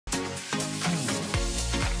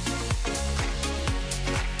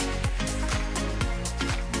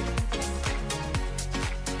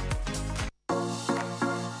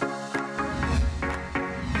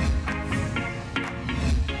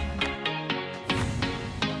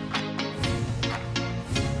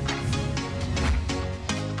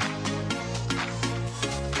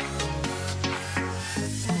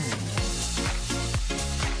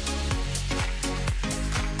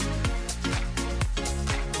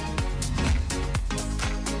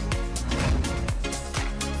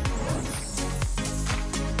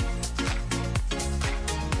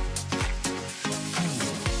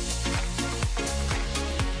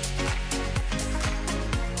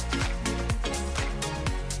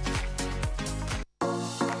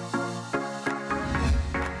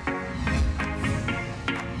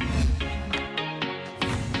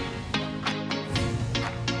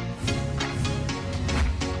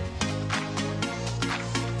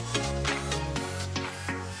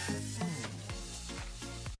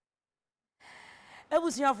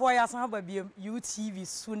Ebusia for ya san ba bi UTV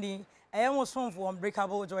suni e mo son for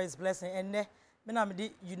unbreakable Joyce blessing enne me na me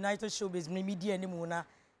di United Showbiz me media ni mu na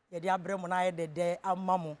ye di abre mo na ye de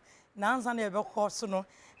amamo na ansa na e be ko so no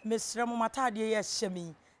me sre mo matade ye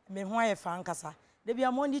hyemi me ho aye fa nkasa de bia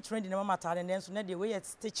mo ndi trend na matade ne so na de we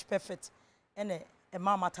stitch perfect ene e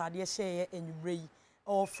ma matade ye hye ye enwumre yi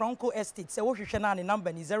or Franco Estate say wo hwehwe na ne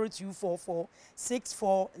number ni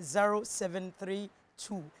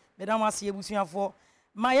 0244640732 Madam Asi ebusuafo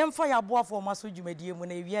ma yemfa ya boafo maso dwumadie mu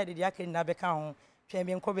na ewia de aka na beka ho twa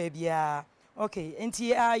me nko ba bia okay enti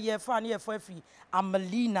ye fa na ye fa free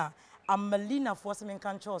Amelina for se men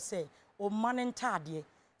kan cho say o man ntade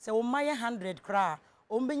se o maye 100 kra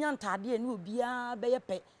o mbenya ntade ne obia be ye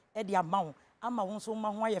pe e de ama wo so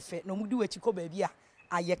ma ho aye fe na mudi wachi ko ba bia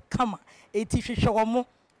aye kama eti hwehwe wo mo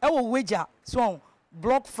e wo weja so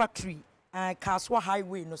block factory Kaswa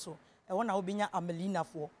highway no so e wona obenya Amelina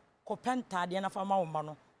for kopenta de na fama wo ma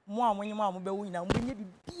no mo a monye ma mo be wo nyina mo nye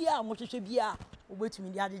bibia mo hwehwe bia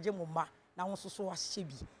obetumi de ajeje mo ma na wo soso ahye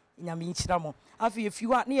bi nyame nchira mo afi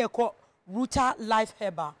efiwa na ye ko Ruta Life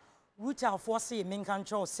Herbal Ruta for say men kan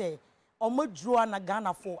cho say omaduro na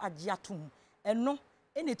Ghana for agiatum eno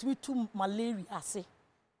enetumi tum malaria ase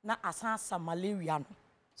na asansa malaria no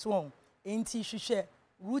so enti hwehwe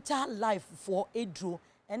Ruta Life for edro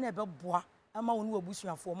ene be boa ama wonu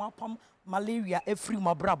abusuafo ma pam malaria efri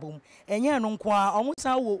mabrabom enye no nko a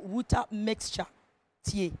omusan wo Ruta mixture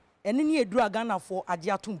tie ene ne edura Ghana for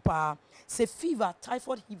agiatum pa se fever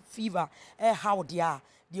typhoid fever how dia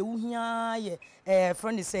de wuhia ye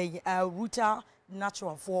friend say Ruta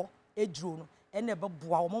natural for edro no ene be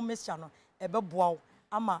boa o mixture no e be boa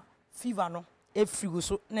ama fever no efri go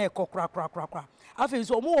so na ekokra kra afi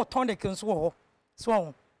so omo tonic nso ho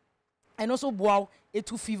so and also bow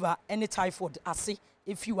etu fever any typhoid ase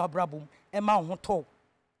if you are brabum e ma ho to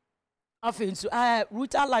afen so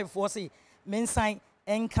Ruta Life for say mensan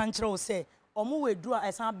en kanchero say omo wedu a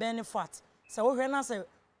esan benefit say wo hwe na say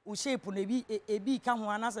wo shape na ebi ka ho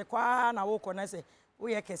ana say kwa na wo ko na say wo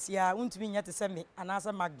ye kese a untumi nya te say me ana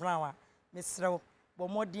say McBrown a me srew bo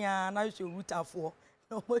modian na hwe Ruta for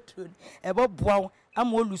no motu e bo boaw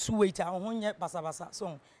am olusu weight a ho nye basabasa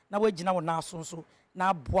so na wagina wo na so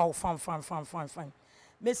na boaw fan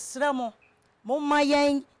me sremo mo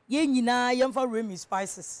mayen ye nyina yemfa remi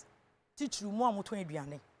spices tichiru mu amoto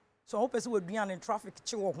aduane so wo pese waduane traffic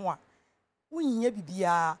chi wo ho a wonhia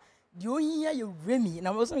bibia de ohia ye remi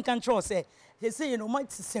na mo so me kan tro say say no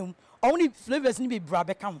might sem only flavors ni be bra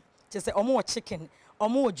be kam che say omo chicken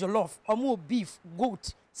omo jollof omo beef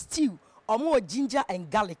goat stew omo ginger and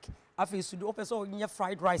garlic afi su do pese o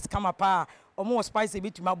fried rice kama pa omo spice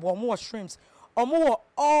betuma bo omo shrimps omo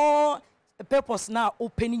all purpose na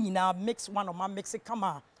opening na mix one of my mix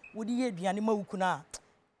kama wodi ye aduane ma wukuna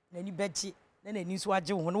na ni beji na ni so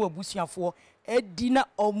age wo na wabusuafo edi na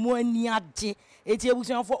omo ani age eti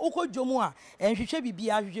abusuafo okodwomu a enhwehwe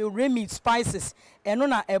bibia hwehwe remi spices eno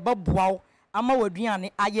na eba boaw ama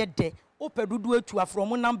waduane ayede opedudu atu afro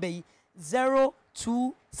number yi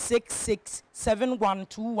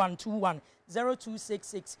 0266712121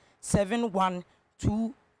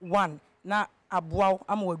 02667121 na aboaw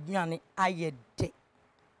ama waduane ayede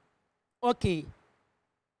okay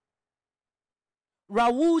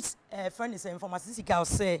Raoul's friend is informatical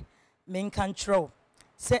say men control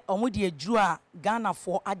say omudi aduru a Ghana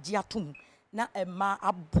for agiatum na ema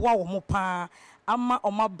aboa wo mo pa ama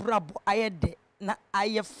omabrabo ayede na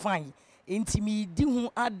aye fine intimi di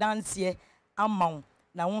hu adanse amaw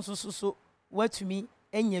na won so watumi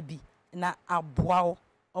enya bi na aboa wo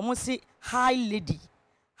omo say high lady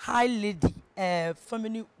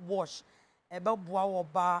family wash ebe boa wo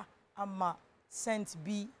ba ama scent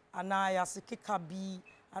bi ana ya sekeka bi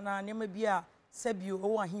ana nema bi a sabio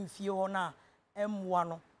o ahemfie ho na emwa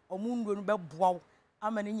no omundu no be boa wo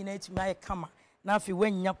ama ne nyina etimi aye kama na afi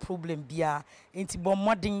wanya problem bia enti bo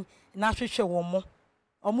modern na hwehwe wo mo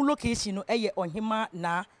omu location no eye ohima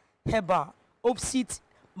na heba opposite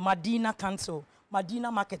Madina Council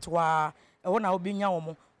Madina Market wa e na obenya wo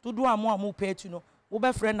mo todo amu petu no wo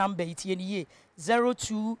be frɛ number itie ni ye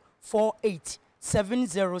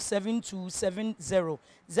 0248707270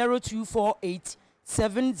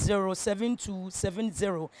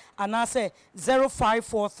 0248707270 ana say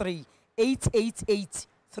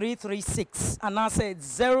 0543888336 ana say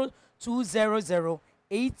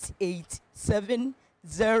 0200887000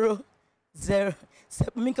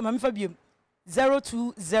 minka mami fabiem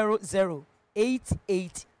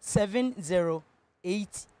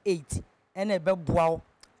 0200887088 ene be boaw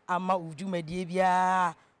ama udwumadie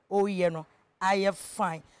bia oye no aye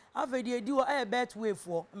fine avedi edi wo aye bet way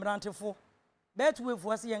for mrantefo bet we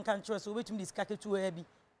for see yen kan so wetum disika ketu e bi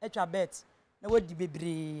etwa bet na wadi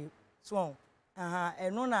bebre so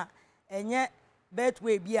eno na enye bet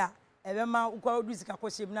we bi a ebema ukwa disika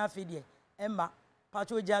kwosem na afedie emma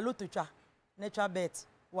pacho ja lototwa na twa bet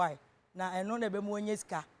why na eno na be mu onye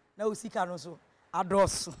sika na osika no so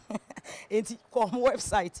address enti come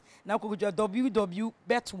website na kokujwa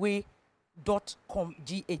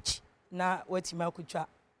www.betway.com.gh na wati ma kutwa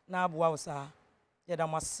na aboa osa yeda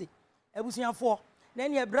mase ebusuafo na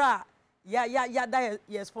ne bra ya da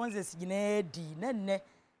ye sponsors gina di na nne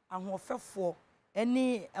ahofefo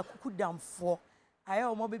eni akukudamfo aya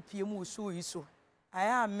o mo be pie mu so yi so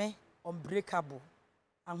aya me unbreakable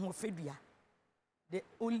ahofedua the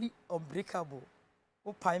only unbreakable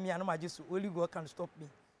o pai me anu majesu only God can stop me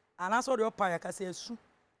ana so de o pai ka se asu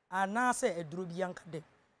ana se eduro bi yanka de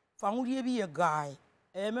fa hurie bi ye guy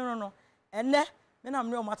me no enne me na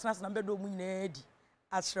me o matras na bedo mu nyina di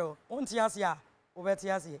asrew onti ase a o beti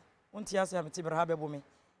ase onti ase a meti bra bebo me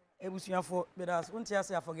ebusuafo bedas onti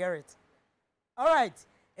ase a forget it all right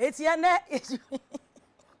etienne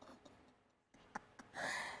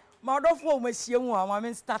madofo o mahie mu a ma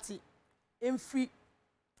me start emfri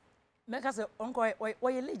make us uncle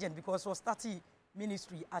why a legend because was starting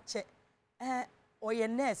ministry at or a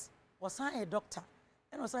nurse was a doctor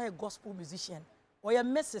and was a gospel musician or a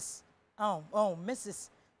Mrs. Mrs.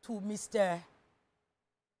 to Mr.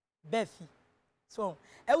 Baafi. So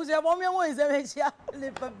I was a woman who is a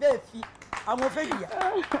Baafi. I'm a failure.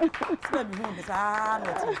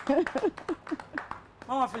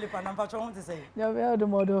 Mama Philipa, I'm not trying to say. You're the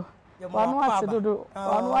model. One wants to do.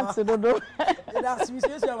 One wants to do. That's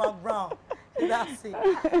Mr. Brown. That's it.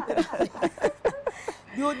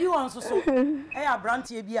 You want so. I brand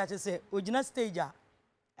TB to say, original stage.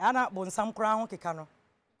 Anna bon some crown kekano.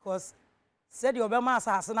 Because said your Bema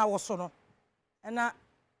assassin I was so no. And a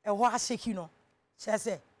wash shake you know. She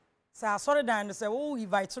said, Sir, sorry, Dan, say, oh,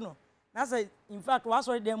 invite no. That's in fact, was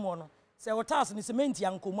already them one. Say, what else in the cement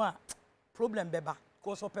young Kuma problem, Beba.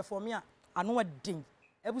 Because of performing, I know a ding.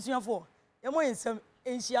 Ebusian for emo ensem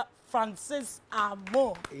enhia Francis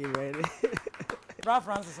Amo. You ready? Bra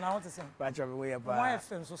Francis na want to sing. Batch of way ba. Mo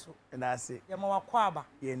FM so. And that's it. Ye mo wakwa aba.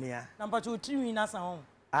 Ye nia. Number 2 3 na san hon.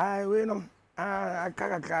 Ai we no.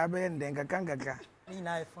 Akaka be den kakanga. Ni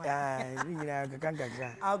na fine. Ai, ni na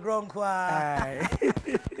kakanga. Agronko a. Ai.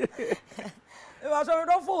 E wa so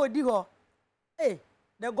don for odi ho. Eh,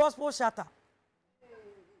 the gospel shatter.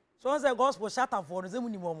 So say gospel shatter for no ze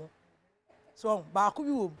muni mo. So, Baaku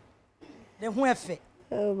bi wo. The ho efe.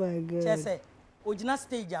 Oh my God. Che say, original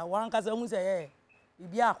stage a wan kasa hu say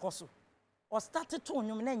bibi akoso. O start to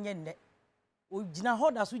onwom na nye nne. Original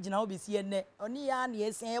hoda so gina obesi enne. Oni ya na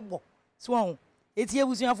esen ebo. So, eti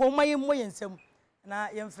ebusuafo maye mo yensem na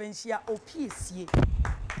yemfanhia o Piesie.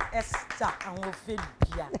 Esther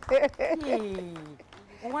ahofedua.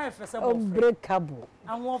 Why unbreakable.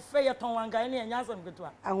 And what fair ton one guy and Yansam good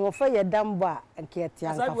one. And what fair damba and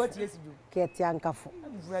Ketian. What yes, you Ketian Kafu.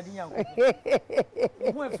 Ready young.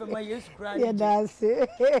 Who for my years crying? Yeah, that's it.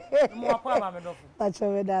 More problem. That's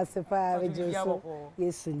what that's a fire.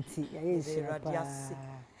 Yes,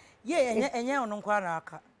 yeah, and ya on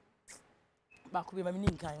Quaraka. Back with my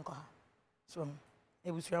meaning kind car. So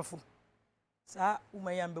it was your fool. Sir, who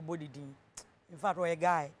may am the body dean. In fact, or a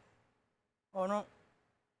guy. Or no.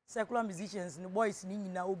 Secular musicians and boys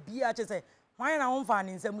in na obi a say why na won fa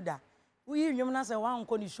ni nsam da we nwom na say wan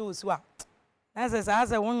ko ni shows wa na say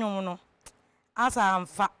say won nwom no asa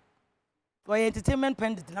amfa for entertainment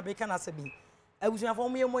pendant na be kana say bi abusuafo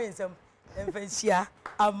mo ye mo nsam emfanhia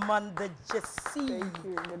Amanda Jesse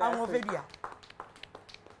awon fedia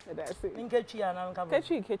that's it nketwi ana nka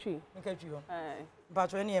ketwi ho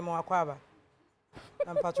mpacho ene ye mo akwa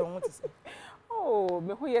na mpacho ho ti say oh,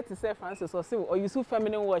 me who yet to say Francis or so or you so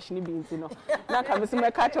feminine wash ni bi ntino na ka me se me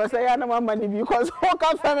catch or say ya na mama ni bi because how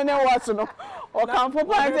can feminine wash no or can for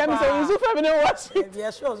pan say you so feminine wash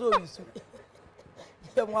yes sure so you so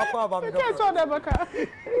ye mo akwa ba me catch all the baka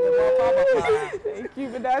thank you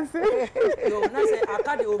for that yo na say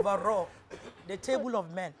aka the overall the table of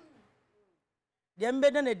men the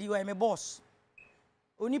embeden na di wa me boss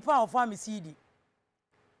onipa of am CD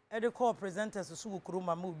e de call presenters so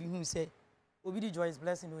kuroma ma obi hu say obi di Joyce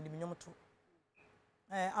blessing no nyom to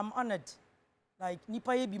I'm honored like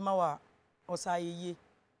nipa ye bi ma wa osaye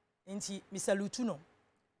enti me salute no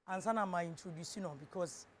ansa na ma introduce no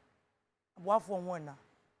because aboafo won na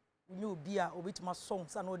unye obi a obetima song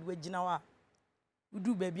sa na ode wagina wa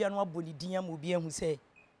udu ba bia no aboli din am obi ahu se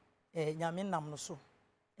nyame nam no so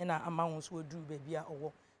na ama won so odu ba bia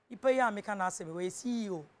owo nipa ye ameka na aseme we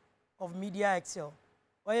CEO of Media Excel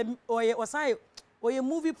oye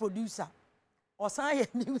movie producer osan ye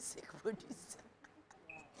music producer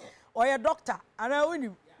or a doctor and I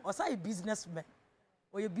win osan businessman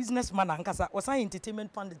or a businessman ankasa osan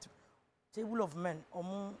entertainment pundit table of men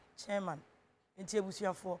omo chairman enti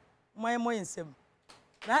ebusia for my nsem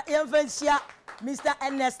na yemfansia Mr.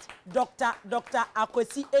 Ernest Dr.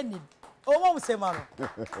 Akwesi Enid omo nsema no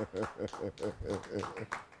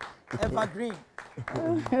evergreen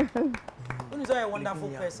you are a wonderful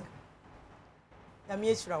person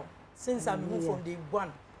since I'm moved from day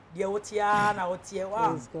one the otia na otia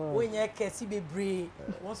wa when you kesi bebre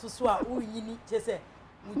won so a wo yini che se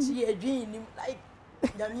muti adwin nim like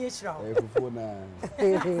Yami Shrow.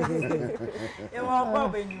 You want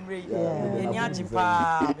Bob and you read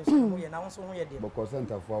Yajipa, and also who you did. Because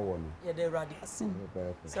center for one. Yeah, they're ready.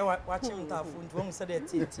 So watching that phone, won't say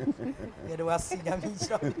that it. You was see Yami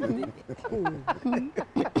Shrow.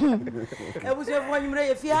 It was when you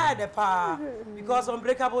if you had a pa because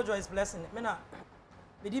unbreakable Joyce blessing. Mena,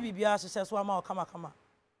 the DBBR says, Swama, come.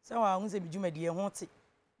 So I won't say, you may be a haunted.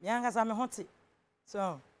 Young as I'm a haunted.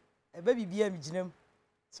 So a baby beer, Jim.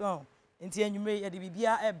 So, inti enyume ye de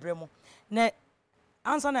bibia ebremo na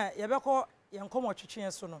ansa na ye beko ye nkomo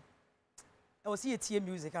twetwe so no e wo se ye tie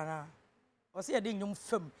music ana wo se ye de nyum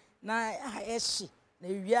fam na ehye na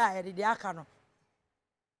wia ye de aka no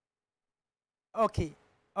okay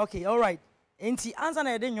all right inti ansa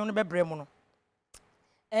na ye de nyum no bebremo no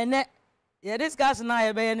ene ye discuss na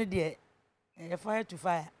ye be ye ne de ye fire to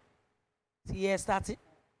fire see ye start it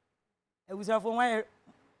was for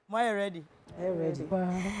why ready. Ready.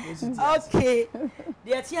 Okay.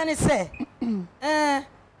 The Atiani say,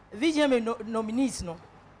 VGM nominees no,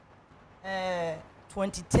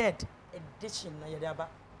 23rd edition na yadaba.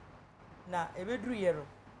 Na ebedru yero.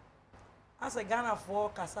 As a Ghana for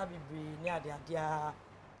Kasabi Bri near the idea.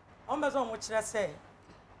 Amazon which say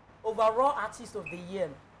overall artist of the year.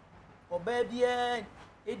 Or baby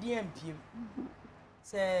ADMP.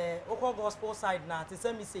 Say Oko gospel side now. To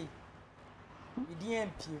say me say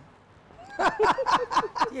ADMP.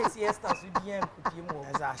 Yes, Esther, we DM could be more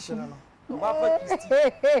as I should know.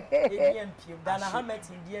 ADMP, Dana Hamet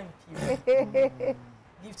in DMP.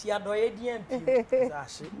 Gift Yado ADMP,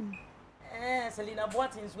 Zashi. Selina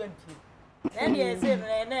Boatins went pew. Then yes,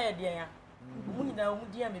 and idea. Muna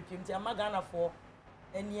DMP, Magana for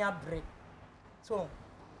any break. So,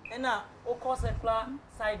 and now, of course, a class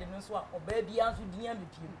side and so or baby answer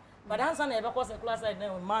DMP. But answer never cause a class side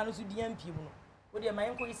now, man who DMP. What my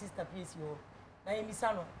uncle sister Piesie na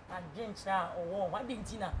emisano adwencha or what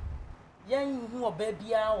didn't na yan who or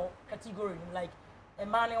baby or category like a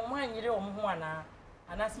man and one year or moana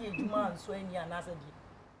and I see a man so any another day.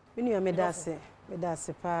 When you are medase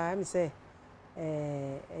pa me say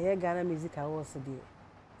Ghana music awards dey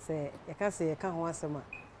say you can say you can ho asema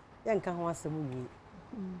yan kan ho asema wi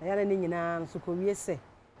ya na nyina so ko wie say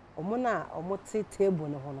omo na omo table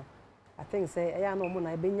no ho no I think say ya na omo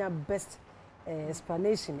na ebenya best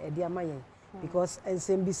explanation ediamayen because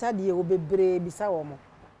ensem bisa de wo bebre bisa wo mo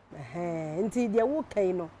nti de wo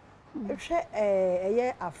kan no hwe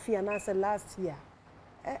eye afia na say last year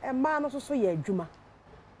ma no so ye adwuma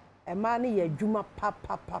ma ne ye adwuma pa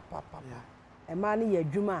ma ne ye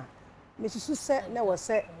adwuma me susu se na wo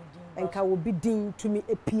se enka wo bi din tumi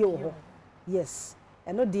epie wo ho yes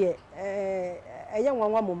eno de eye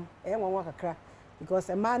nwanwa mom eye nwanwa kakra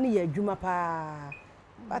because ma ne ye adwuma pa.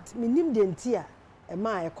 But minim de ntia e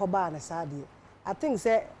ma ekoba na saade I think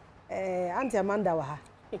say Auntie Amanda wa ha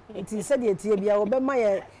nti say de tie bia wo be ma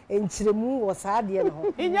ye enchiremu wo saade no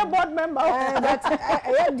ho inya board member but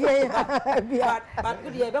but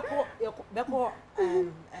good ye beko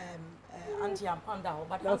Auntie Amanda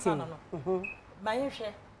but answer no my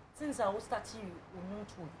hwe since I will start you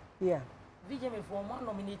ununtu yeah VGM for one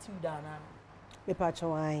nominate you dana me pa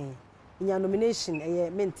chwan inya nomination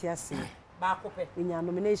mentiase Baakope. Minya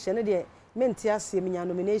nomination. Ne mentiase minya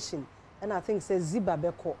nomination. And I think says Ziba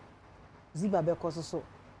Beko so.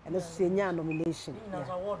 And also nya nomination. Ina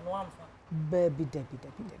za award no amfa. Baby.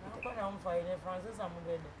 Ko na amfa ile Francis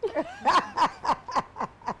amubede.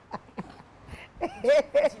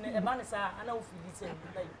 E man say ana wo feel say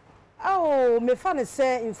like. Oh, me fan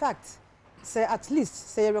say in fact say at least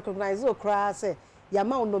say you recognize o cry say ya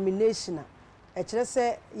ma nomination e kire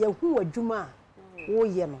say ya hu adwuma wo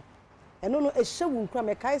ye no. Eno no ehyewu nkra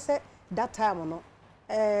me kai se that time no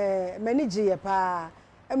manage ye pa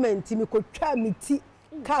e menti mi kotwa miti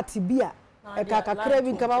cat bia e kakakra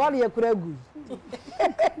bi nkama wale ye kura gu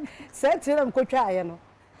se tire m kotwa aye no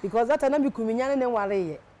because that time mi kuminya ne wale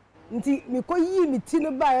ye nti mi koyi miti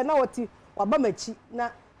no ba ye na woti waba machi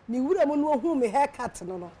na mi wura mo no hu me haircut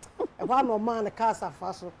no e kwa no man ka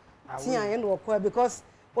safa so ti aye no kwa because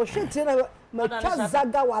o hwete na matwa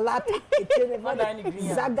zaga walata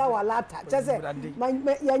etene zaga walata chese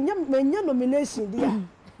manya nomination dia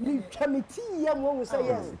ni committee ye mo say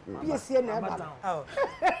yes Piesie na eba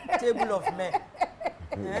table of men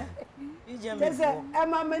chese e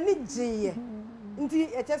ma mani jiye nti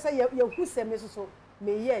e chese ye huseme so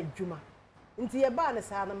me ye adwuma nti ye ba ne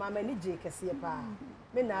sa na ma mani jiye kese pa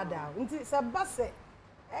me na ada nti sa base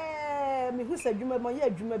me huseme adwuma mo ye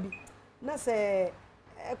adwuma bi na se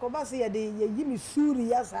ekobase ye de ye yimi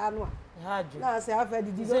suri ya sa no na se afa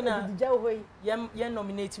di ja hoyi ye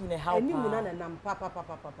nominate you na how eni mu na nam papa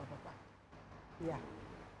yeah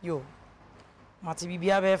yo mati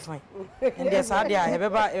bibia be fine and there sa dia e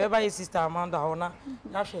beba your sister Amanda ona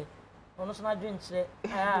na hwe ono so na dwen kire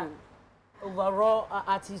overall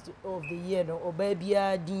artist of the year no oba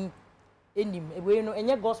bia din enim we no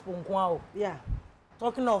enye gospel nko a o yeah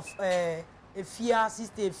talking of Efia,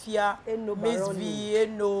 sister Efia, Miss V,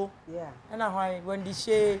 Eno, yeah, and when the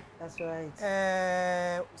she, that's right.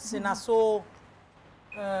 Sinaso,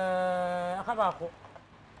 Akabako,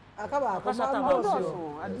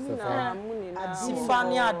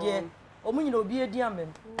 Sifania, dear, Omino be a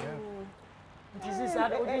diamond. This is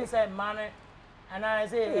that audience manner, and I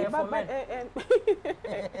say for men,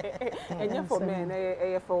 and for men,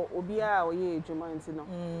 for Obia or ye, Jumantino.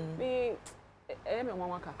 Me,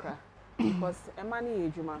 Emma Kakra. Because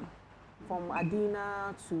Emani Ejuma, from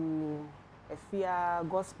Adina to Efia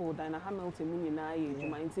Gospel, Dina Hamilton, Munina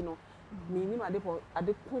Ejuma, Intino, Minim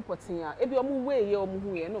Adepotia, Ebi Omu way, your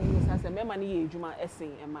Muhu, no Musa, Memani Ejuma,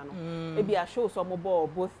 Essing, Emano. Ebi a show some more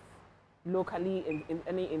both locally and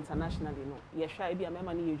any internationally, no. Yes, Ebi a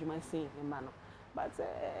Memani Ejuma saying, Emano. But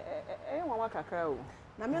I want a crow.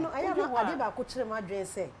 Nameno, I am Adiba Kuchre Madre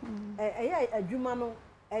say, a Jumano,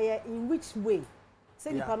 in which way?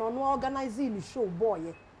 Say you can organize show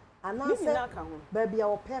boy and I say baby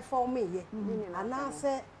I perform me and I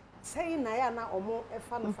say na na omo e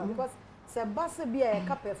fan because say bass be a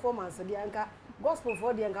performance be anka gospel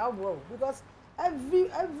for the anka world because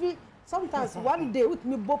every sometimes one day with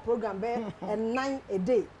me bo program be and 9 a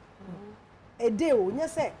day o nya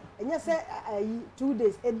say 2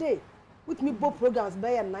 days a day with me bo programs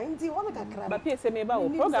be 90 one ka kra but Piesie me ba o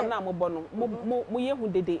program na mo bo no mo ye hu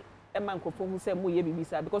dede man ko who say mo ye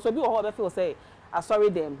bibisa because obi o ho be feel say sorry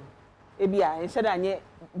them ebia enche da anye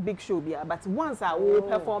big show bia but once I will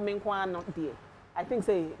performing kwa not there I think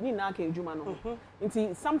say ni na ka ejuma no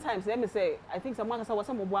nti sometimes let me say I think someone say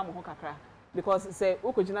some obo am ho kakra because say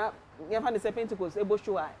okojina ye fa the Pentecost ebo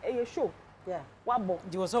show a show yeah wabo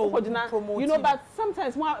okojina you know but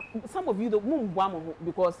sometimes some of you the mum am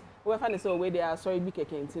because we fa say we they are sorry big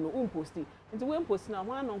keke nti no post it nti we post na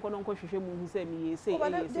ho anonko hwehwe mu hu say me say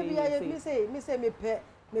me say me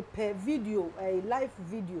per video a live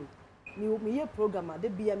video me ye program de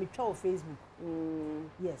bia me twa o Facebook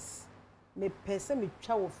yes me per say me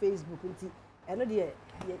twa o Facebook nti eno de ye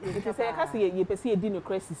say ka say ye pese ye di no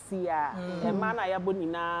crazy see a e man na ya boni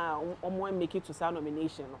na omo make it to sa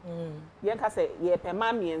nomination no ye ka say ye per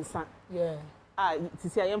man miensa yeah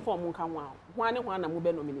tisi a yem form nka ho ane ho na mo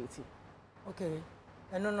be nominate okay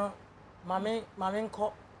eno no mame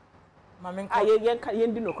nko ye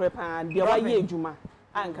ndi no krepa de wa ye adwuma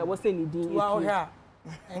anka wo se ni din wa ho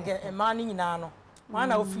enke e man ni nyina no man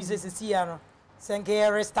na office sesi ya no senke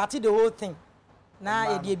restart the whole thing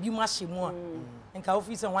na e de bi ma hye mu a enka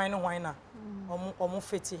office wan na omo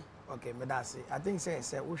fete okay me da say I think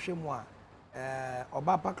say wo hwe mu a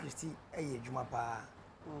Obapa Christy eye adwuma pa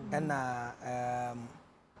and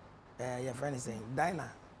your friend is saying Dina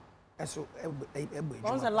so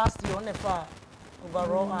when's the last year on the far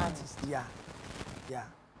overall artist yeah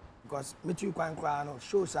because me too kwan no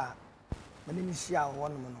shows are many me share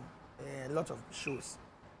one a lot of shows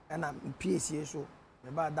and Piesie so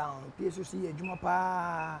me ba down Piesie see adwuma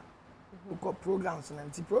pa ko programs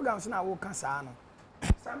na wo kan sa no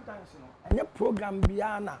sometimes any program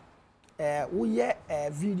biana we hear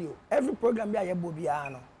video every program bia ye bo bia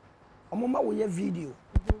no omoma we hear video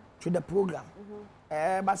to the program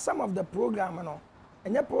but some of the program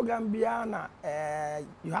any program bia na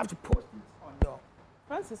you have to post it on your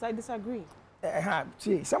Francis I disagree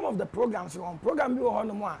see some of the programs on program bi ho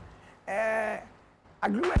no mo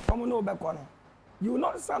agreement from no be kono you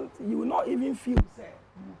will not even feel say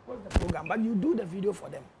you post the program but you do the video for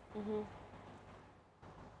them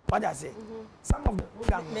what I say some of the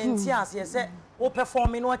programs mentias yes say o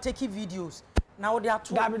performing or take videos now they are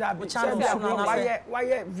two channels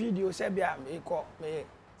why video say bia me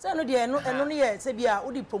say no dey no no say bia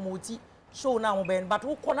o dey promote show now ben but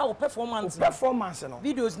wo kona wo performance no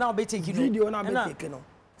videos now be taking video now be taking no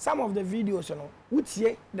some of the videos you know would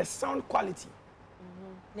say the sound quality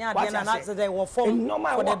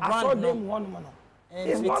for the brand.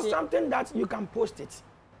 It's not something that you can post it.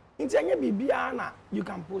 You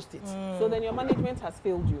can post it. So then your management has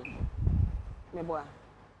failed you.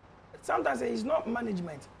 Sometimes it's not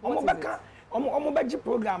management. Program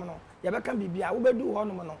no. You can be do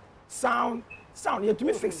sound. You to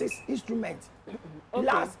me fixes instrument.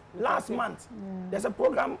 Okay. Last month, there's a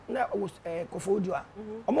program that was Kofodua.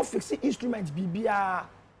 Almost fixing instruments, BBA,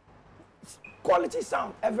 quality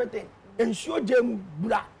sound, everything. Ensure Jemu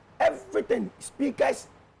Bra, everything, speakers,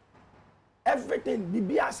 everything.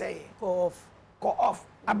 BBA say go off.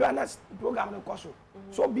 Abana's program no cost.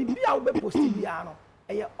 So BBA will be posted piano,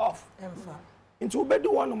 off. Into be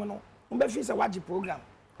do one no, fix a watch program.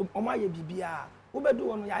 Omaye BBA, ube do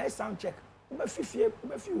one ya sound check. Ube fi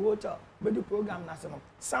hotel, ube do program national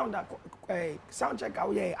sound check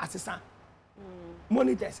out assistant.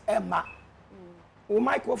 Monitors Emma.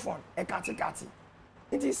 Microphone kati.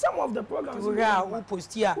 It is some of the programs we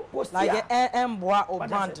post here like Mboa or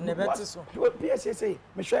brand never so. Piesie say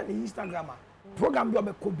me share the Instagram program bi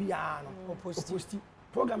obe kobiano posti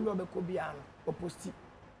program bi obe kobiano posti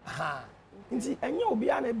aha nti enye obi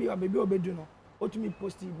ana bi obedu no otumi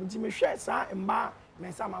posti nti me share sa mba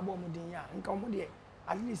me sa mabo mu din ya nka mo de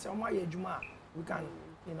at least omo aye adwuma we can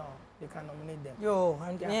they can nominate them yo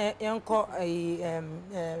and enko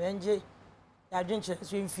enje ya dwinche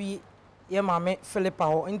so mfi ye mame Philipa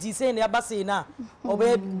ho nti say na aba say na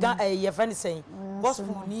obe ye fan say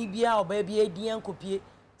gospel ni bia oba bia edian kopie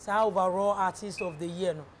sa overall artist of the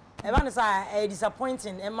year no e ba ne say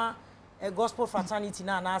disappointing ema a gospel fraternity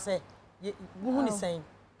na say who ni saying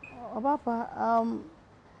Obapa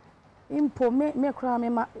impo me kra me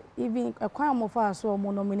ma even a kwan mo fa so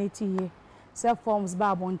mo nominate here self forms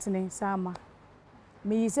ba bontene sama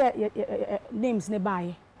me say names ne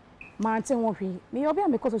bae Martin Wofi, me obi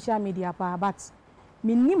am because social media pa, but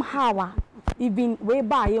me nim how even way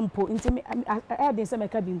by impo into me I didn't say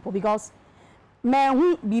make impo because me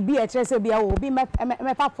who be a trace be obi me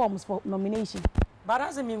platforms for nomination. But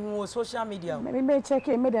doesn't mean who social media. Me check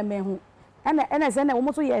it me dem me who. And say na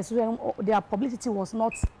almost yes their publicity was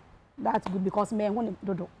not that good because me who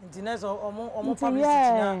dodo. Internet omo publicity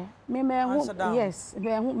na. Me who yes,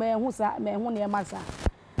 me who sa me who ne masa.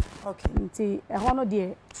 Okay. Nti hono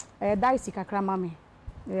de dicey kakra mame.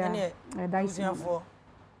 Yeah. Dicey for.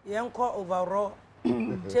 Yenko overall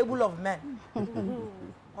table of men.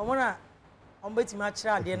 Omona ombeti ma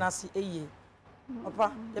kira de na se eye.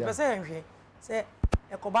 Papa, ye pese yenhwe. Se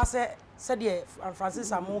ekoba se de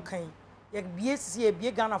Francis Amu kan. Ye bie sisi e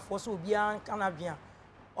bie Ghana for so obi an kanadwea.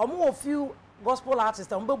 Omo few gospel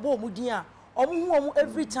artists ombe bo mu din a omo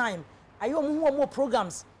every time. Ayo omo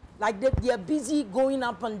programs. Like they are busy going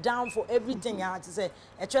up and down for everything. I to say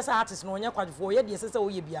a chess artist no nya for ye sister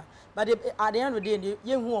oyebia. But at the end of the day,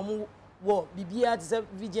 ye who omu wo bibia to say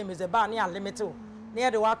VGM is a bar near limited.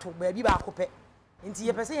 Near the water baby ba kope. Nti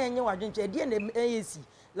ye pese yenye wadwenche de na AAC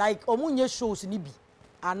like omu nye shows ni bi.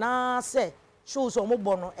 Ana say shows omu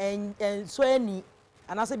bono en so ani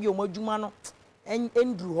ana say bi omu adwuma no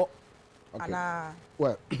endru ho. Ana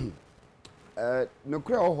well no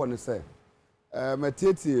kra ho ne say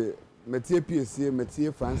Mathieu Piesie,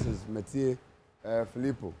 Mathieu Francis, Mathieu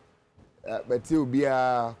Philipa. Mathieu be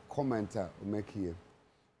a commenter make here.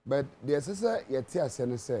 But the assessor yet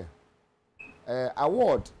say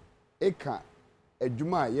award eka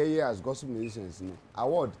ejuma ye as gospel musicians no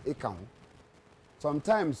award eka.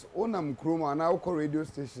 Sometimes onam kroma na uko radio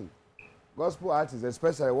station gospel artists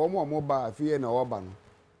especially one more mobile Baafi na oba no.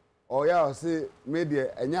 Or ya say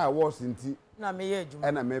media enya awards nti na me ye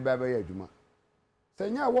ejuma. Na me ba ye ejuma.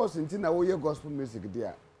 Senya was in Tina we gospel music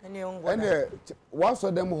dear. And once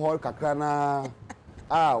of them hall kakrana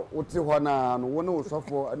uti wana no one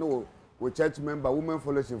suffer no we church member women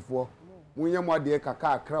fellowship for munya mo de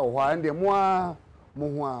kaka kra ho and the mo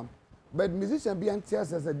ho but musician be antia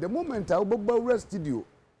says the moment I will studio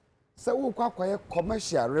so we kwakwaye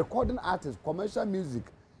commercial recording artist commercial music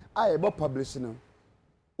I about publishing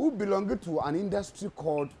who belong to an industry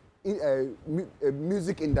called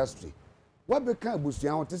music industry. What became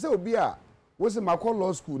Busian to say obi a was a Macau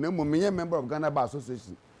law school na mo me member of Ghana Bar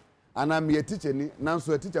Association and I'm a teacher ni now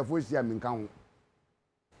so a teacher for share me kan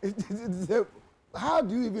how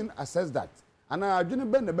do you even assess that and I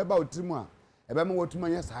didn't bend the beba otrimu a ebe me wotuma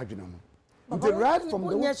yes adwene mo the right from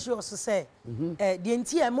the yes sure say the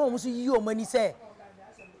enti e mo so yi o mani say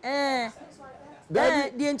the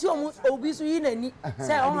enti obi so yi nani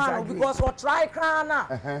say on because we try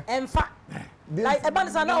crana en fa like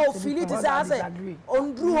ebanisa na o feel it is say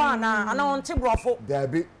on drew ana on te brofo there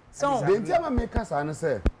be so the enti am make us an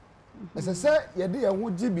say say ye de ye ho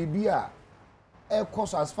gi bibia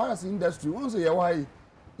course as far as industry once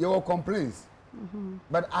you complaints.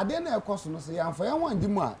 But at the end of course no say am for yan wan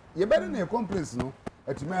dimu a you better na complaints no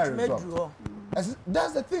at marry so.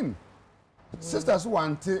 That's the thing. Sisters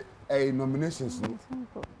want a nominations no.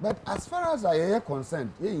 But as far as I am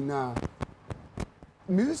concerned, na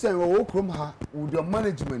musician wo krom ha with your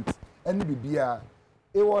management and bibia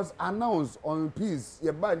it was announced on Peace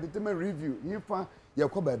your band entertainment review yifa your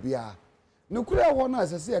ko ba bia no kura ho na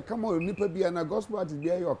say come on nipa bia na gospel artist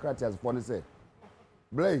bia your critics for ne say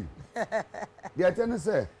blame they tell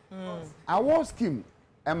say award scheme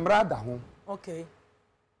emra da ho okay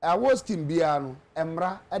award scheme bia no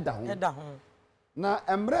emra da ho na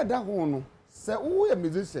emra da ho no say wo a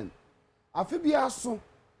musician afi bia so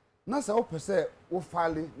na say wo pese wo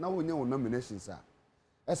fale na wo nya wo nominations a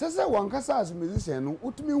esese wankasa as musician no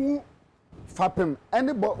utumi hu fapem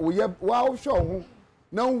anybody wo ye wa show ho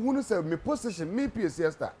na hu no say me position me Piesie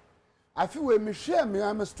Esther afi we me share me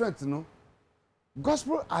am strength no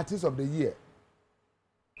gospel artist of the year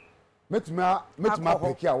metuma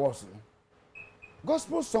pick awards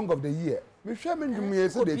gospel song of the year me share me ndum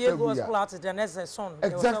say dey tell you gospel artist and as a song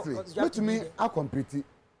exactly metumi a compete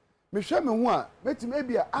me share me hu a metumi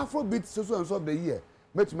be afrobeat so and so of the year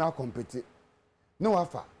metumi a compete no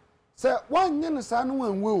afa say one yen sa no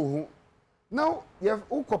wan we ho now you have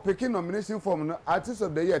uko picking nomination form no artist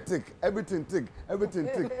of the year tick everything tick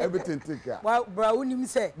well bro unim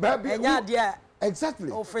say enya dia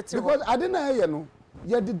exactly because I didn't hear no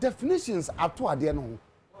yeah the definitions ato ade no ho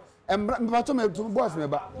me to me to boss me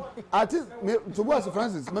ba artist me to boss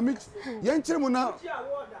Francis me yen kire mu na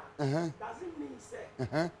doesn't mean say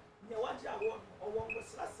ne waji award owo ngo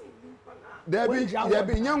slasi there be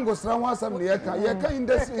nyango sran wasam ne yeka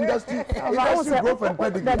industry growth and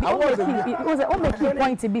pedigree I was a key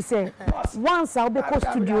point to be say once I'll be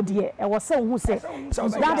studio there I was saying who say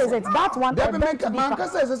that is it that one there be man ka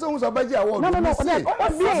say who so baji award no I was saying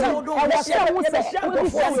who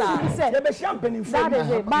say be champagne for that is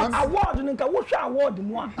it but award nka wo hwa award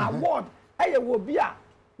mu award eye wo bia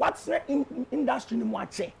what's in industry ni mu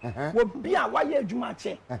ache wo bia wa ye adwuma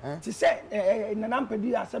ache ti say na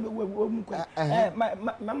nampedi asabe wo mu ko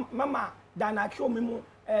mama dana show me mu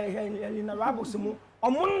na rabos mu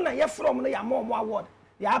omun na ye from na ya mo award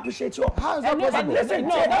ya appreciate you how is that possible listen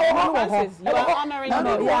you are honoring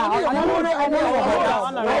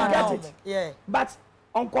yeah but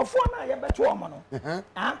onkofo na ye beto omo no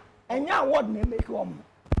enya award na make omo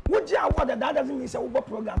would award that doesn't mean say we go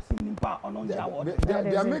programs in nimpa on award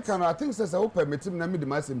the American I think says I permit him na me the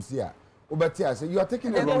masem sia obetia say you are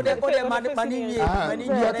taking it wrong money you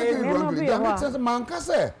are taking it wrongly that says man ka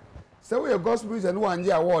say we gospel music and one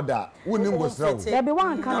year award that wouldn't go through there be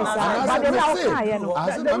one kind of but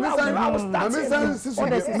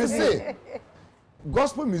they me say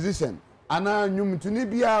gospel musician and nyum tuni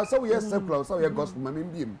bia so we secular so we gospel mami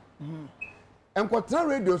biem enkwatra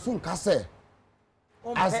radio so nka say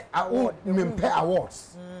as mempe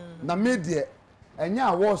awards na media enya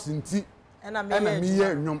awards nti na me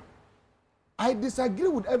ye nyum I disagree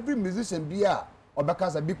with every musician bia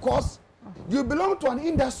obekasa because you belong to an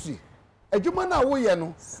industry adwuma na wo ye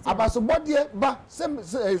no abasobode ba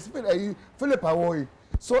Philipa wo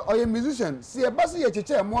so oye musician see e ba se ye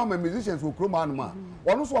cheche mo ama musicians wo kroma anu ma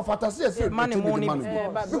wono so fatase ye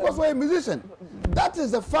because we are musician that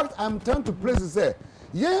is the fact I'm trying to place say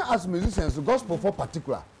yeah as musicians gospel for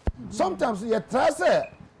particular sometimes you try say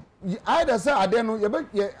either say ade no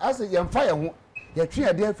ye as ye fire ho ye twe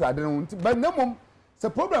ade afi ade no but nemom the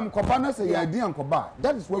problem kopana say ye dia nkoba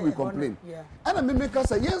that is where we complain and me make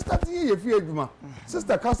say yes start ye fi adwuma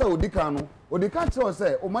sister kasa odika no odika tell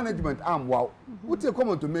say o management am wow what you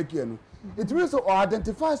come to make here no it means to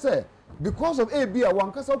identify say because of abia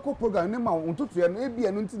one kasa ko program ne ma untutu ye no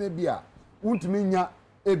abia no ntina bia untumi nya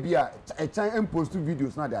ebia a chan post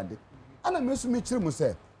videos na de ana me so me kire mu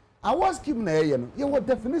say I was keep na ye no ye what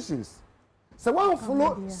definitions so one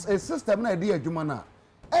follow a system na de adwuma na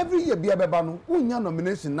every year bia beba no unya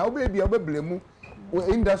nomination na obe bia obeblemu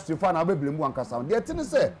industry fa na obeblemu ankasa de tin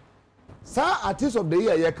say sa artist of the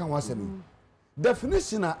year ye kan wasem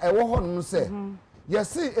definition na e wo ho no say you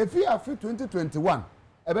see if you are 2021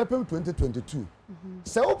 ebepem 2022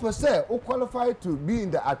 say o say o qualify to be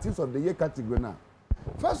in the artist of the year category now.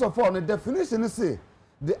 First of all, the definition is say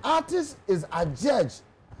the artist is adjudged.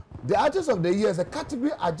 The artist of the year is a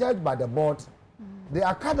category adjudged by the board, the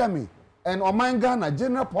academy, and Oman Ghana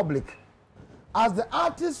general public as the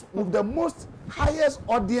artist with the most highest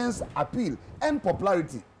audience appeal and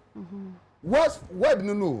popularity. What do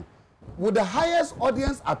you know? With the highest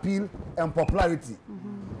audience appeal and popularity.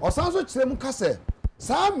 Or sounds like Chilemu Kase,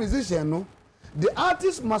 some musician no, the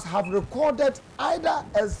artist must have recorded either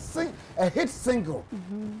a hit single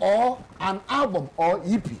or an album or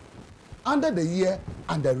EP under the year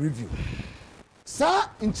under review. Sir,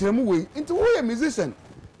 in Chemwe, into a musician.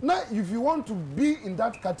 Now, if you want to be in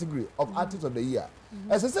that category of artist of the year,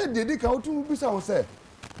 as I said, the Dika to be sound say,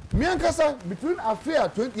 Miankasa between affair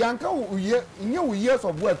 20 years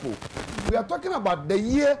of work. We are talking about the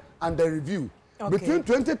year and the review. Okay. Between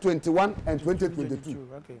 2021 and 2022.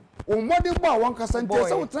 Okay. Umodi ba one kasante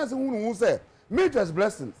so trans who say major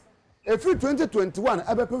blessings. If 2021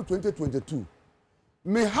 ebe 2022.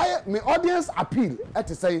 Me audience appeal at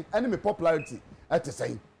the same and me popularity at the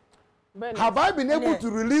same. Have I been able to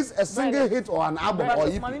release a single hit or an album or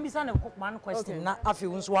EP? Mami bisa na one question na afi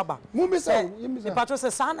unso aba. Mumi say, the patro say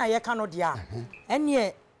sana ye cannot dia.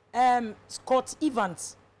 Enye Scott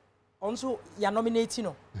Evans also you are nominating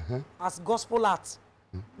no as gospel art.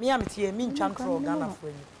 Me am tie me ntwantro Ghana for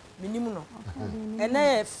you. Minimum no.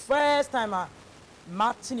 And first time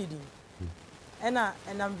Martin din. And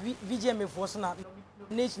I'm VGM for so na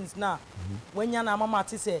nominations na when ya na mama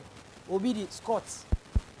ti say obi di Scott.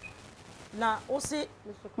 Na o say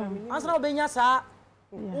answer obenya sa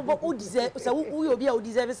who deserve so who obi a who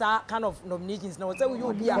deserve sa kind of nominations na say who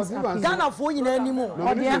obi a Ghana for nyina animu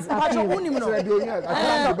audience patcho unim no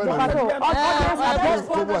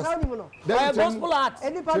gospel art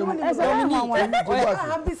any part one have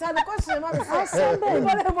this the question ma be say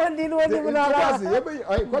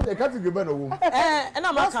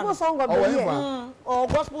na gospel song of the year or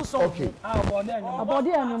gospel song okay about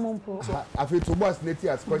there animu po I feel to boss neti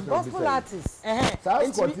as question gospel artist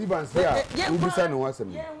Scott Evans here we be say no one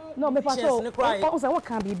no me pato what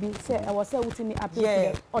can be say I was say within appeal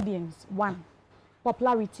to the audience. One,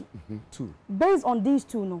 popularity. Two, based on these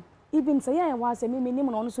two no even say yeah was say me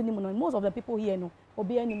no so most of the people here no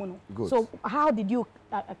obi any no. So how did you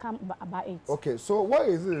come about it? Okay, so what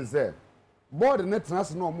is it is there board net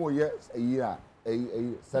no more years a year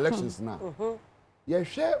a selections now you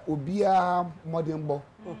share obia modern bo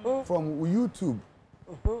from YouTube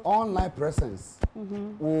online presence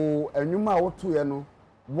o enuma wo to ye no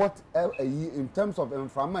what in terms of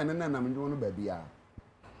inframan and na me no baby a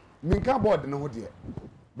minka board no ho de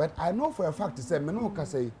but I know for a fact say me no ka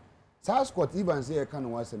say Scott Evans here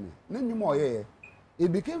can was me na nyuma oye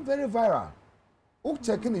it became very viral.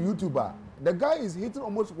 Checking the YouTuber, the guy is hitting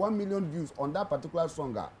almost 1 million views on that particular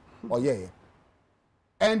song or yeah.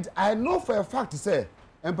 And I know for a fact say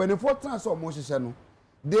and when the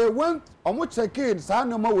they went almost checking the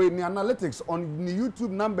analytics on the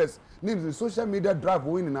YouTube numbers, the social media drive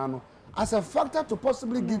winning as a factor to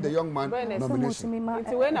possibly give the young man nomination.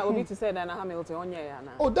 It's when I will be to say Dana Hamilton on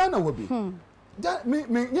oh, Dana will be.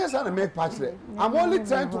 Yes, I make part there. I'm only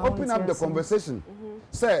trying to open up the conversation.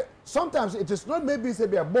 Say sometimes it is not maybe say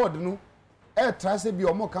be a board no try say be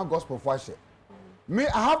more can gospel for share. Me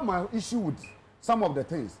I have my issue with some of the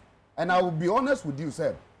things and I will be honest with you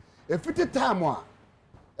sir. If it time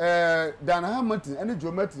Dana Hamilton and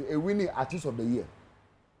Geometry a winning artist of the year.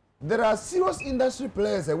 There are serious industry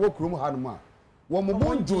players that work room hanuma. One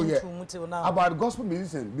more about gospel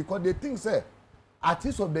musicians because they think say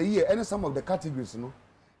artist of the year and some of the categories no.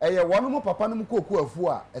 One more papa no koku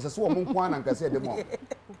afua as a so mo kwan anka say dem.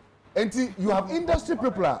 Enti you have industry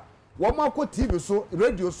people one more ko TV so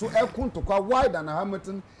radio so ekun to kwa wide and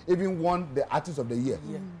Hamilton even won the artist of the year.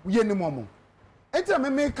 We ni momo.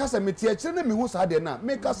 Enti me kasa me tie kire na me hu sa de na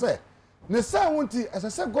me kasa ne say wonti as I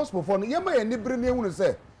say gospel for no ye ma ye ni bre ne hu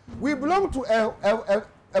say we belong to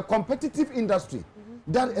a competitive industry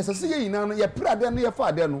that as I say ye na no ye pra de no ye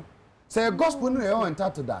fa de no say gospel no ye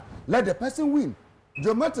entitled that let the person win.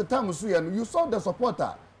 Jomato time so you saw the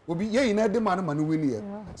supporter will be ye in a demand money win here.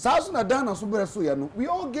 Sasu na dana so bre so we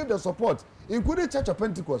all give the support including Church of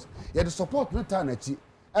Pentecost. Ye the support no turn achi.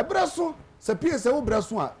 Ebra so se Piesie wo bre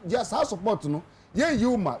so a just how support no ye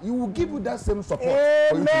you will give you that same support.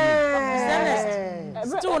 Amen.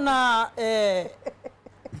 Still na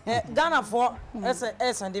Ghana for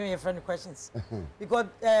and me friend questions because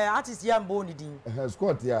artist here born din.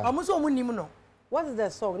 Scott yeah. Amuso mu nim no. What is the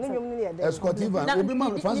song? Scott Evans. Obi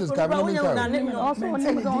man Francis Cameron. Also on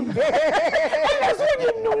him don't. What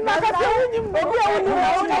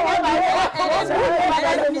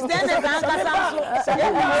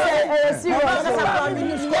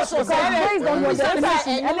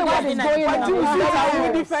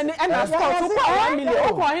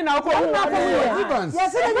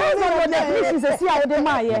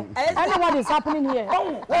is happening here?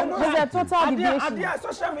 There's a total deviation.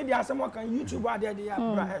 Social media, someone can YouTube.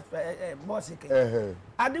 Boss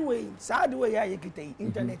Adway, sad way ya yekite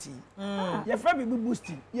internet. Your friend be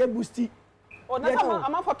boosty, ye boosty. Oh, that's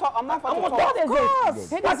I'm for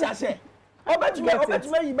What I say?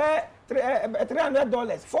 Obetime you buy $300,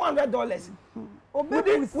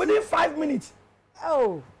 $400. Within 5 minutes.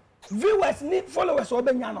 Oh. Viewers need followers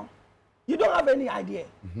obenyano. You don't have any idea.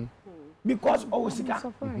 Because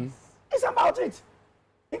Osika. It's about it.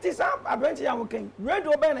 It is a branch I'm working. Red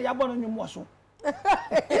Oben and Yabon on your muscle.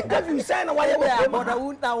 If you say no, why you want to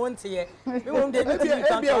won't that one here? We won't get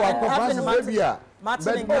to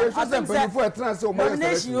Martin, I think for a trans or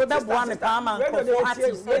nomination, you have one artist.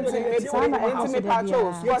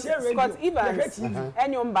 Because even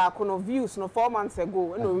any back on views no 4 months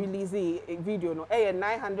ago, no release a video no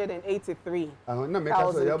 983. And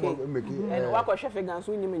what was chef against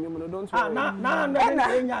winning don't and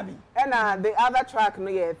the other track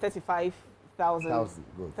no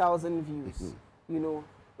 35,000 views, you know.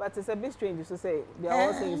 But it's a bit strange to say they are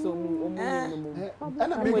all saying so.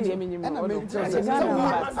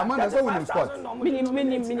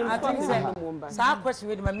 So question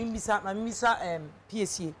with my mimisa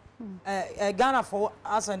Piesie. Ghana for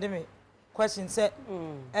us and me question said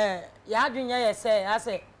ya adwenya ye say I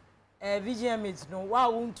say VGM it no wa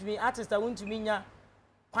won to me artist won to me nya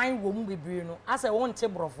kwan wo mu bebre no I say won te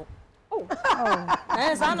brofo. Oh.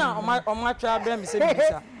 Sana on my travel me say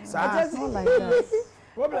bisa. Just like that.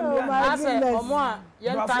 Problem I say omo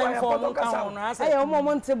yen time for no can I say omo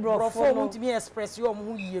nte brofo no to me express you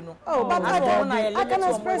omo yie no. Oh, but I can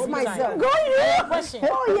express myself. Go you. Question.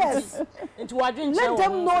 Oh yes. Into wadwin let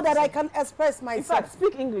them know that I can express myself. In fact,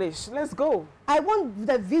 speak English. Let's go. I want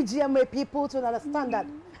the VGMA people to understand that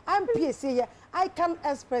I'm Piesie here. I can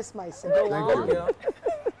express myself.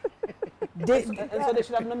 And so they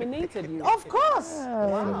should have nominated you. Of course.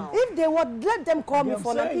 Wow. If they would let them call me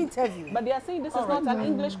for an interview. But they are saying this is not an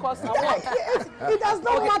English course. It does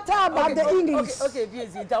not matter about the English. Okay,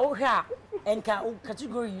 Piesie, that here and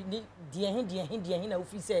category dear na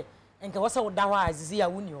ofi say and what's our dawa is here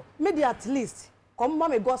wunyo. Maybe at least come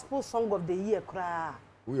mama gospel song of the year cry.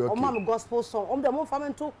 Or mama gospel song. The more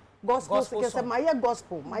family to gospel because my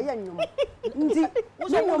gospel, my nyum. Ndi, no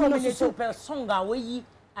song away.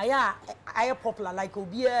 I popular like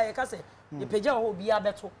Obia, I can say the page of Obia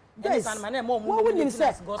better. Yes, what would you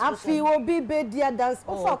say? I feel Obi Bedia dance.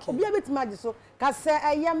 Oh, Obia bit magic so. Cause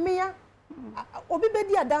I am me. Obi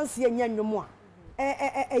Bedia dance here near no more.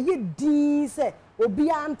 Ye D say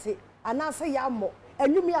Obia auntie, and I say Yamo,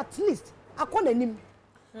 and you me at least. I call him.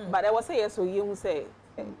 But I was say yes, so you say.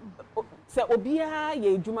 Say Obia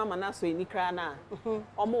ye Juma Manaso in Nikrana.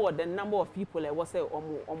 Omo the number of people I was say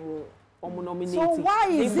omo. So why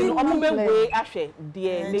is it and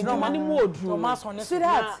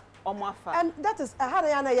that is a hard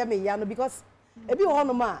yano because a bit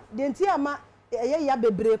on ma the entire ya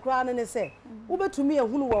bebre crown and say Uber to me a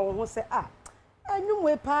who will say and you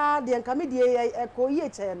way pa the comedy a coye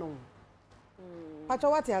channel.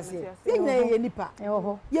 What I say, nipa,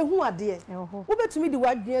 ye who are dear. Uber to me the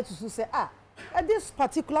word near to say this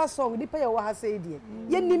particular song, the pay what I say, dear.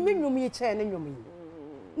 Ye niminu me chain in your me.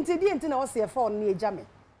 Nti di enti na wo se phone na ejame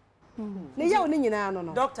ne ya oni nyina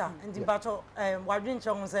no doctor nti bato wadwen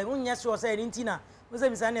chon say unya so say nti na wo se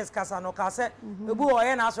business kasa no ka say ebu o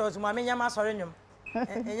ye na so so ma menya ma sore nwum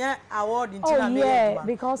enya award nti na me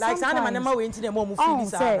like say na ma we nti na mo mu feel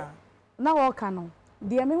this na wo ka no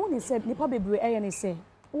de me hu ni say nipa bebre eye ni say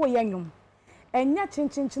wo ye nwum enya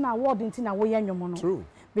chinchin award nti na wo ye nwum no true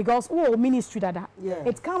because ministry dada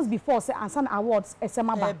it comes before say ansan awards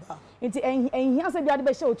esemaba nti en here say biade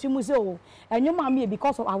be show timu say o enyoma me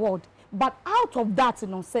because of award but out of that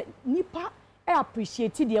no say nipa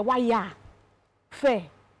appreciate the why fair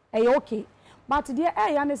okay but there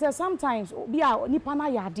ya say sometimes be a nipa na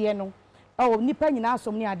ya de no nipa nyina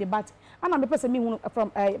asom ni ade but ana me pese me hu from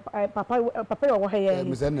papa wo he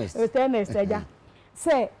Miss Ernest eja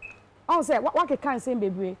say on say what can say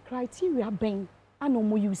bebre criteria ben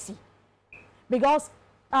anomo you see because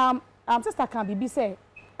sister can be say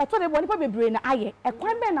I told them nipa bebre na aye e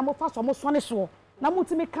kwan ben na mo fa so mo so ne so na mo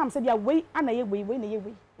timi kam say dia we anaye we na ye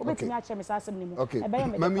we obetimi a che me sasem ni mo e be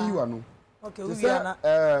mami you anu okay we na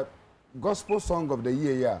gospel song of the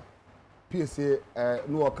year ya Piesie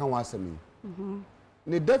no o kan wa asem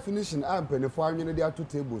ni definition am penefo anwene dia to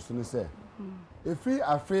tables no say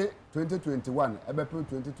afi 2021 ebe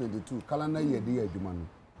 2022 calendar year dey adwuma no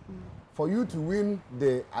for you to win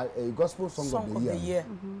the gospel song of the year.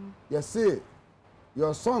 You see,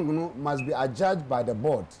 your song no, must be adjudged by the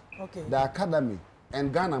board, the academy,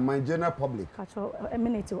 and Ghana, my general public.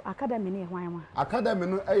 Academy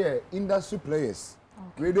no, industry players,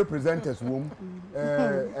 radio presenters,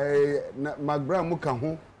 Magbra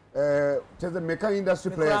Mukahu, the mechanic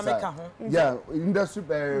industry players. Yeah, industry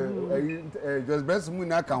just best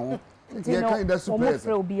moon account. Yeah, industry players.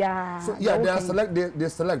 So yeah, they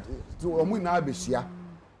select to moon abishia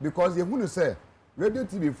because you want to say radio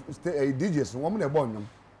TV DJs woman a born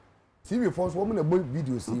TV force woman a boy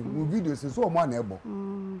videos so one able.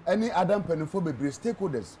 Any Adam Penophobe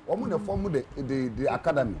stakeholders, woman a form the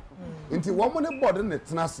academy. Into woman a board in the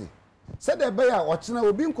Tenassi. Said the bear or China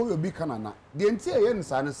will be in Koyo Bikanana. The entire yen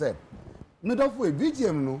son said, Midway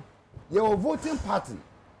VGM no, your voting party.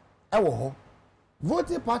 Ewo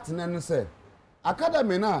voting party and said,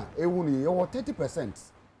 Academy na a wuni, you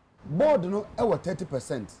 30%. Board no,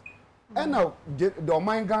 30%. And now the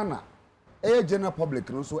Oman Ghana, a general public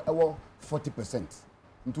no, so 40%.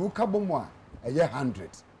 Into Kabomwa, a year 100.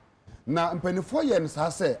 Now, in 24 years, I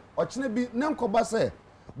say, or China be Nankoba say,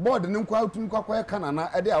 board nkwa utumkwa kwa Canada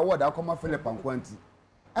e dey award akoma Philipa nkwanti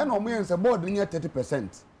e no me say board near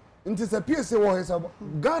 30% nti say Piesie wo he say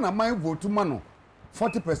Ghana man vote ma no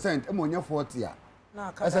 40% e mo nya 40 a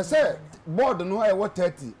as I say board no e wo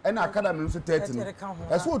 30 e na academy so 30 no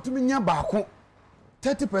e so otumi nya baako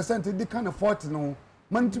 30% di kind of 40 no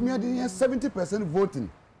man tumi ade 70% voting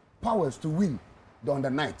powers to win on the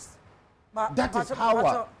night. That is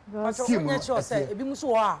how scheme ebi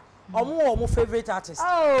muso ha omo favorite artist.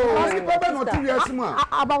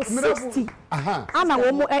 About 60. Ana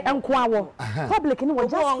womo enko awo. Public ni wo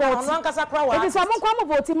just 40. It is amon kwamo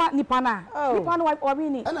vote ma nipa na. Nipa no wa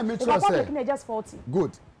wini. Public ni just 40.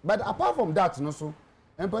 Good. But apart from that no so,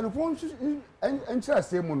 empanifo enchira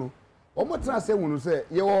say mu no. Omo tra say mu no say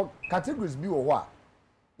ye wo categories bi wo ho a.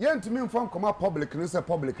 Ye ntumi mfam koma public ni say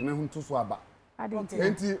public ni ho to so aba.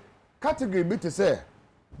 Enti category bi to say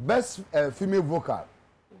best female vocal.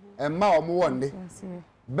 And ma omo one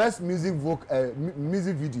best music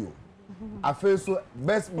music video. I feel so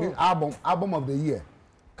best album of the year.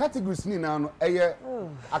 Categories ni na no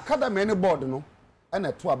academy any board no and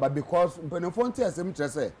a tour but because mpenefo nti asem kire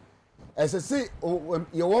say say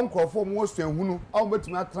ye won crofo mo suan hunu a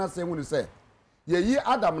betumi atranse hunu say ye yi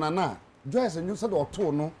Adam na Joyce nyu say do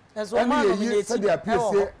to no and ye say the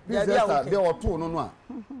Piesie they oto no a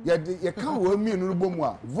ye kan wo mienu no bomu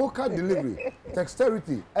a vocal delivery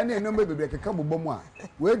dexterity and no maybe be keka bomu a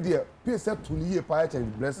we there Piesie to ni ye pa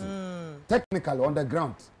change blessing technically on the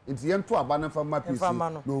ground it's yen to aba na fama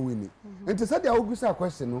Piesie no win it say the ogusa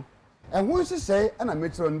question no and who she say and I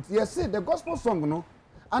make sure you say the gospel song no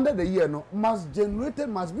under the year no must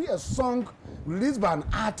be a song released by an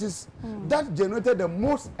artist that generated the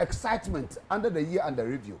most excitement under the year under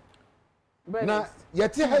review. Now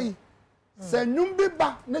yeti hey say nyumbi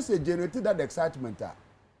ba na say generated that excitement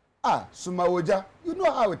Sumawoja, you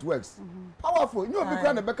know how it works. Powerful. You know be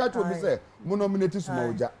grand be catch obi say mo nominate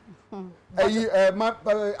Sumawoja.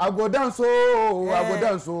 I go down so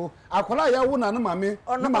akola ya wo na mame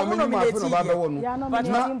ni mame ni ma fe no ba be wo no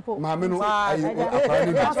mame no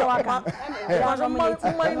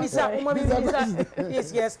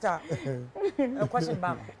yes Esther a question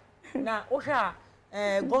back na o hwa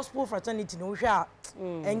gospel fraternity no hwa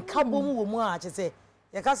enkabom wo mu a che say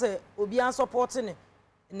ye ka say obi an support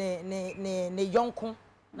ne yonko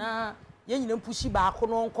na ye nyina pushi ba ko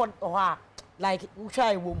no nko ho a like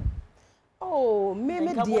hwa e wo mu. Oh, me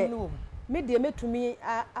metumi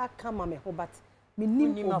akama me ho but me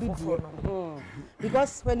nim obi die.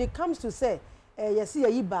 Because when it comes to say yes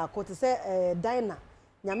ye ba ko to say Dina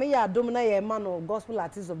nyame ya adom na ye ma no gospel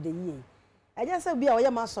artist of the year. I just say bia o ye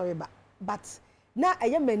ma sorry ba but na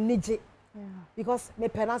eye manage because me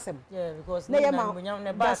penasem. Yeah, because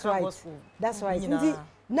that's right. That's right.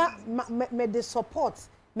 Na me the support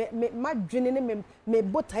me madwene me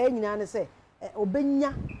botaye nyina ne say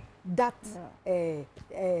obenya that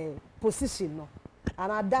position no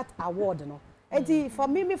and that award no enti for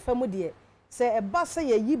me famu de say e ba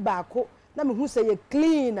say yi ba ko na me hu say ye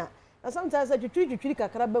clean na sometimes say twitwi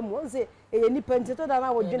kakra ba mu say e ni penti to da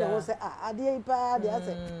na wo dwene wo say ade pa de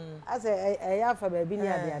ase e ya fa ba bi ni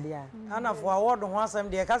ade ana for award ho asem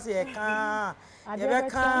de ka say ye be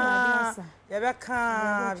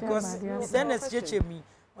ka because then it's cheche me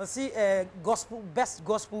o see gospel best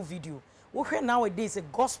gospel video. We nowadays a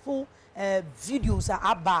gospel videos are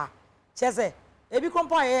aba chese ebi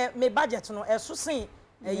kompo me budget no eso sen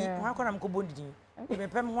ha kona mko bondi me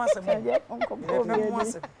pem ho asem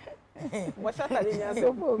What shall I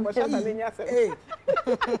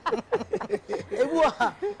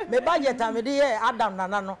me budget am de Adam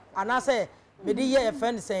nana no ana say me de a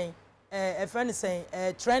friend saying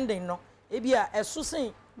trending no ebi a eso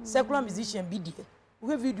sen secular musician bi die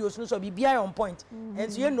we videos no so be on point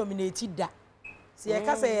and you nominated that see e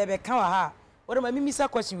ka say e be kan wa ha what am misa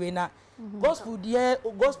question we na gospel dear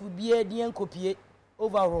dear copy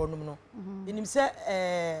overall no in him say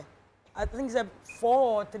I think it's 4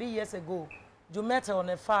 or 3 years ago you met on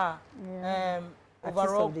a far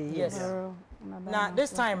overall yes now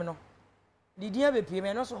this time no the dear be pay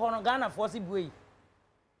me no so hono Ghana force boy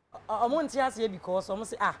omonti ase because omo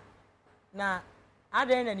say na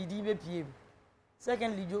aden na ni di be pay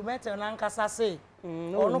secondly you met on ankasa say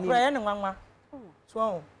ono kra ye ne nwanwa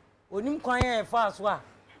so onim kwan ye fa so a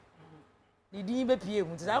ni di be pay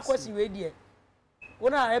mu ti akwasi we die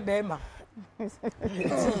wona e be ma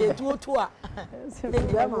ti ye tuotu a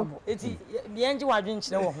eti bienji wadwen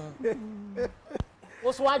kyere wo ho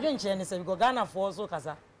wo so wadwen kyere ne say because Ghana for so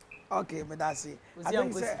kasa okay but that's it I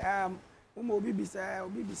think say obi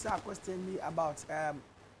bisa question me about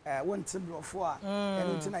one tibro a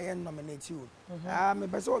and ntina ye nominate you me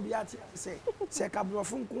pese obi ati say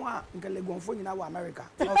kabrofo nko a nkelegonfo nyina wa America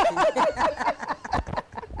okay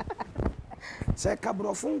say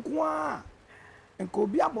kabrofo nko a nko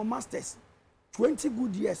obi abo masters 20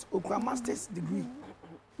 good years okura masters degree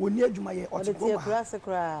woni adwuma ye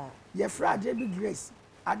otikwa ye fra je be grace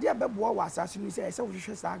ade abebo wa asase ni say wo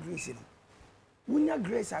hwehwe sa grace no wunya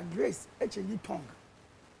grace a grace echenji tongue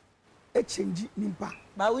echenji nimpa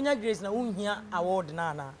ba wunya grace na wunhia award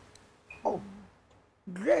na oh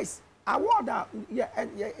grace award ye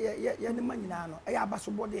ne manyina no e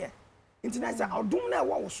abasobode e ntina say odum na e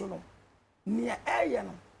wo so no ne eye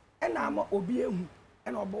no e na ama obi ehu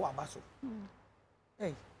e na obo abaso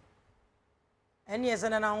hey eni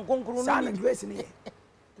esena na nkonkuru no sana grace ni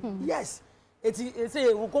yes eti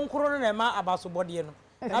say nkonkuru no na ma abasobode no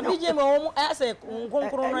abije me omo ese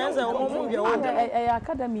nkonkuru no ese omo bia wo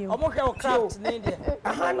academy omo hwe craft ne de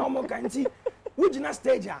aha na omo kanti wugina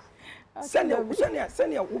stage a senior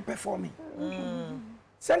wo performing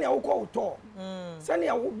senior wo ko to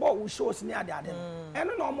senior wo bo wo shows ni ade no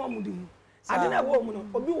eno na omo amudi mu ade na wo mu no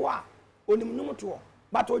obi wo a onim num to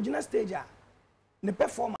but wugina stage a ne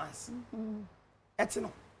performance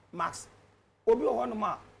etino max obi wo no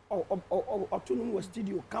ma otunum wo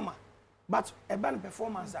studio kama but a band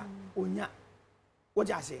performance onya what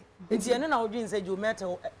you say it's eno na odwin say you met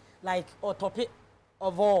like or topic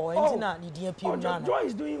of all entina the DPO na Joy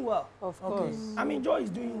is doing well of course I mean Joy is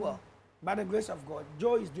doing well by the grace of God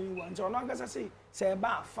Joy is doing well so no ankasa say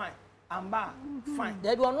ba fine am ba fine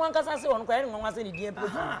there do no ankasa say on kwere nwanwa say the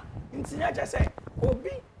DPO ntinya che say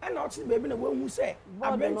obi and not baby na wan hu say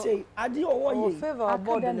abente ade owo ye favor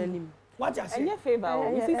board na nim what you say any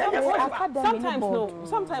favor you see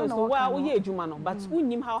sometimes no well we ejuma no but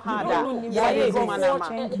unim how hard ejuma na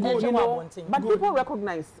but people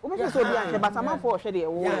recognize obi so bi an but am for hwe de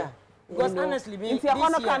wo because honestly me inti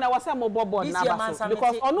hono kana wasa mo bobo na baso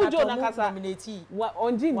because onu jo na kasa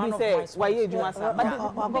onji bi say why ejuma sa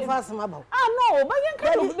but fast ma ba no but yen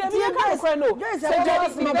kind of dem yen kind of no say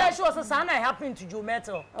Joyce me be sure say sana happen to Joe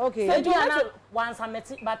Metal okay say Joe once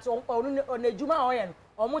ameti but onu ejuma oye no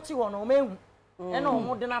omo ti ho no omo ehu ena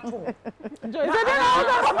omo de na to Joyce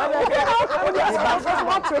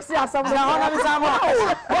what Tracy asam na ona bi sama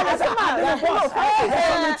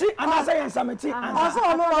ana say sameti also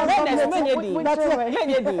no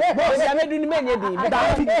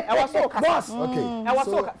boss okay I was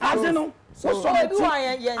so azeno so do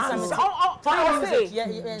I yen sameti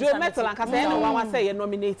Joe Metal and kasa ena wan say you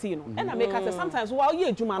nominate no ena make us sometimes while you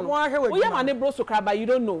ejuma no we am na bro so cry but you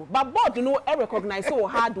don't know but board no recognize so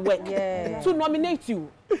hard work to nominate you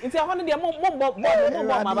inti ahono de mo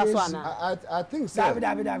ma so ana I think so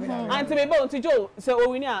David anti me bo nti Joe say o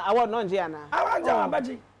win a award no nje ana awanja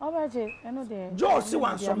abaji obaje eno de Joe si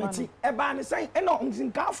wan someti e ba ne say eno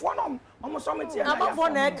ntinkafo no omo someti e abafo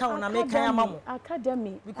na e kan na me kan amamo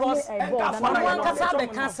academy because one kasa be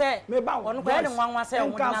kan say on ko e nwanwa say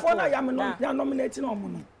on na nkafo na ya nominate na omo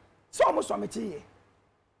no so omo someti ye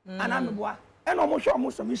ana meboa eno omo hwe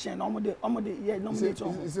omo submission na omo de ye nominate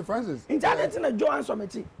omo is Francis internet na Joe an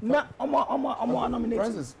someti na omo nominate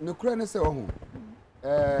Francis no kura ne say oho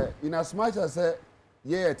in as much as say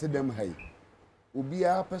ye te dem hay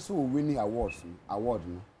obia person will win award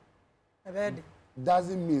no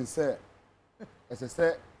doesn't mean say as I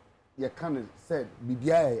say you can say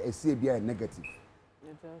bibia e see bia negative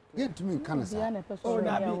get to me can say but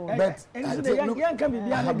you can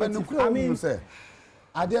bibia negative I mean say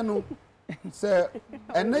ade no say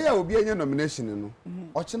enne ya obi anya nomination no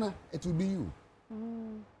ochina it will be you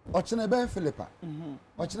ochina be Philipa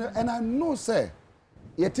ochina and I know say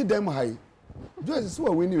yeti dem high Joyce is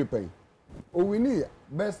who winning pay o winning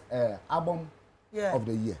best album of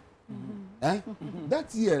the year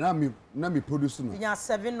that year na me produce no you have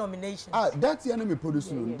 7 nominations that year na me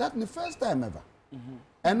produce no that the first time ever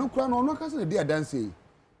And no crown or no cousin dear dancing.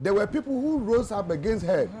 There were people who rose up against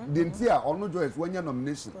her, didn't see her or no Joyce when your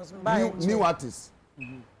nomination. New artists.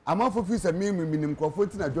 I'm off of this a minimum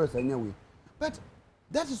Crawford and Joyce anyway. But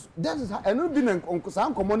that is how I know been on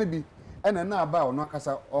some community and an about no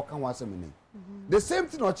casa or can was a minute. The same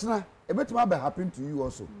thing or China, a bit might be happening to you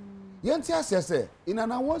also. Yantia says, in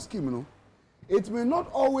an award scheme, it may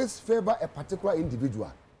not always favor a particular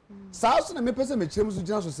individual. South and a person may change to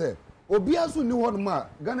just say, Obiasu knew what ma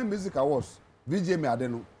Ghana Music Awards, VJ me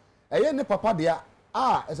adeno. A papa dia,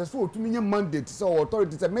 as a fool to me mandate, so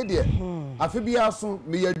authorities a media. Afibiasu,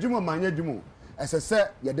 me a jumo mania jumo, as I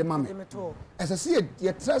said, ye de mammy. As I see it,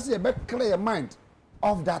 ye trust ye back clear your mind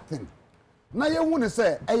of that thing. Now you want to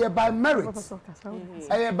say, by merit,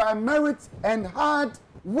 by merit and hard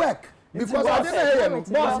work. Because I didn't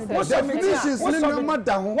hear definitions once now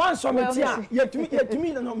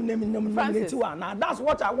that's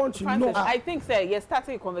what I want to know. I think sir, you're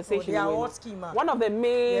starting a conversation. One of the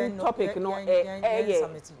main topic,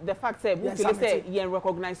 the fact that we say you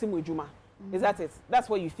recognize him with Juma. Is that it? That's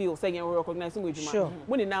what you feel saying you recognize him with Juma. Sure.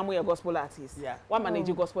 When you know a gospel artist, one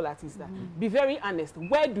manager gospel artist. Be very honest.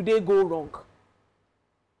 Where do they go wrong?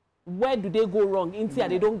 Where do they go wrong until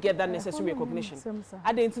they don't get that necessary recognition?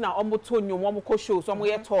 I didn't know almost told you one more show, some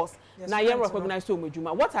way toss. Now you recognize so much.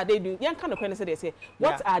 What are they doing? Young kind of question they say,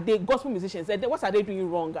 what are they gospel musicians? What are they doing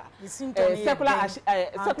wrong? Secular artists,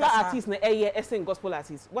 Esther gospel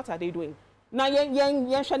artists. What are they doing? Now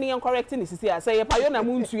young shining and correcting this. Say Payona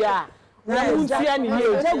Moon to ya. Ben is a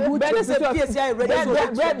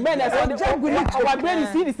our brain is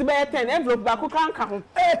see this by 10 envelope back can't come.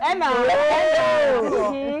 And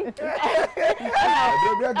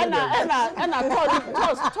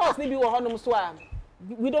toss maybe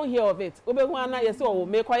we don't hear of it. Obewana yes oh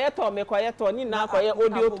make quiet or ni na quiet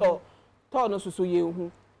audio to no so ye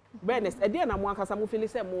Bernes e dey na mo akasa mo feel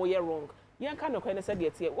say mo ye wrong. Yen kind of kind say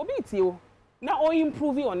dey tie. Obi tie now all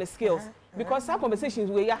improving on the skills because some conversations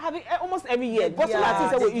we are having almost every year. Most of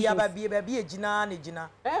artists say we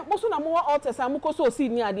most na more artists am ko so see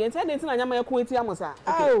ni ade ente dey na nyama ya ko eti amosa.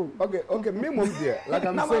 Okay, me mom there like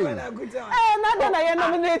I'm saying. Na na ye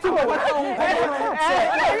nominate for what.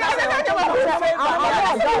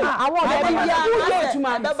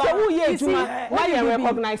 Why you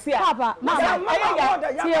recognize here? Papa,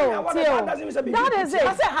 that is it.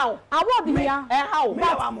 I say how? Award here. How?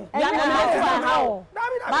 How?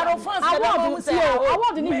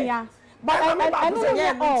 Award in here. But I know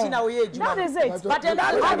that is it. But at the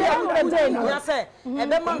end of the day, I say,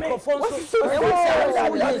 and then microphone so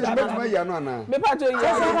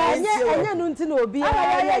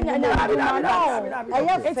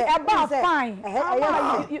it's about fine.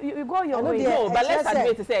 You go your way. No, but let's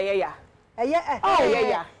admit to say, yeah.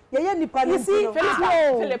 You see,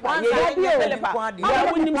 Philipa, the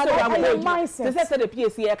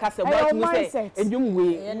Piesie mindset. And you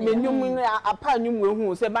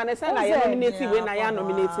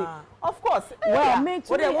nominating. Of course. Well, me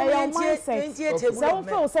too. Mindset.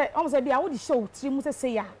 So say, almost say, I would show. She must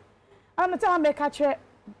say, yeah. I'm telling me, catcher.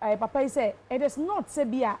 Papa say, it is not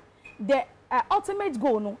Sebia. The ultimate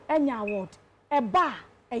goal, no, any award, a bar,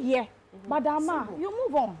 a year. Madama, you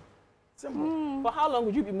move on. For how long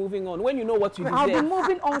would you be moving on when you know what you deserve? I've been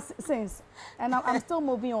moving on since, and I'm still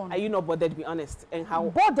moving on. Are you not bothered, to be honest? And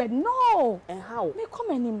how? Bothered? No. And how? Me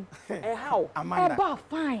comment him. And how? Amanda.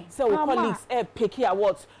 Fine. So colleagues, picky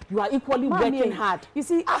awards. You are equally working hard. You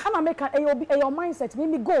see, I'm making your mindset. Make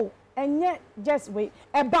me go and yet just wait.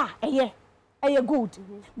 Yeah. Good.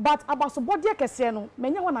 But about so body keseno,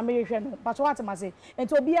 many one American. But what am I say? And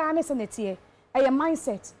to be honest, and it's here.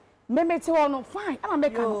 Mindset. No fine. I'm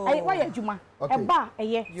making why Juma. Madam,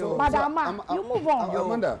 you move on.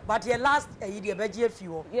 Amanda. But your last year, budget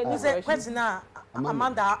fuel. You say, question now,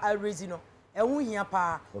 Amanda, I raise you. And we here,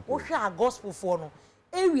 pa, what shall gospel for no?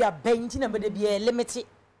 Area painting and be a limited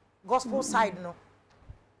gospel side, no.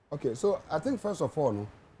 Okay, so I think first of all,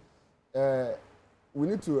 we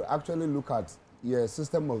need to actually look at your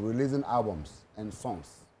system of releasing albums and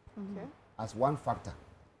songs as one factor.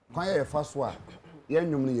 When you first one. You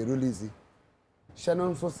release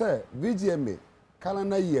Shannon so say VGMA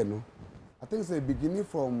calendar year no I think it's beginning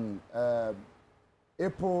from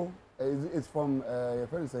April it's from your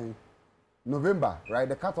friend saying November, right?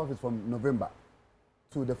 The cutoff is from November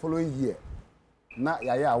to the following year. Na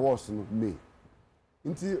yaya awards no May.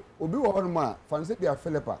 Inti obi wo hono ma fanse bia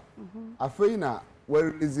Philipa. Afei na we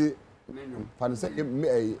release nenum fanse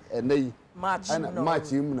May March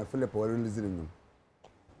na Philipa we release nenum.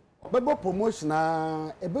 Bebo promotion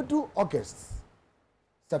ebedu August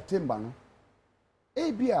September no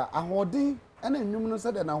ebia ahoden and then you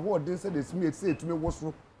said and I hold this said it's me say to me was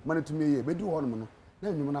money to me be do one na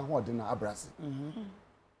nnwom na hold na abrase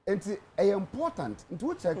enti important into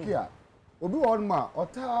which check here obi won ma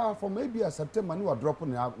ota for maybe a September ni wa drop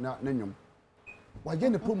na nnwom wa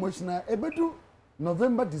get the promotion na ebedu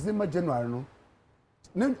November December January no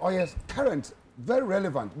name yes current very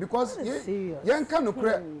relevant because yen can no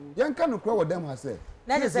with them has said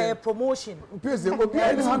that is a promotion Piesie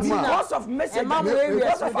because of message what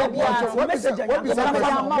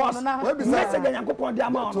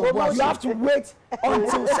you have to wait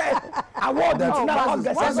until say award what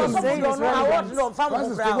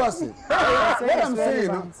I'm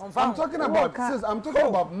saying I'm talking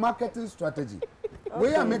about marketing strategy.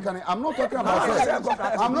 We are making. I'm not talking about.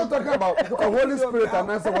 I'm not talking about the Holy Spirit and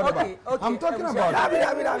answer whatever. I'm talking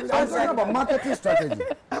about marketing strategy.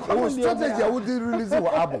 Strategy I would release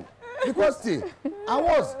your album because see, I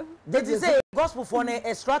was. Did you say gospel for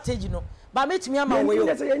a strategy no? But me to me am away.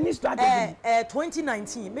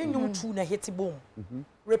 2019, me nyum two na hit boom.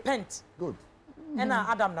 Repent. Good. And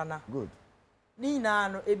Adam Nana. Good. Ni na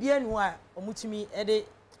no ebi anu a omutumi e de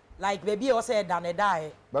like baby e o say da na die.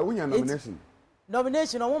 But we nomination.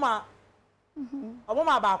 Nomination omoma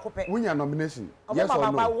ba kope. We nomination. Yes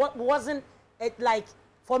or no? Wasn't it like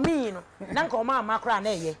for me, you know, nanka oma makra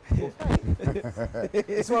na ye.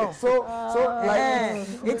 So like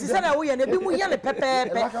it is that we and be mu ye le pepe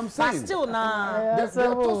like I'm saying. But still na there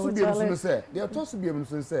to be able say. There to be able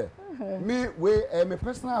to say. Me we my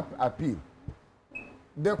personal appeal.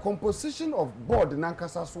 The composition of board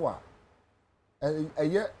nankasa so a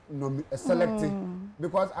selecting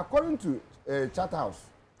because according to Charterhouse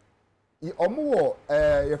omo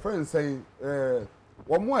your friend saying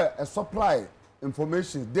omo a supply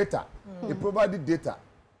information data they provided data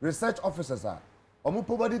research officers are omo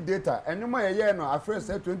provided data and no year no after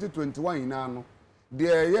say 2021 ina no the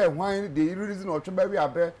year when the reason or try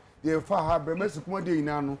abe the fa ha bre mesukuma de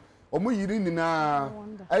ina no omo yiri ni na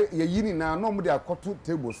ye yiri na no mo de akoto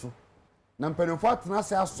table so na mpanimfo atena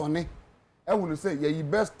se asone e wonu say ye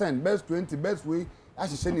best 10 best 20 best way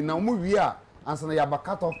ahihye ni na omo wi a answer na yaba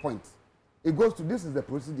cut off point it goes to this is the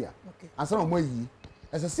procedure answer na omo yi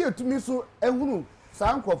as I say to me so ehunu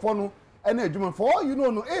sa nkrofo no e na adwuma for all you know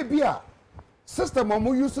no e bia system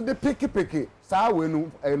omo use the picky sa we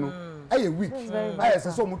no e weak I say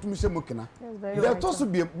so omo tumi hye mokina there to so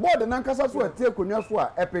be board na nkasa so atie konwa so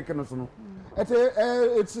a epic no so no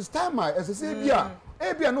it's time as I say bia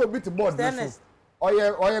no obi to board no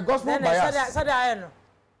or gospel bias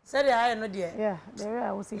said I know dear. Yeah, there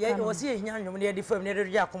I was see. Yeah, was here nyam near the firm near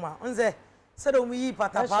Yakuma. Unze said we yi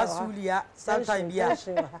pata pasulia sometime bia.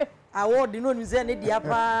 Award no nze ne dia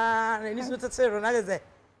pa na ni so tete ro na ze.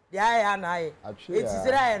 Dia ya na ai. It is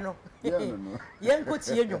right no. Yen ko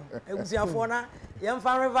tie nwom. Egusiafo na yen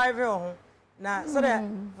fan revive ho. Na said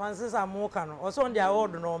Francis Amoka no. Also on the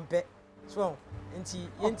award no mpe. So enti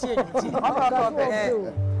yen tie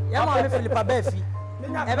nwom. Ya ma me Philipa Baafi.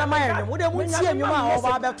 Ebe mayer no, we dey mu tie nwom a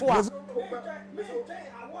oba beto a.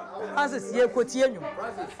 Francis ye ko tie nwom.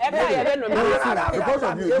 Ebe ye no because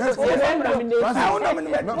of you.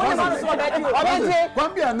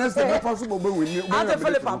 Kwambia next the first bobo we ni. Ante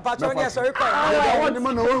Philipa patron dey sorry call. I want the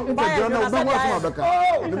man no go dey no be what to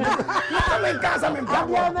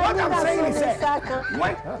What I'm saying is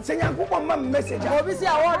when Senyankopon ma message I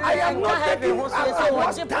am not taking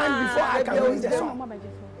time before I can read the song.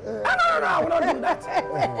 No, I will not do that.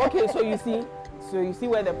 Okay, so you see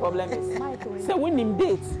where the problem is. So when him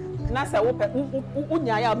date, na say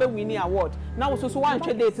unyaya be winning award. Now so one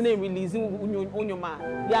date na release unyoma.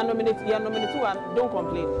 You are nominated one. Don't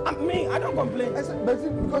complain. I don't complain. But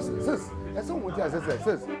because sis, that's what I said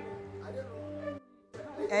sis.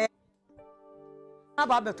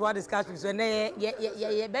 About the discussion so na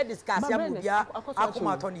ye be discuss ya bia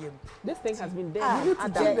akoma to ne. This thing has been there. And ye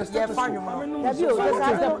fan you no. The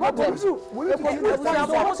problem.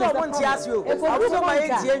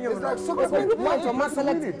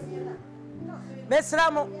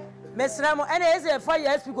 Mesramo and as a 5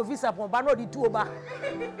 years speak of visa for bano di two ba.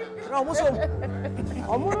 No muso.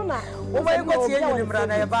 Omo na. O ma go tie you nimra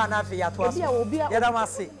na ye ba na afi ya to aso. Ye da ma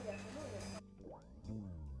se.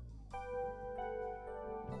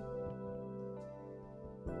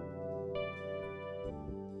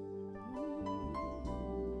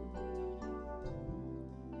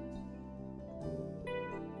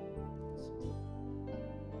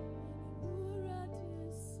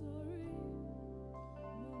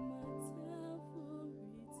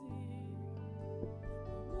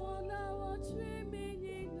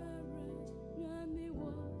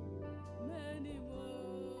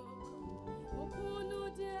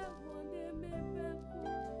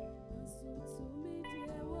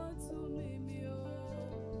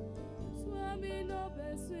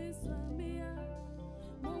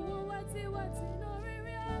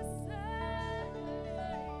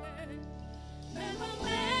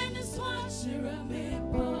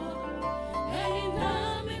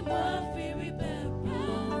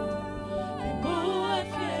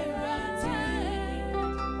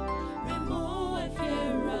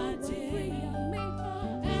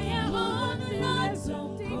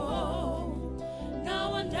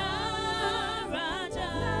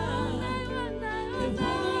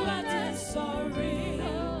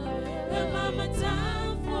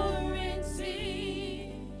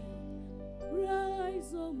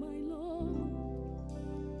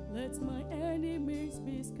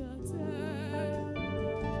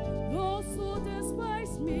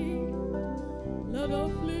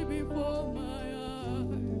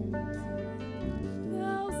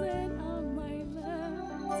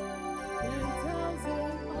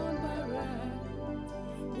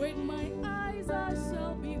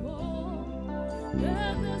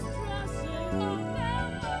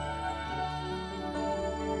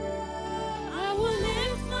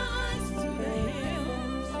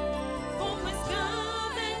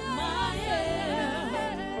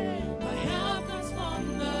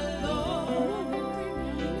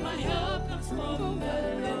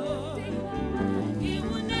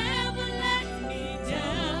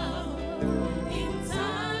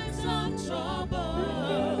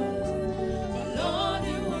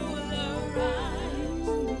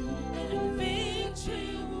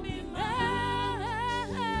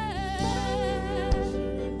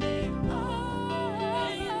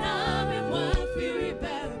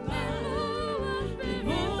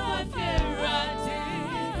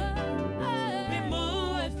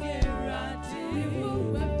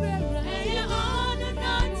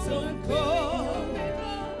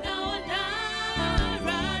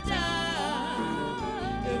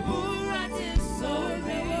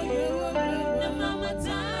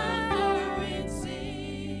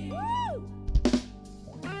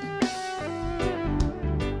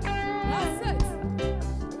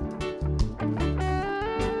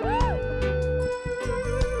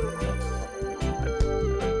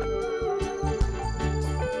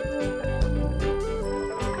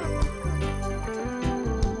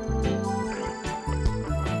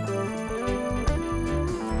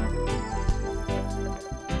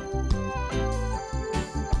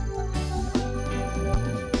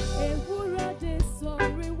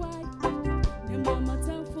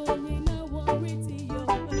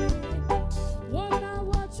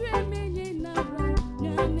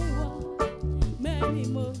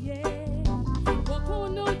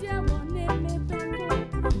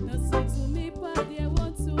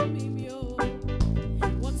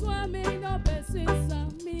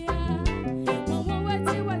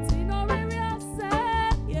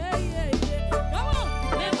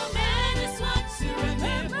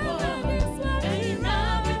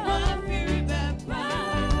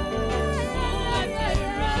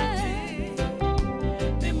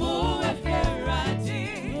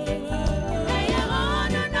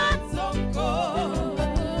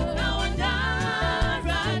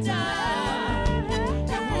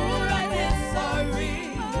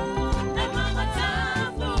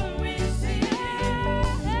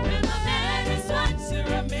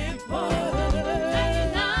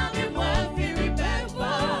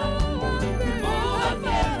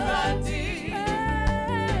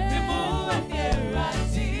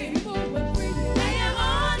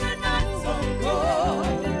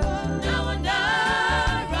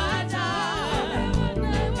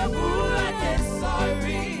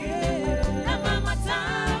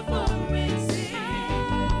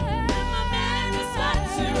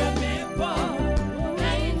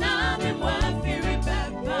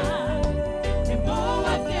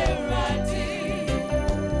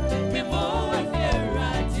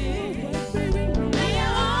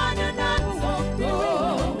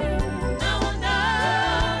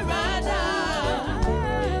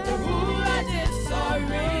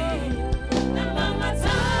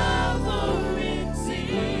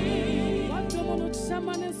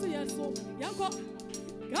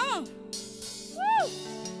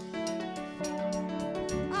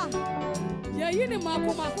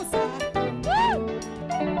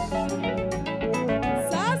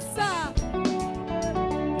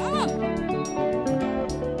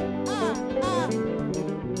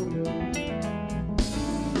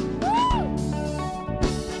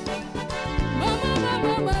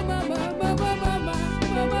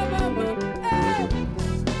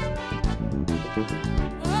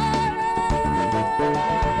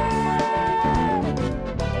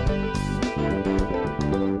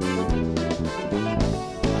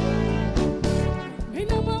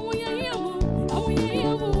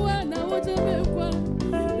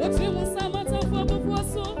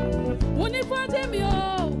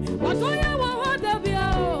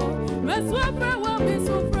 Let's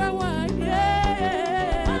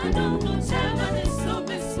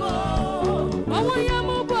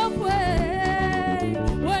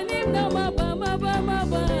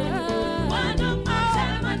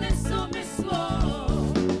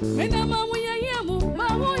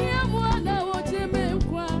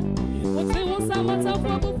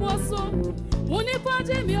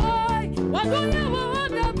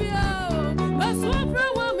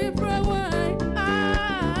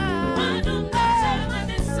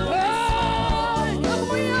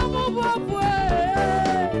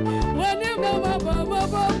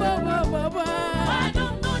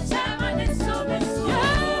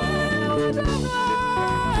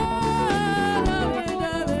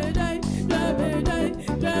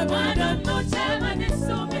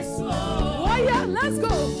go.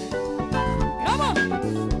 Come on.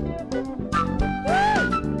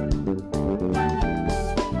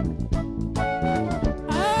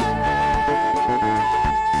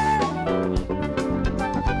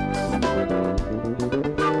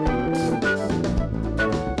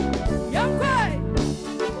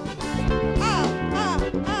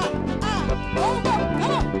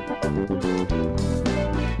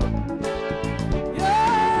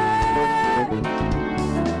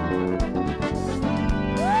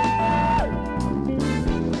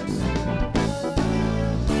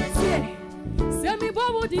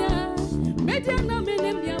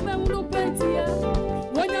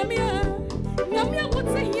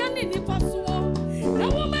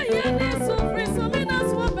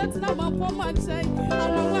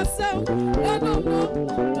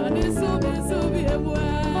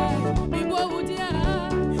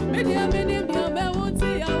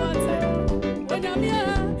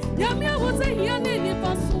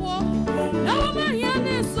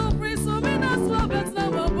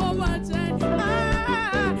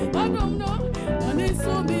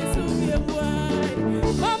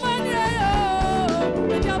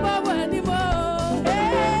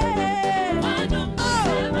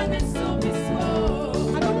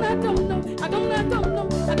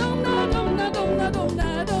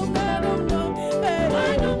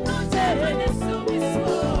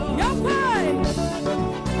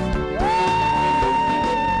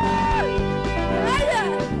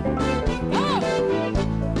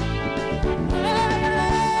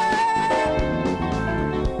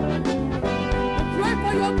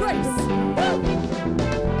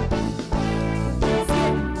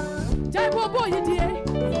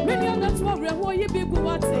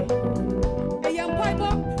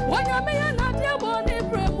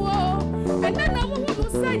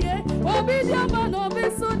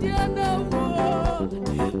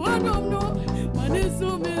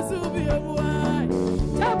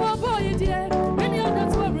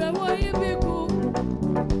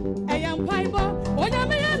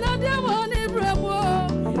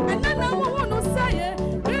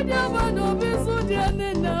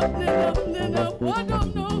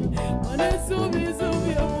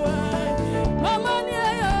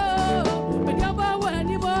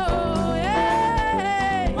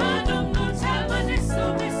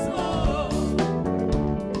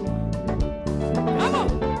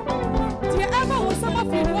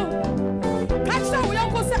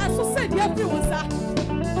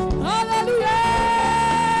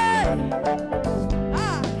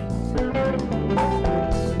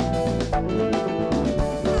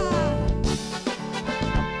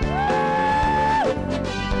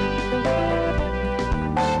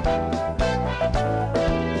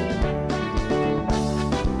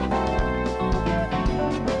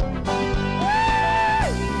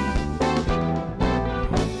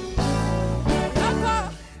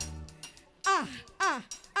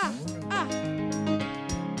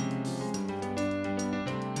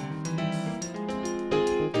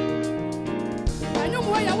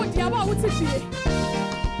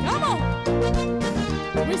 Come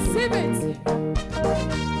on, receive it.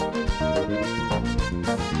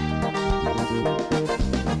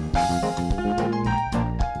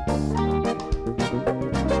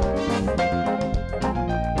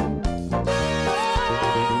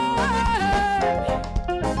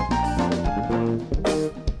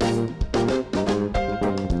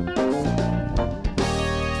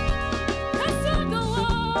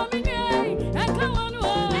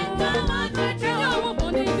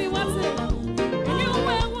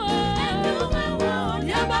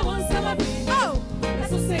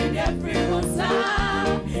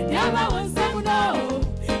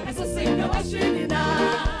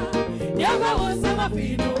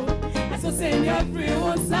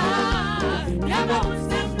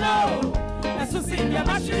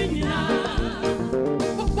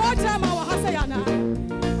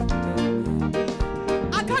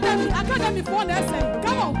 Academy for lesson.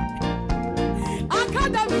 Come on.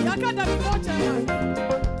 Academy for chairman.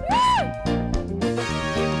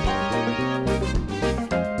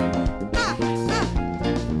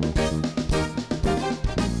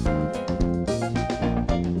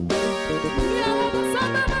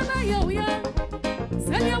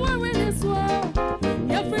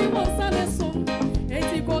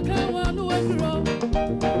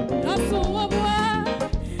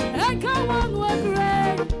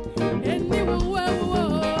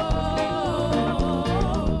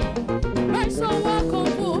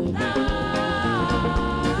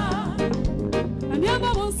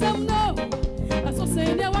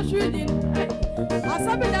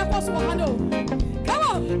 Come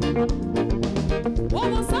on.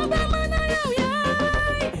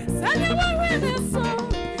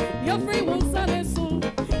 You're free one Sunday soon.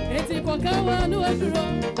 It's a Kokawa no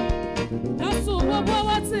Agro. That's so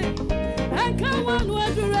what's it? And come on,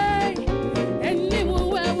 what do I? And live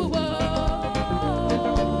where we were.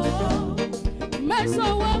 My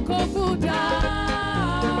soul walk of Buddha.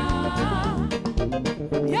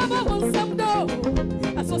 Yaba wants some dough.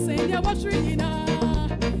 I saw saying, yeah, what's reading now?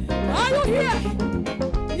 Are you here?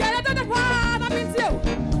 Yeah, that's the part I'm into.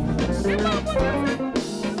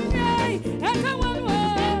 Hey, and come on.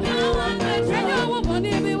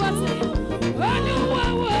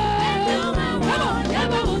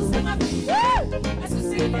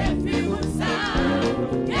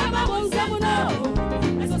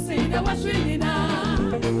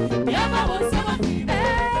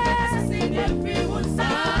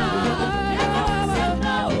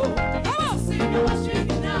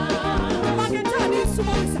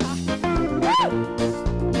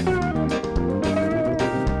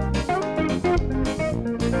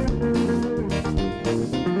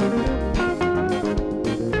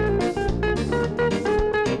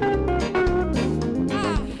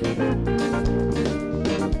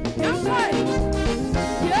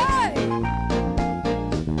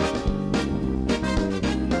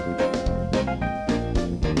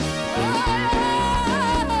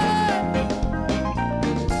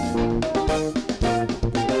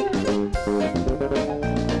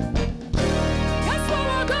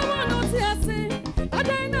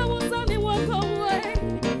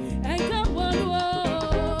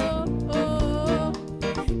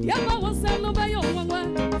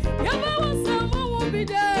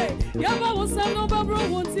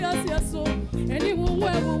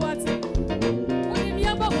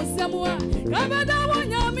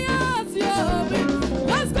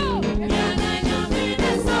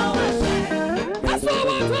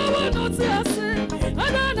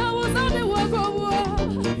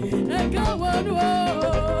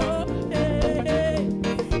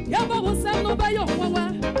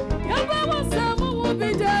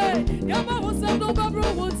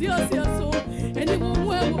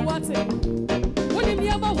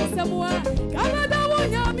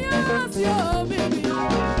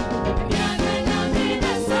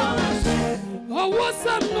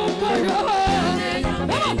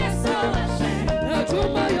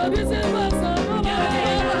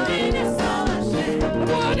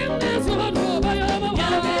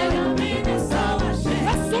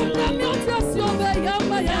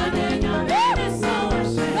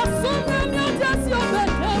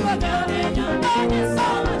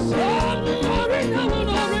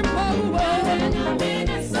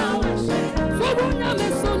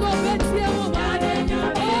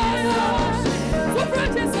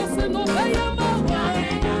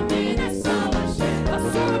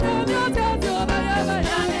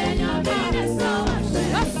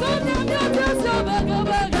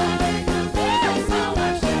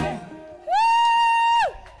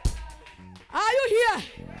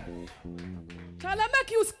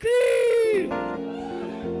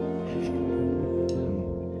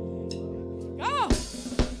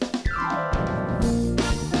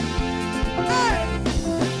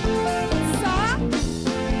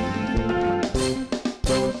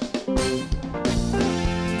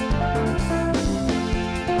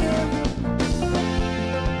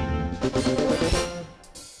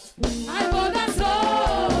 I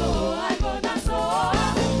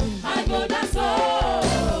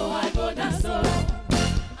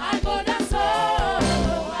go dance,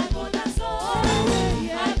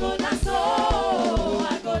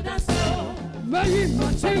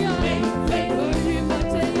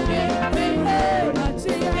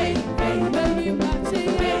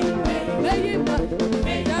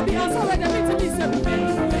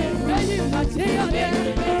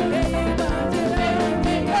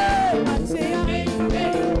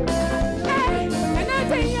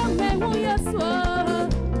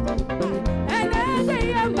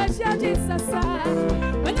 Russia Jesus.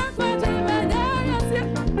 When I find him, and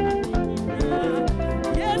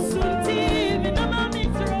yes, team in the mommy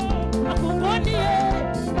throw.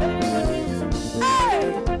 Hey,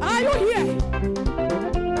 are you here?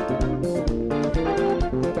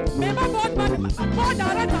 Remember what my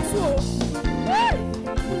director saw. Hey.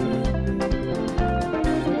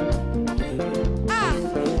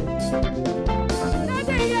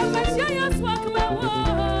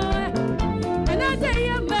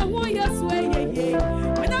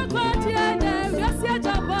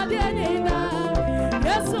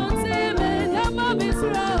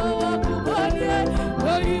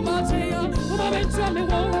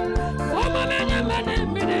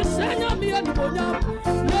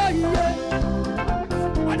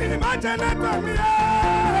 I didn't imagine that for me.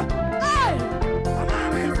 Hey!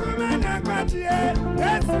 I'm a woman and got you.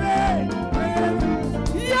 Yes,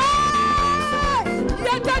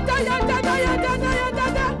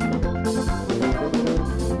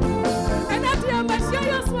 and I dear my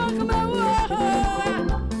share smoke my war.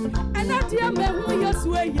 And I dear my way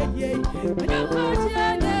sway, yea. When I'm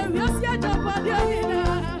watching, you'll see a job of the dinner.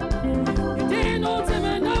 You didn't know them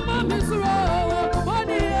and I'm a miserable.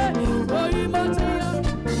 Oh, you must say,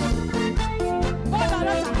 why are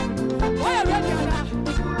you?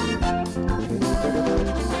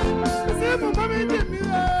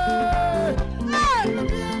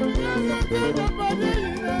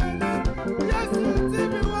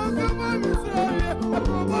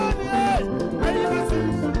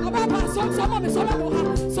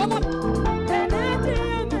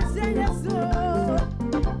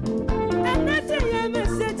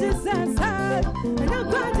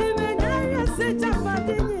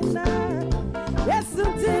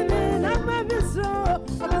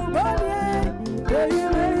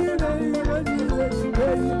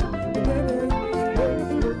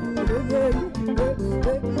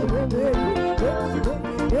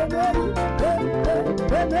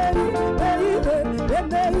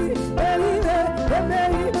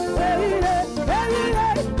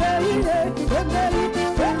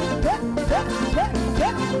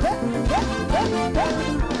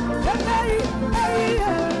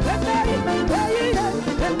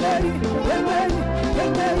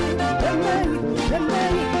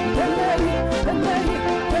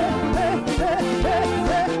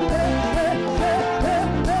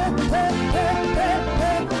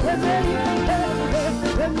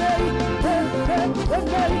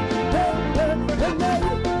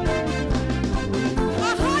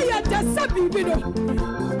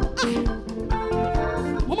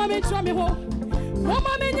 Mama me try me ho.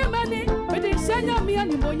 Mama me nye money, but they send me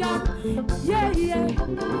any moya. Yeah, yeah.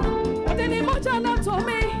 But then they much not to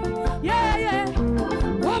me. Yeah, yeah.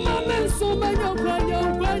 Mama me so many branya.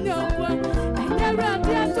 And never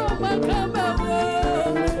dare to my camera.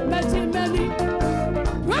 Matching money.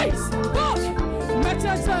 Grace, God, match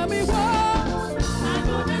tell me what.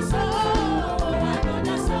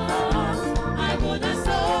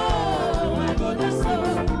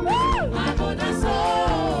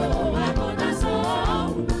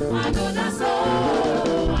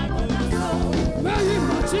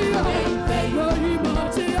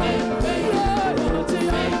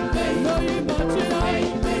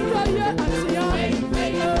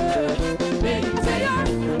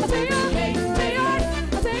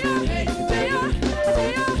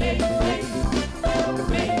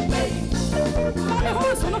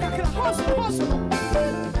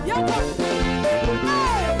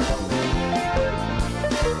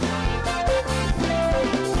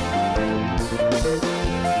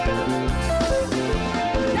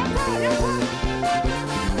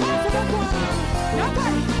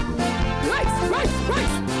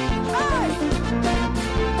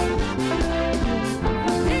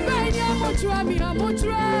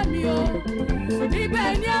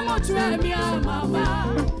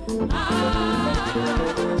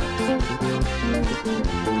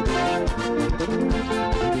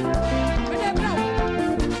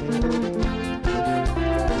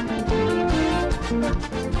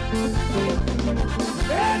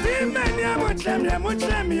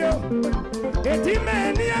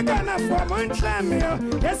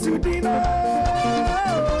 Yes, you did. I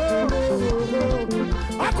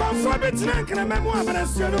come for the trunk and a memoir, but I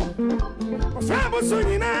said, Fabo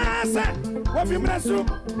Sunina, what you measure,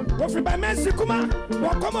 what you by Messicuma,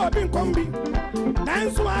 what come up in combi.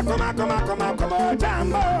 Dance, come on,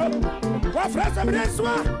 Jambo. Wafre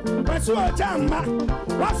Sabreswa, Wasuo Jamba,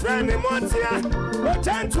 Wafre Nimotia,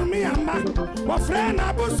 Wajan to me amba, Wafre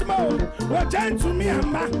Nabusmo, Wajan to me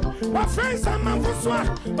amba, Wafre Samafuswa,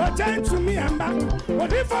 Wajan to me amba,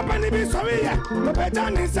 what if I be sorry, the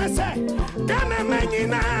Bejan is a say, Gana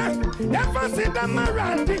Manina, Yafasi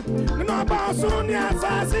Damarandi, no Basunia,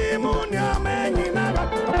 Sasi Munia Manina,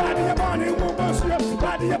 Body about him who bus you,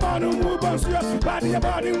 Body about him who bus you, Body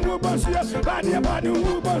about him who bus you, Body about him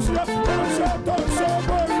who bus you, don't show,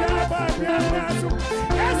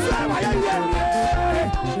 yes,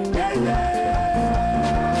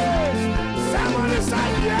 someone is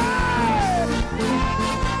like,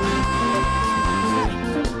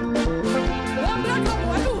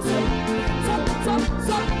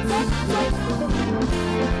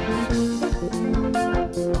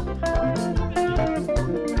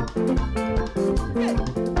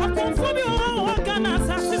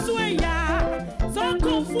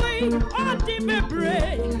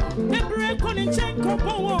 Ebre Koninchenko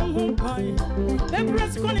Powon Humpai, Ebre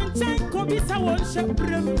Koninchenko Bisa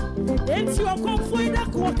Shabrem, and you are confoid that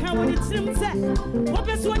walk when it's him said, what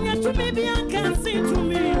is when you to me be and can see to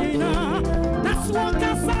me? That's what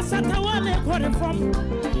Casa Tawane got it from.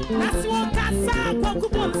 That's what Casa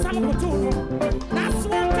Pokubon Samoto. That's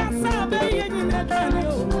what Casa Bay in the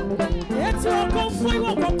Daniel. It's your confoid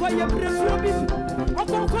what Kokoya Breswabim,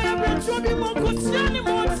 Okoya Breswabim, Okosiani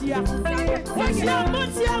Motia. What's your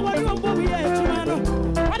Motia? What you will be a Chumano?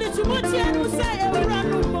 What did you Motia to say?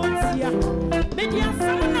 Everyone Motia. Maybe I'm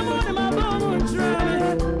someone about my bone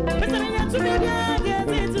trouble. But I mean, to me, get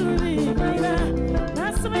into me.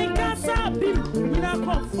 That's my casa, you know,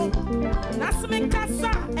 comfort. That's my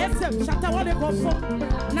casa, SM, Shatawale comfort.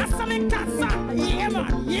 That's my casa, yeah,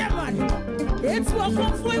 man. It's what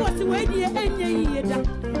comfort was the way the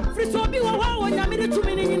end. Free so be one, I made it to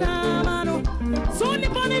me in a so the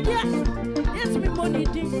money there. Yes, we money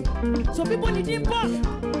ding. So people need him back.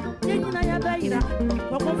 Then I had that.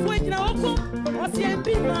 But comfort in our home, I see a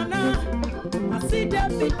big man. I see that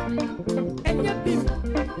big and your big.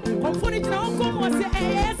 Comfort in our home, I say,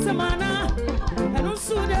 yes, man. I don't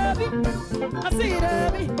sue the big. I say,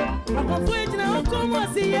 the comfort in our home,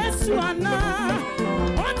 I say, yes, one.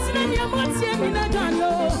 What's in your months, in a gun?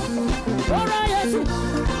 All right,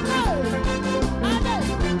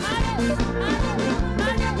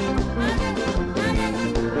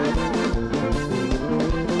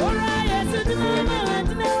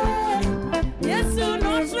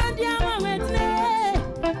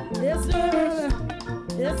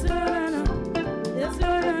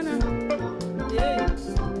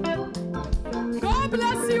 God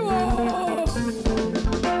bless you all.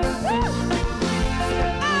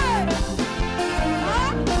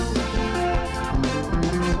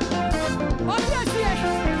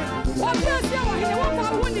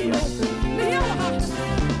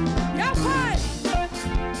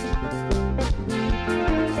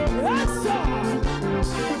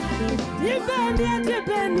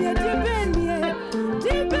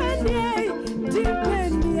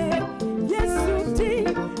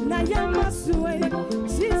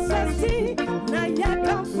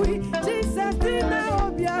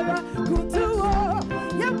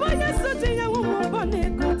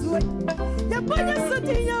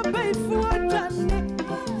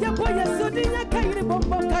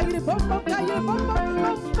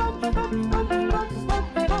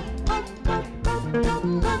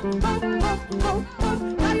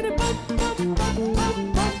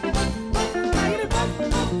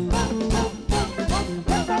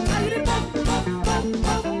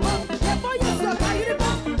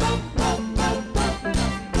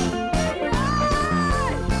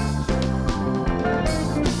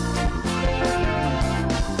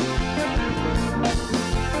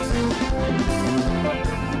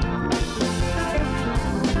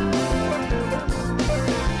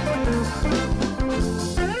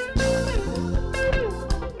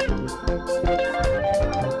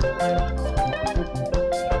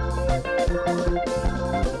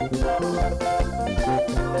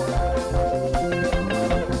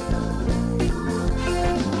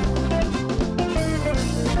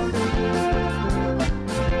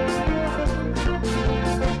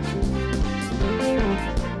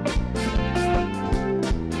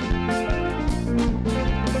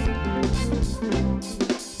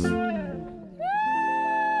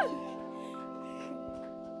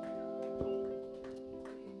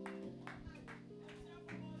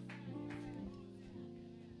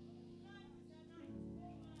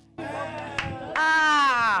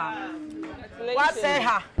 Say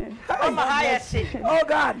her. Oh my highest. Oh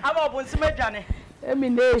God. I'm up on some journey. I'm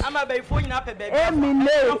a baby phone up a baby.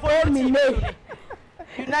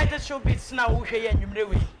 United Showbiz now who share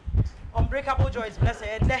you Unbreakable Joyce bless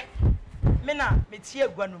and Mena metie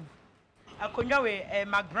gwanum. Akonwa we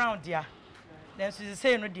background dia. Then so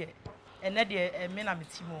say no de. And na de mena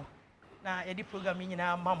metimo. Na edi program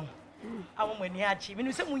nyina mamo. Awo mani achi. Me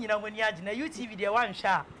no se mu nyina mani achi na UTV de wan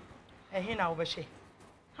hwa. Ehin na wo be hwe.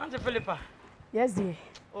 Auntie Philipa. Yes dear.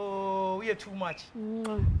 Oh, we are too much.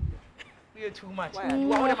 We are too much. Wa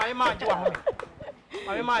ho my man do ho me.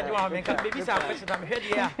 My man do ho me kan baby say question am hwe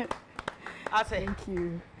de ya. I say thank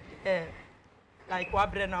you. Like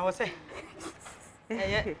what brand I was say.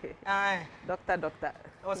 Doctor.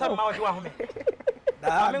 O sa ma o do ho me.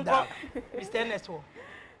 Da. Mr. Ernesto.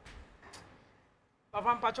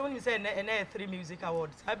 Papa Pacho ni say na 3 music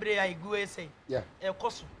awards. Abre I go say. Yeah.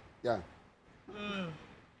 Koso. Yeah.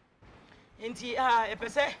 Enti e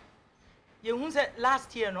pese ye hu say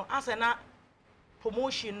last year no as na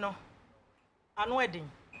promotion no anu wedding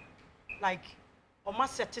like o ma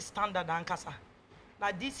set standard ankasa.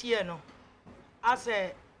 Now this year no as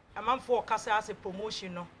a man for kasa as a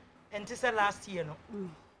promotion no and this last year no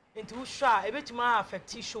into who sure e betima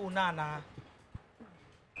affect show na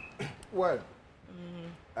well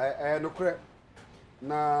I no correct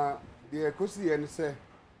na the kosi and say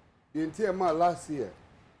the entire ma last year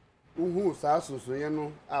who sa so ye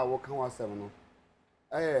no a wo kan wasem no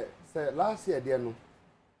say last year there no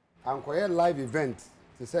ankoye live event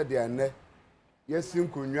to say there na yes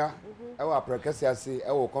nkonwa e wa prakasi ase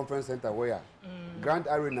e wo conference center where Grand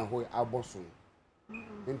Arena ho aboso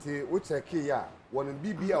nti wo check ya won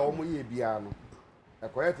bibia o mo ye bia no e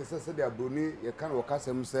koye te se de abroni ye kan wo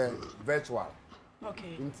kasem se virtual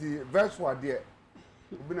okay nti virtual there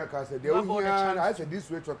obi na ka se de o hia I said this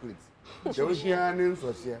way chocolate de o hia ne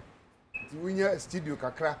nso hia nti wunya studio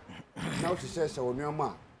kakra na wo hye wo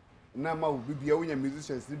nuama na ma wo bibia wunya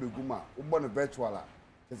musicians ni beguma wo bo no virtual a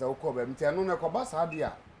is a call them.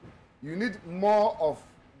 You need more of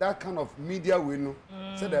that kind of media we know.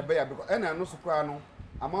 Say the bear because and I know soprano.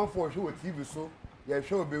 A man for show TV so you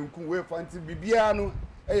show be we fancy bibiano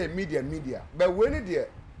media. But when it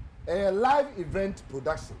a live event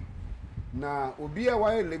production. Na obi a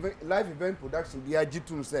live event production be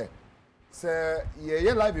agitum say ye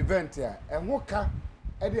live event here and who ka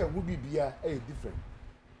e dey who bibia different.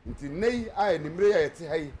 Nti nei a nimre ya yeti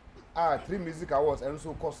hai 3 music awards and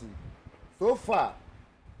so costly. So far,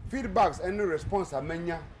 feedbacks and response are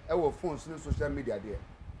many our phones and social media there.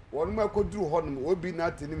 One more could do honor will be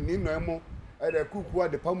not in him no more at a cook who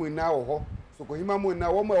had the palm now. So Kohima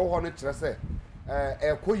now one more honor say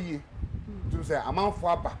a koyi to say amount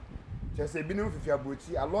for abba. Just say binu if you are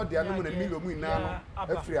butchi, a lot the animal and million now,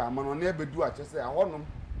 a free man on never do it. Just say a honor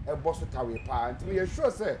a boss tower pa. And to me,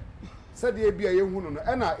 sure say, said the be a young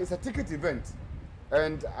and it's a ticket event.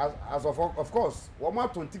 And as of course, one more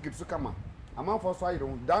 20 tickets to come. A month for so I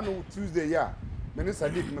don't done Tuesday, yeah. Minister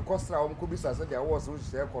did me cost around Kubisa said there was no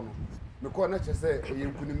share corner. Me corner say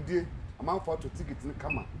you couldn't do a month for 2 tickets in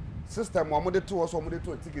come. Sister, Mohammed 2 or some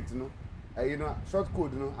 2 tickets, you know, short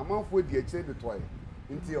code, a month for the exchange the toy.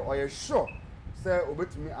 Until I sure, say, obey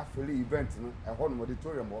to me after the event, a whole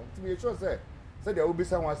auditorium. To me, sure, say, said there will be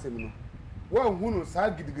someone saying, well, who knows,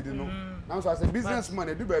 I get now, so as a businessman,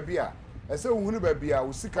 I do baby. I say who baby I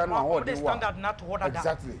will see can hold the standard not to order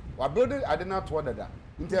exactly. Wa build it I did not order that.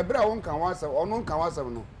 Into a bra one can once or no can once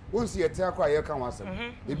no. Won't see a tear cry can once.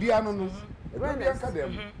 The piano no.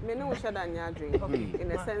 Me no share that your dream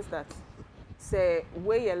in a sense that say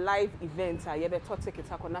where a live event I ever thought tickets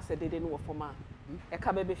akona say they didn't know for man. E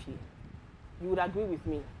ka bebe fie. You would agree with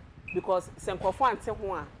me because some kofo ante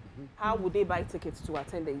ho a how would they buy tickets to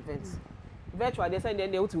attend the event? Virtual they say they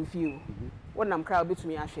to feel. What I'm crowd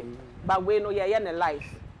between me but we know you're in a life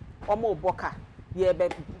omo boka ye be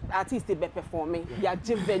artist be performing ya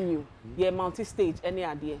gym venue ye multi stage any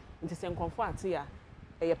idea it is comfort here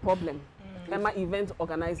a problem my event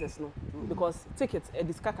organizers no because tickets a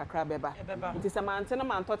discuss kakra beba it is a man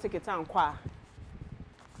to ticket and kwa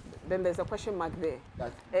then there's a question mark there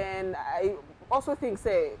and I also think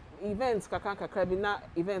say events kakra be na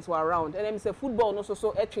events were around and them say football no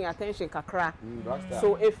so attract attention kakra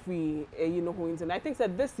so if we you know who is and I think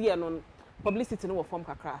that this year non publicity no form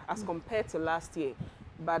kakra as compared to last year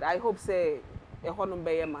but I hope say e honum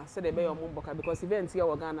be yema say they be your mumboka because events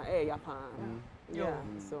here Ghana ya pa yeah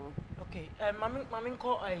so okay mami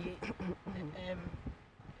ko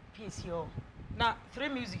Piesie na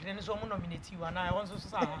 3 music then so mo nominate you and I want to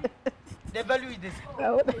say the value is this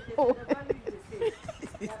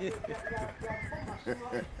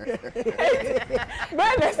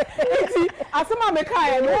Asema me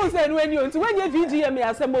kai no say no any until when you VGM me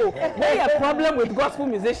asemo there a problem with gospel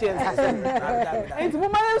musicians. And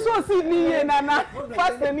woman so see me na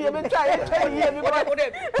fast me be try here because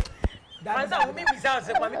That's how we bizarre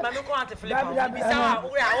say mama no go ante Philipa. Bizarre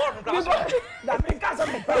we are all class. That mean cause of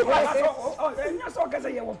so cause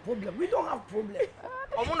you have problem. We don't have problem.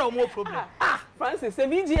 Omo no more problem. Francis say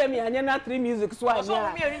VGM anya na 3 music so anya.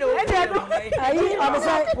 So me ni no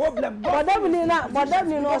problem. Madam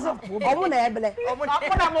ni no so omo na ebele. Omo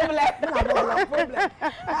na problem.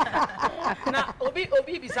 Na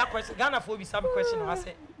obi bisa question. Ghana for bisa question I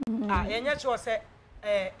say. Enya sure say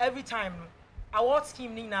every time award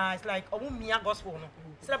scheme ni na it's like omo mia gospel no.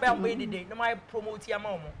 Say be am the day no my promote ya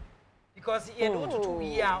ma because e do to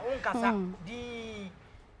year on kasa di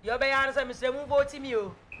you be answer me say move vote me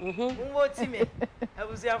o. Move vote me. I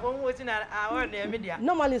was here for vote na award na media.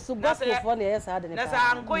 Normally so gospel for na yes had na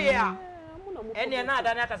sa anko ye a ene na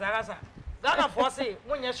ada na kasa Ghana for say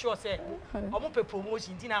wonye sure say omo pe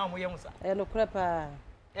promotion ti na omo ye musa no krepa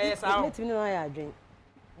sa me timi no ya adwen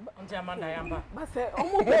Auntie Amanda Yamba. But say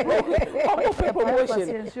omo pe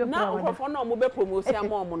promotion. Now for no omo be promotion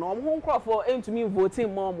mom no omo nko for entumi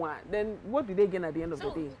voting mom a then what do they gain at the end of the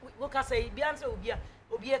day? We can say bi answer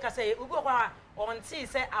obi ka say obi kwa on see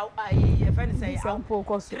say a friend say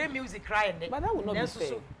 3 music crying. But that will not be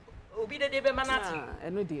fair. Obi de be manati.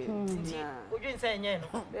 Eno de. Oju nse enye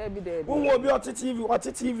no. There. Who obi ot TV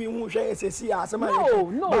hu hwe SSC asema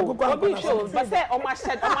no obi show but say o ma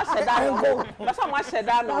shed down. But so ma shed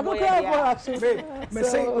down no me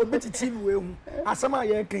say obi TV we hu asema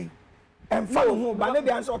ye kan emfa hu ba ne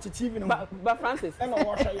de answer ot TV no. But Francis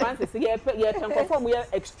ye can perform we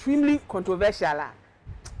extremely controversial.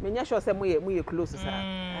 Menya sure say we close sir.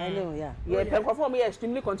 I know, yeah. Yeah, can perform we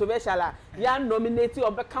extremely controversial. Ya nominate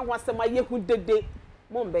obeka ho asema ye hu dede.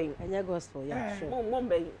 Mom ben. Anya gospel, yeah, sure. Mom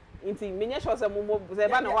ben. Inti menya sure say mo say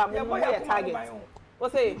ba na wa mo ye target.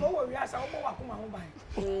 What say? Go we asa omo wa kuma ho ban.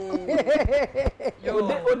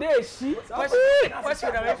 Ode shi.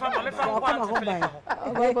 Question na me fa kwante Philipa.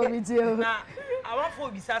 Go video. Na awon fo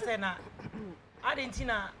bisa say na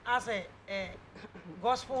Argentina as a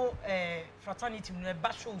gospel fraternity na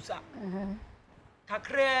ba shows a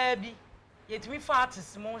kakra bi yetimi fa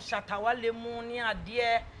artists mo shatawale mu ni ade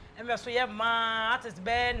e so ye ma artists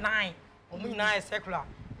be 9 omu nyina secular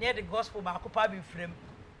near the gospel ba kopa be frame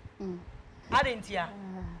Argentina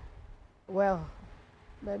well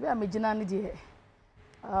baby amegina ni de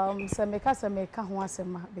se meka ho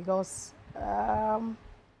asema because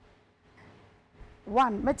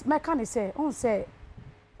one meka ni say on say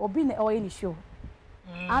obi na oye ni show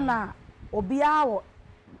ana obi awo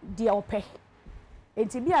de ope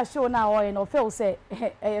enti bi a show na oye no feel say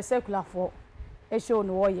e secular for e show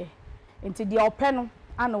no oye enti de ope no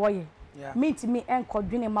ana oye meet me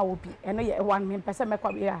enkodwene ma obi eno ye one me pese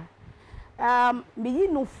mekwa bi a me yi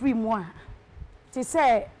no free mu a ti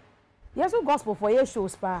say yeso gospel for ye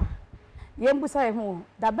shows pa ye mbusa ye hu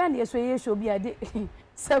da band yeso ye show bi a de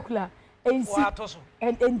secular and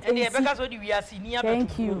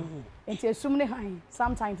thank you. And assume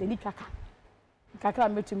sometimes any kaka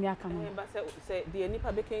metumi aka no. But say the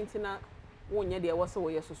nipa be kentina wonye de was so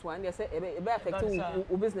yes so and they say e be affect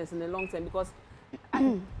your business in the long term because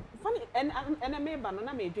funny and I member no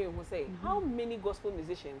na me dwen who say how many gospel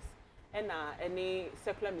musicians and any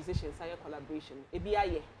secular musicians are collaboration e bi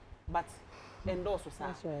aye but endorse so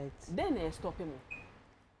that's right then stop him.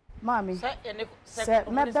 Mami se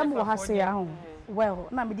madam wo hase ya ho well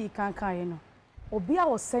na me di kankan ye no obi a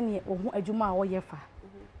wo sene ohun adwuma a wo ye fa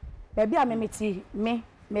baby a memeti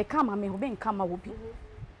me kama me obi nkama wo bi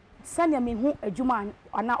sene me hu adwuma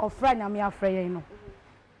ana ofra nya me afra ye no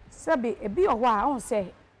sebe ebi o wa on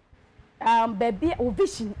say baby o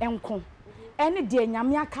vision enko ene de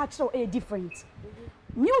nyame aka kire o different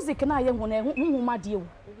music na ye hu na hu ma de o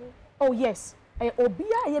oh yes obi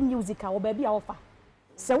a ye music a wo baby a wo fa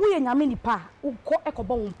se wo ye nyame nipa ukọ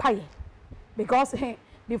ekobo wo mpaye because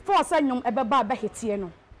before say nyom ebeba ba hetie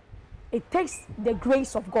no it takes the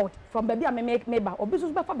grace of God from baby a me ba obi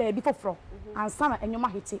so be fa baby foforo ansa na enyoma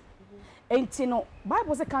hete enti no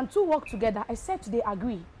Bible say can two work together I said they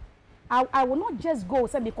agree I will not just go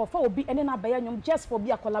say me kofa obi ene na ba ya nyom just for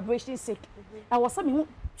be a collaboration sake I was say me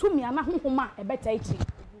to me ana honhoma e beta ichi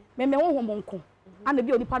me honhom nko ana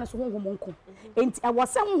bi onipa no so honhom nko enti I was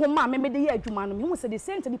say honhoma me de ye adwuma no me hu say the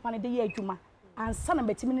same nipa ne de ye adwuma ansa na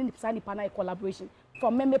betimi ne nipa na collaboration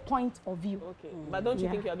from my point of view. Okay. But don't you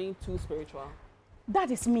think you are being too spiritual? That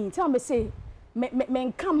is me. Tell me say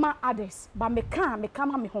me come others, but me come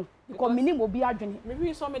me home because me name will be adwene. Maybe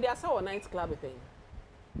you saw me there saw a night club thing.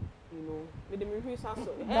 you know, with the movie so.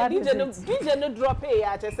 DJ no drop here,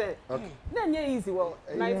 I just said. Then yeah, easy well.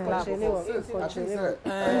 Night club.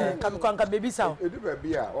 Come baby sound. It do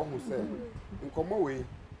be almost say. In common way,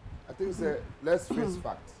 I think say let's face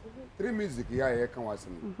facts. 3 music here can watch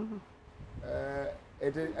me.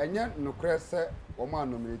 It anya no crese o ma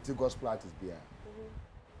nominate gospel artist bia.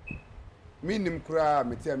 Minim kura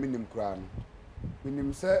metia minim kura no.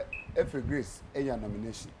 Minim say Efe Grace enya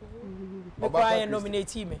nomination. Oba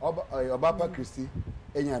nominate me. Oba Christy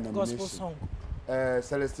enya nomination. Gospel song.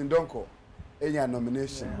 Celestine Donko enya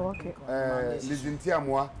nomination. Okay. Lizintia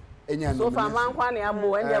Moa enya nomination. So far man kwa ne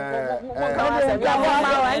abo ende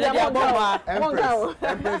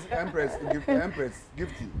Empress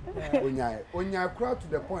Gifty. Onya crowd to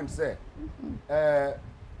the point say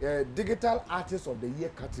digital artist of the year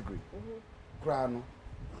category. Crano.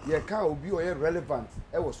 Ye ka obi o ye relevant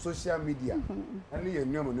e wo social media. Ani ye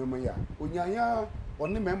nnuamo ya. Onya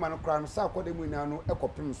oni memma no crano sa akodemu ina no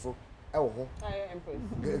ekopem so e wo ho.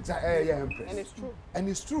 Empress. Empress. And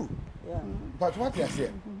it's true. Yeah. But what you say?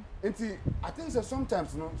 I think that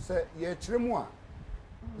sometimes no say ye chiremu a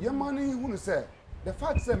ye money who say the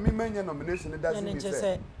fact say me menya nomination it doesn't mean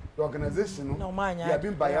say the organization no you have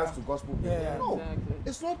been biased to gospel people. No, exactly.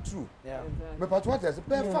 It's not true. Yeah. Exactly. But what I say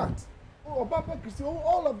bare fact. Oh, Baba Christy,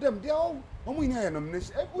 all of them, they are all winning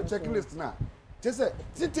nomination. Every checklist now. Just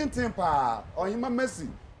say tin pa or him Messi,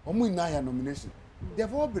 winning nomination. They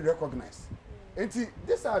have all been recognized. And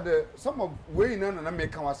these are the some of way in and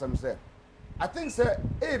American was some say. I think say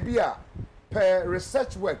ABA per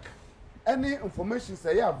research work, any information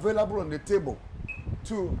say available on the table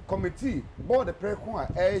to committee board the prayer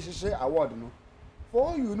award no. For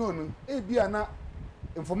all you know, no ABA na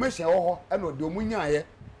information and no domunya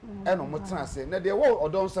and on what say. Now they were or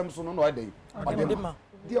don't some so no day.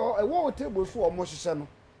 They are a wall table so or more shano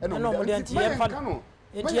and no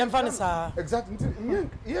exactly.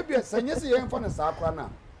 Here be a sanyasi fan and sakwana.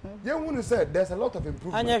 You want to say there's a lot of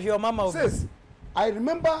improvement. And your mama says, I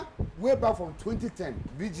remember way back from 2010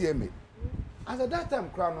 VGMA. As at that time,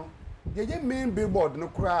 Crown, the main billboard no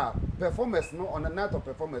crowd performance no on the night of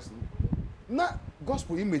performance no. Not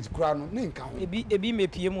gospel image Crown no count. It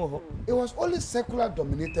was only secular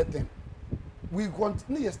dominated thing. We want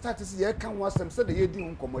no you start to see you can want some say the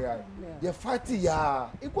yedi unkomo ya. You fight ya.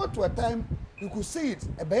 It got to a time you could see it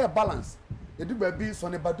a better balance. You do baby so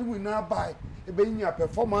ne badu we now buy. Your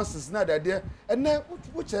performances na there and then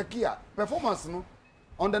we check here performance no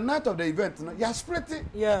on the night of the event no you split it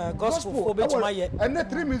gospel for and the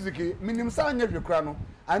 3 music minimum sa anya hwekra no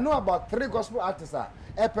I know about 3 gospel artists a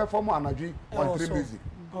perform anadwi on 3 music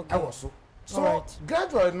okay so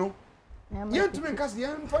gradually no you to me cause you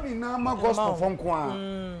funny na ma gospel from kwa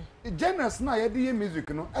genres na ye dey music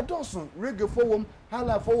no adolson reggae for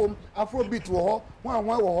hala for afrobeat wo ho wan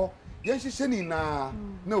wo ho yenshisheni na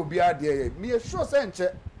obi ade me sure say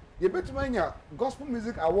nche ye betumanya gospel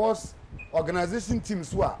music awards organization team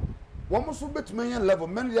so a wo mo so betumanya level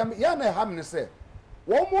men ya na ha me say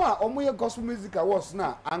wo mo a omo ye gospel music awards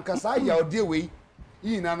na ankasa ya ode we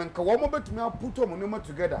yi na nka wo mo betumanya put omo no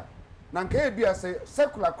together na nka e bia say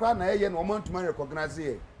secular kra na ye na wo mo ntuma recognize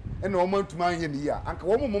ye e na wo mo ntuma ye ni ya anka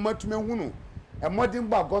wo mo matuma hunu e modern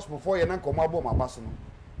ba gospel for ye na nka mo abo mabaso no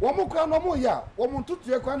womo kra no mo ya womo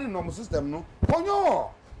tutu e kwa ni no system no onyo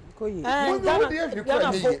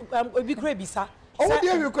obi kra bisa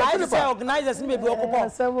say organizers ni be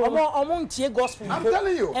okopo omo ntie gospel I'm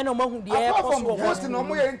telling you and omo hu dey post no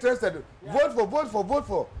mo interested vote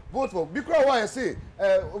for because why I say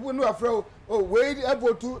we no afraid wait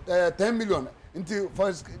vote to 10 million until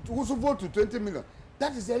for who vote to 20 million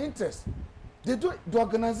that is their interest the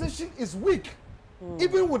organization is weak.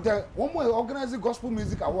 Even with the one more organizing gospel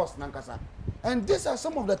music awards nankasa and these are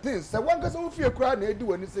some of the things that one person who feel crowd they do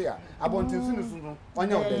when you say about so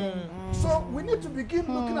we need to begin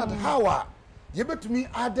looking at how you better me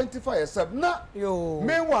identify yourself now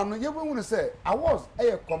main one you want to say awards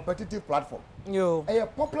a competitive platform a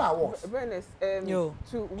popular awards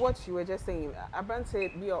to what you were just saying Abraham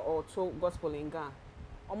said be or to gospel in Ghana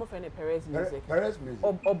almost any Perez music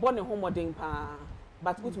or born a home modern pa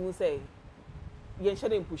but what you say yen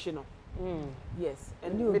shouldn't push no yes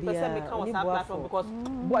and the person become on that platform because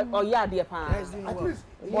boy or yeah there pa at least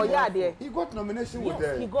boy yeah there he got nomination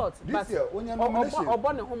with he got this year when you nomination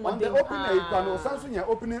on the opening you can Samsung your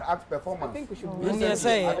opening act performance I think we should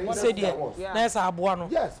say there na sa aboa no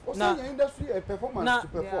yes na industry a performance to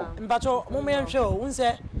perform mbacho mo me nhwe o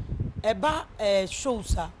unse eba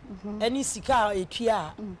shows a any sika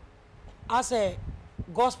etua as a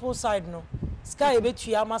gospel side no sky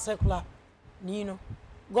ebetua ma secular ni no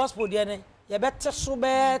gospel there ne ye bete so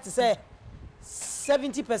be to say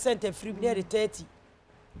 70% free near 30.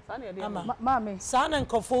 Ama. Mami. Sana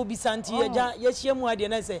nkofo bi santi ya yehia mu ade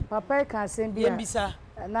na se. Papa ka asem bia. Yembisa.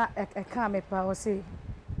 Na e ka me pa o se.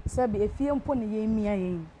 Sabi efie mpo ne ye mia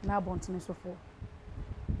yen na abontene sofo.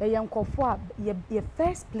 E ye nkofo a ye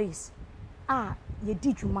first place ye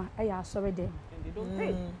di dwuma e ya asore dem.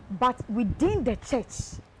 But within the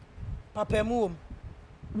church Papa mu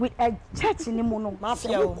with a church ni mo no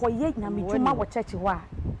mafia o koye na medwuma wo church wa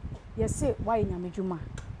ye say why na medwuma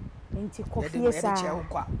enti kofie sa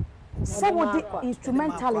se wo di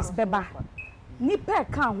instrumentalist beba ni pe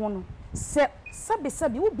ka ho no se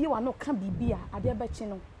sabi wo bi wa no ka bibia ade be chi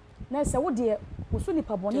no na se wo de wo so ni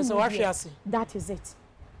pabone ni that is it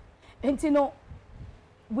enti no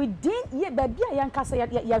within ye babia yankasa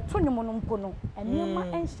ya to nwom no mpo no enema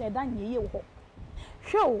enhyeda nyeye wo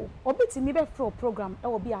show obetimi be for program e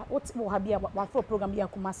obi a wo ha bia wa for program ya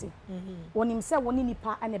kumase wonim se woni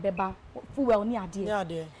nipa ane beba fuel ni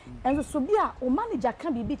ade enso so bia o manager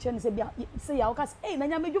kan bibi che ne se bia se ya okas na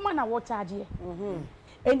nya medwuma na wo charge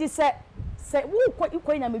endi se wo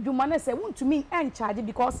ko nya medwuma na se wontumi en charge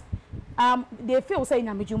because they feel say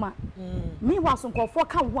nya medwuma me was nko for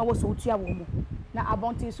kan ho a wo so tua wo mu na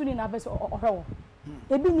abonti su ni na be so ohwo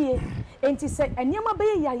ebi nie enti se eniema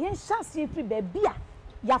be ya yen chance free be bia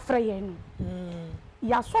ya freye no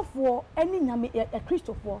ya sofo eni nyame e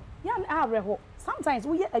Christopher ya areho sometimes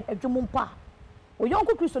we adwumumpa o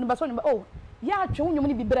yonko Christo no be so no ya atwe wonwom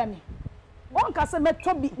ni bibra me won ka se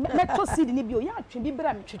meto seed ni bi o ya atwe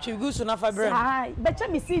bibra me twetwe gusu na fa bra ai be che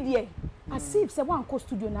me seed ye asif se wan ko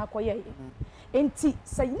studio na akoye enti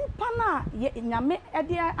se nipa na nyame e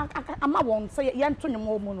de ama won se ye nto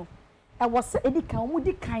nwom mu no e wo se edikan mu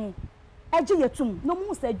di kan eje yetum no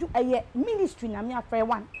mu se adu eye ministry na me afre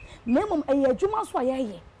one memom eye adwuma so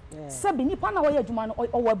aye se bi nipa na wo ye adwuma no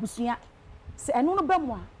o wabusua se eno no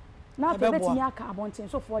bemu a na to betimi aka abonten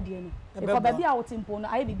so for de ni e ko ba bia wo tempo no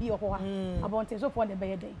aye bibi ho ha abonten so for de be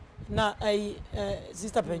ye den na ai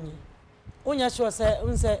sister Penny onya sure se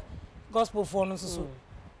unse gospel for no so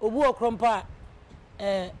obu okrompa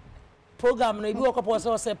program no ibi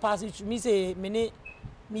okopo se pass it me say me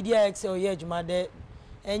media excel ye adwuma de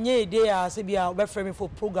enye ide ya se bia obe frame me for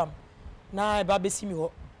program na e ba besi mi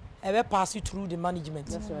ho e be pass you through the management.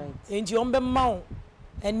 That's right. Enti on be ma wo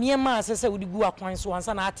eniema asese wo di gu akwan so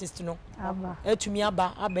ansa na artist no aba etumi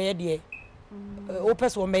aba abaye de o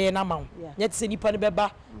pese wo meye na ma wo yet se nipa ne be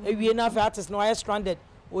ba ewie na fa artist no I stranded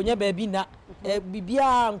onya ba bi na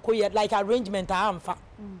bibia nkoye like arrangement amfa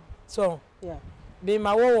so be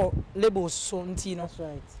ma wo labels so nti no. That's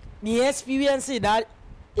right. Me experience that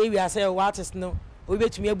area say artist no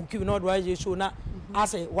obetumi abuki no do aje show na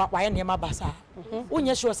ase wa ye nema basa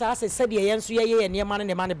onye show say ase said ye nso ye nema ne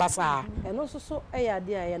nema ne basa eno so eya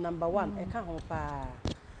de aye number 1 e ka ho pa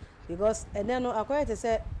because ene no akoye te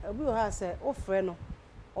say obi o ha say ofre no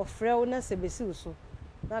ofre wo na se besi so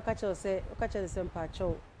na ka che say o ka che se mpa che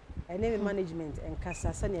ene management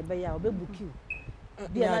enkasa se ne be ya obebuki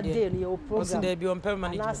bia na day no your program so there be on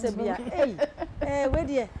permanent na se bia we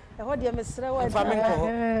de ho de mesre wa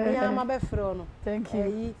ya ma be frɛ no thank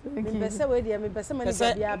you me pese we de me pese mani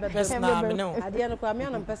bia be ade no kwa me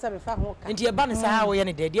na pese me fa ho ka nti e ba ne sa wo ye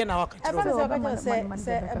ne de na waka tro se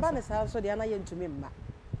e ba ne sa so de na ye ntumi mma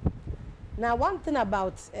na one thing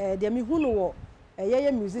about the me hu no wo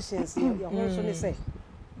ye musicians ye ho so ne say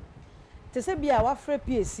te se bia wa frɛ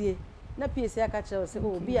Piesie na Piesie aka kyerɛ se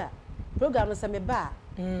o bia program no se me ba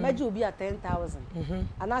maji obi a 10,000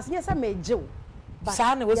 anas nye se me jew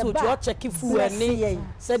sana we so to check fu ani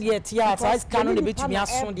said ye tia size canon de betumi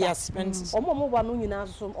aso de expenses omo wa no nyina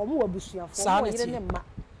so omo wa busuafo omo yire ne ma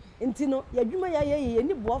enti no yadwuma ya ye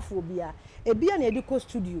ni boafo obi a ebia na edi ko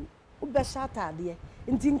studio wo be shata ade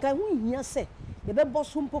enti nka hu hia se de be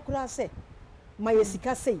boso mpokura se ma ye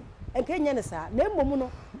sika sei enka nya ne sa na emom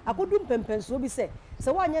no akodu mpempenso bi se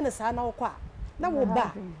wa nya ne sa na wo kwa na wo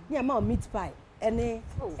ba nya ma meat pie ene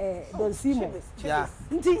don simo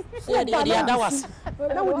nti ya da was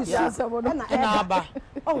na wo di na aba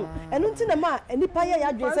enu nti na ma enipa ya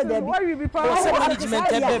adwe se da bi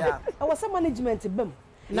management ebem was management bem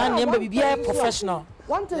na nyemba bibia professional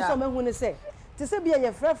one thing so me hu ne say te se bia ye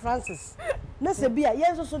frɛ Francis na se bia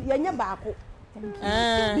ye so ye nya baako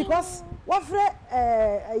because what frɛ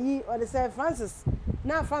ayi or say Francis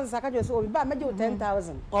na Francis akajo so obi ba meje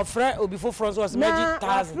 10,000 ofre obi foforo so meje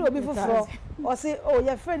 1,000 na obi foforo o say oh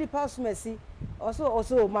ye frɛ di pass mercy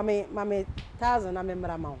also mame 1,000 na me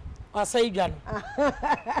mra ma o say dwa no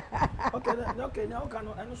okay now kan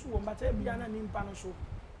no eno so wo mbata bia na nimpa no so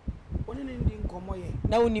oni ni ndi nkomo ye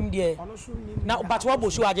na onim de ono so nim na but what bo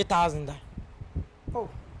show age 1,000 da oh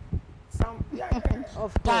some yeah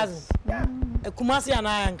of 1,000 Kumasi and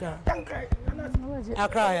Anka.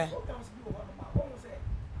 Akra.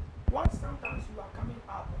 Once sometimes you are coming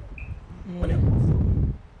up.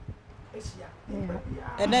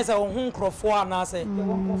 And there's a home crop for an answer.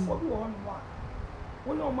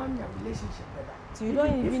 So you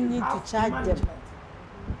don't even need to charge them.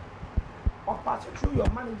 Or pass through your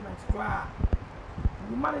management.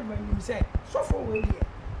 You management, you say, so for way here.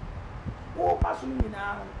 Oh, passing me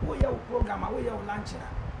now, oh, your program, oh, your lunch,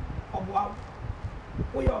 or wow,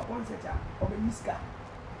 oh, your concert, or the Miska.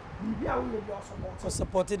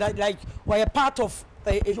 Supported like we're a part of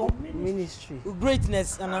a Ministry.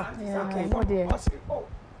 Greatness and Okay. Oh,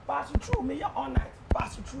 pass it through me all night.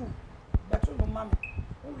 Pass it through. But no mommy.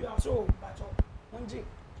 We are so but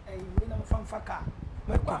a minimum from Faka.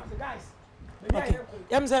 Guys. Okay.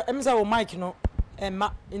 Emza o Mike no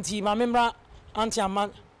ma nti ma memra anti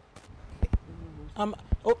Amanda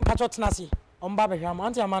patch nasi on baba hwam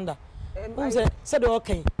anti Amanda said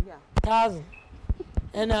okay 1000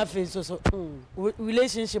 and I feel so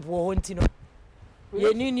relationship wo honti no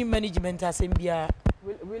ye ni management asembia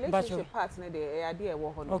relationship partner the idea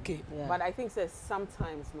wo ho no. Okay. Yeah. But I think says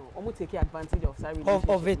sometimes no omo take advantage of that relationship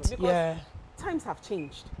of it because yeah times have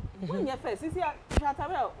changed. When you first this year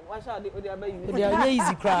wash out the other you they are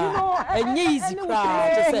easy cry and easy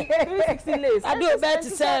cry to say 360 lays I do bet to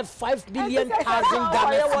say 5 billion thousand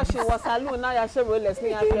Ghana washing was alone now you share rollers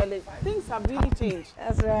things have really changed.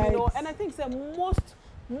 That's right. You know, and I think say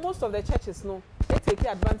most of the churches no they take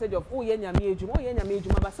advantage of oh nyame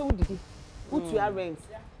ejuma but so did he put to your rent,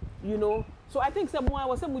 you know. So I think say more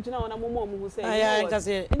was say mujina ona momo who say yeah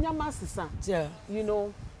you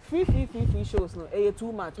know free shows no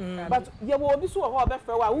too much but you will be so ho be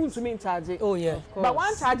frɛ wa won to me in charge oh yeah but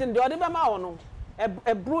one charging the other be ma no a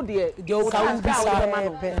bro there because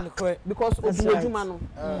of ejuma no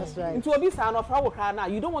that's right into obi sa no fra wo kra na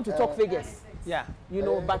you don't want to talk figures. Yeah, you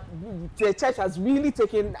know, but the church has really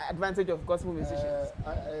taken advantage of gospel musicians,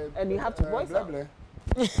 and you have to voice out.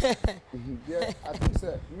 Yeah, I think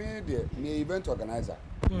so. Me event organizer,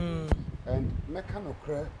 and me kind of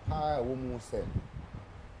cry. How woman said,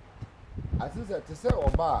 I think that to say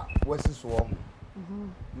oba was this one.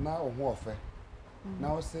 Now who offer?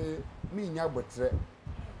 Now say me nyabotre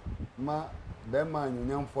ma be man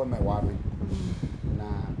nyam for me wari na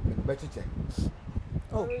me better check.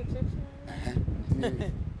 Oh.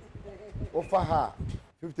 Offer her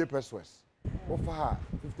 50 pesos. Offer her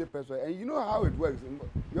 50 pesos. And you know how it works.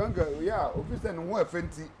 Younger, yeah, officer and one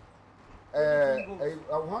 20.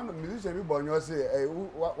 One musician be born, you say,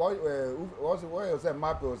 what you say,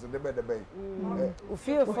 map was the better bay.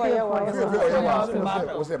 Feel for your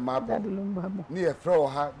was a map near throw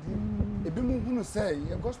her. If you who say,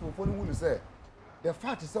 your gospel for who say, the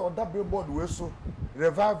fact is that billboard whistle,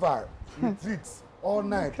 revival, retreats. All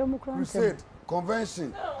night, crusade,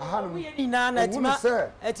 convention. I'm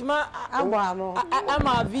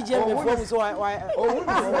a VJ before, so I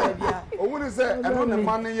wouldn't say, I know the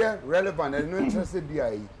money here relevant and no interested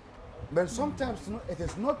BIE. But sometimes it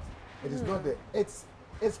is not there. It's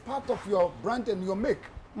part of your brand and your make.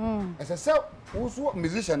 As I said, also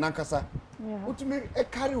musician Nankasa, what to make a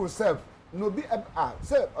carry yourself, no be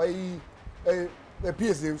say a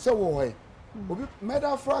Piesie, so why. Obi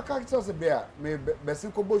meda fra characters be a me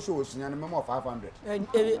besin kobo shows nya me more 500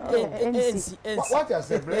 what I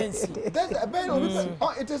said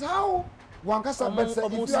it is how one can say if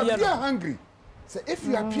you appear hungry say if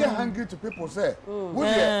you appear hungry to people say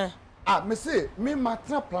me say me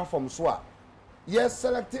matra platform so a yes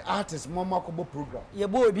select artists mama kobo program me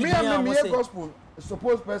gospel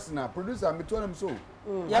supposed person producer me told them so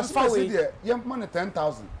yes yam money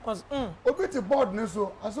 10,000 obi to board no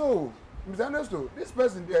so aso this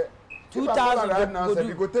person there 2,000 right now said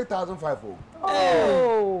you go take 1,500.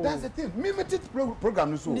 Oh, that's the thing. Me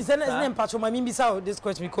program so. This is name patch my mean bisa this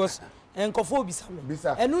question because enkofo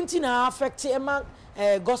bisa. Enunti na affect emma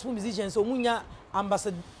gospel musicians so munya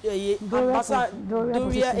ambassador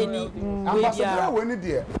Doria any ambassador when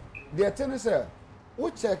there. They tell us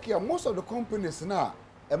we check here most of the companies now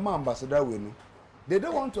emma ambassador we no. They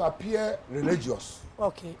don't want to appear religious.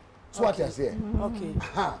 Okay. So what I say? Okay.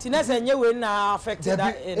 Tinesa nyewe na affected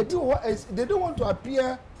that they don't want to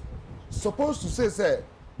appear supposed to say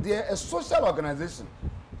they are a social organization.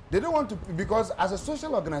 They don't want to because as a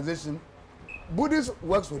social organization, Buddhist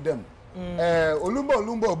works with them.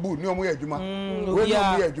 Olumba bu ni omo ejuma. We no be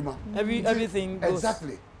ejuma. Everything goes.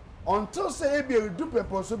 Exactly. Until say be do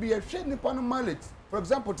people so be a shade nipa no mallet. For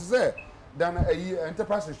example to say than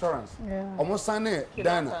enterprise insurance. Almost Dana.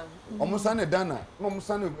 Almost Dana. Almost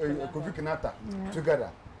Kofi Kinata together.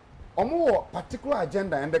 omo particular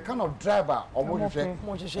agenda and the kind of driver omo hwehwe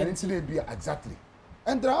and it be exactly.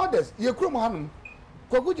 And there are others. Yekrum Hanum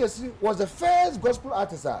Kwaku Jesse was the first gospel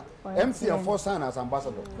artist MC and four sign as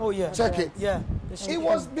ambassador. Oh yeah. Check it. Yeah. It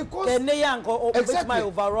was because exactly my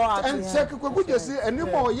overall and check Kwaku Jesse and no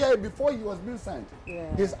more year before he was being signed.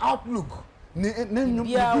 His outlook, the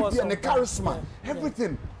charisma,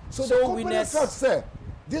 everything. So the company felt say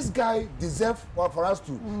this guy deserves for us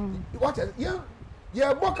to watch it.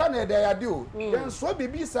 Yeah, Bokane they are due. Then so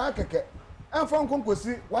bibi sa keke. And from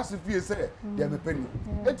Konkosi, what's if you say they have a penny?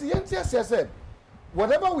 It's said,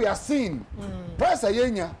 whatever we are seeing, price a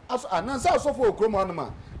yenya, as an answer so for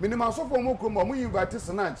Kromanoma, minimum so for Mokroma, we invite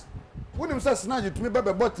Snatch. When him says Snatch to me, baby,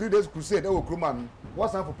 about 3 days crusade, oh, Kroman,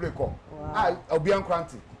 what's time for play call? I'll be on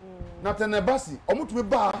Cranty. Not an Abassi, or to me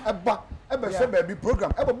bar, a baby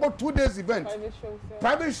program, about 2 days event.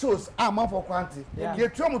 Private shows are month for Cranty. You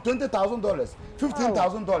trim $20,000,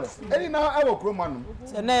 $15,000. Any now, I will Kroman.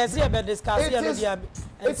 And I see about this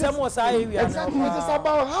and some was I. Exactly. It is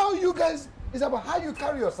about how you guys. It's about how you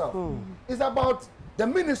carry yourself. It's about the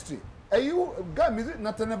ministry. Are you got music?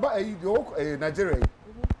 Nothing about Nigeria.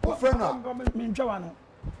 What friend?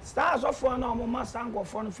 Stars of one or more sango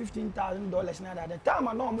for $15,000 now. At the time,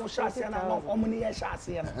 I know more chassis and I know how many years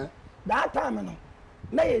chassis. That time, I know.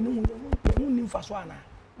 Nay, no for Swana.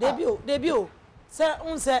 Debut. Sir,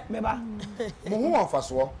 unset, Meba. More for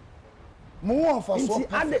Swan. More for Swan.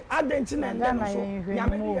 I didn't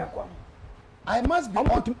know. I must be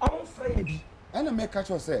afraid. And I make catch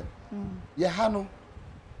yourself. Yehano,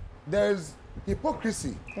 there's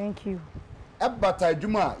hypocrisy. Thank you. Ebata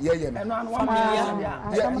Juma,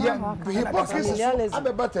 hypocrisy.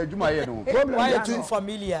 Ebata Juma, why are you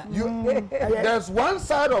familiar? There's one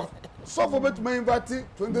side of so for me to invite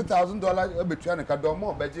 $20,000 between a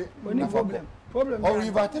cadomo, budget. Problem. Or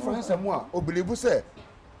invite from someone, or believe you say.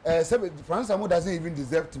 France doesn't even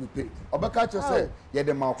deserve to be paid. Obakacho said, "Yeah,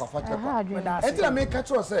 the mouth of Facha." And I make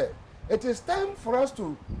Kacho say, "It is time for us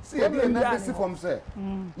to see a legacy from say,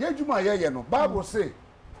 yeah, Juma, yeah, no. Bible say,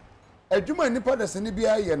 a Juma nipa the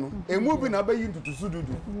Senibia, no, a movie number into Sudu.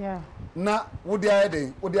 Yeah. Na, would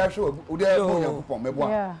they show, would they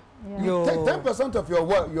yeah. You take 10% of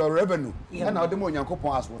your revenue, and now the money you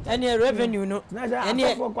coupon as well. Any revenue, no. Any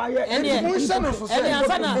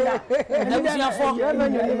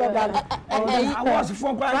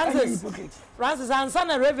Francis and son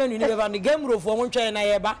revenue never on the game roof for one China.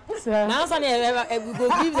 Now, son, we go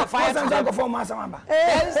give the 5 for Masamba.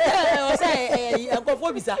 Say,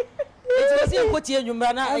 it was your Cotier, you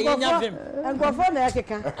man, and go for the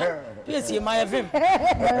Akika. Piesie, my film. I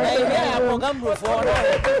program roof for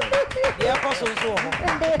the apostles.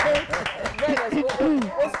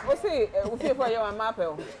 Say, we for your map.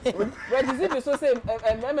 Where is it so say,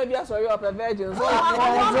 and maybe I saw you up a virgin. So I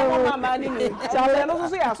also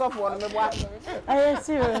say I saw for me. I am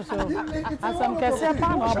serious. As some can say,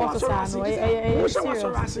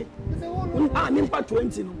 I'm in part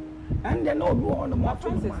 20. And then all go on the map. Yeah.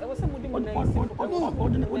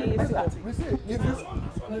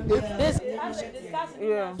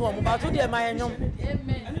 So I'm about to do my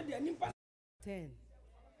 10.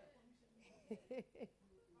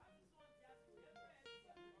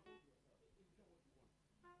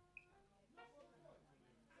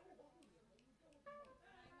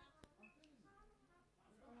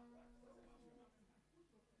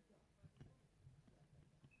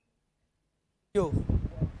 Yo.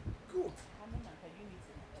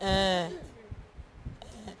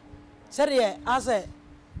 Sorry, I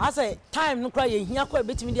say time no cry here quite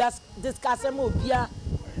bit me discuss mo bia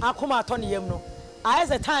akoma to ne yam no. I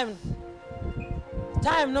say time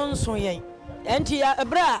no so yen. Enti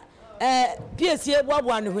ebra Piesie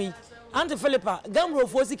boaboa ne hui. Auntie Philipa gamro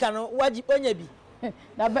fo sika no waji onya bi.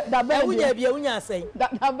 Da ba unya bi unya sei.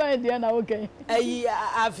 Da ba dia na okay. Ayi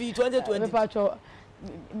afi 2020.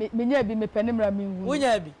 Minya bi me penimra mi hu.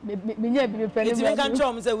 Unya bi. Minya bi me penimra. Iti kan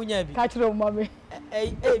chom say unya bi. Ka kire mo me.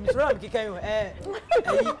 Mi tro am kikan yo.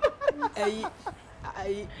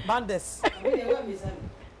 Bandes.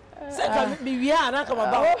 Say ka bi wi ana ka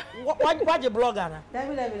ba. Waje blogger na.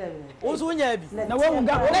 Dabi. Ozu unya bi. Na wo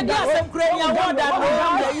ga. Na dia sem kure ya wo da no.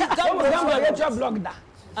 Yi ka mo blog da.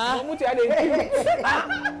 Muti ade.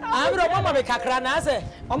 Abro mama be kakra na say.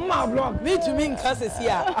 Mama blog. Me to me nka sesi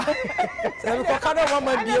a. Say ko kada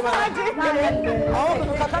mama bie ma. Oh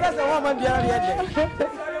ko kada say mama bie na de.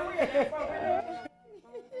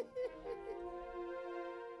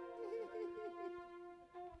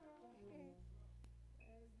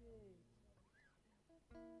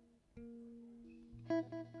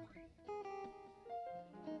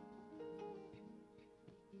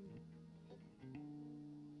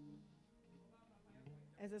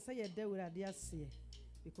 as I say, you're there with a dear see,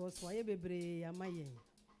 because why you be a maye.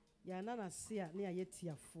 Yana see a near yet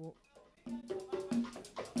here for.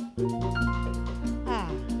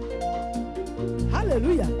 Ah,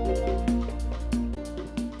 hallelujah.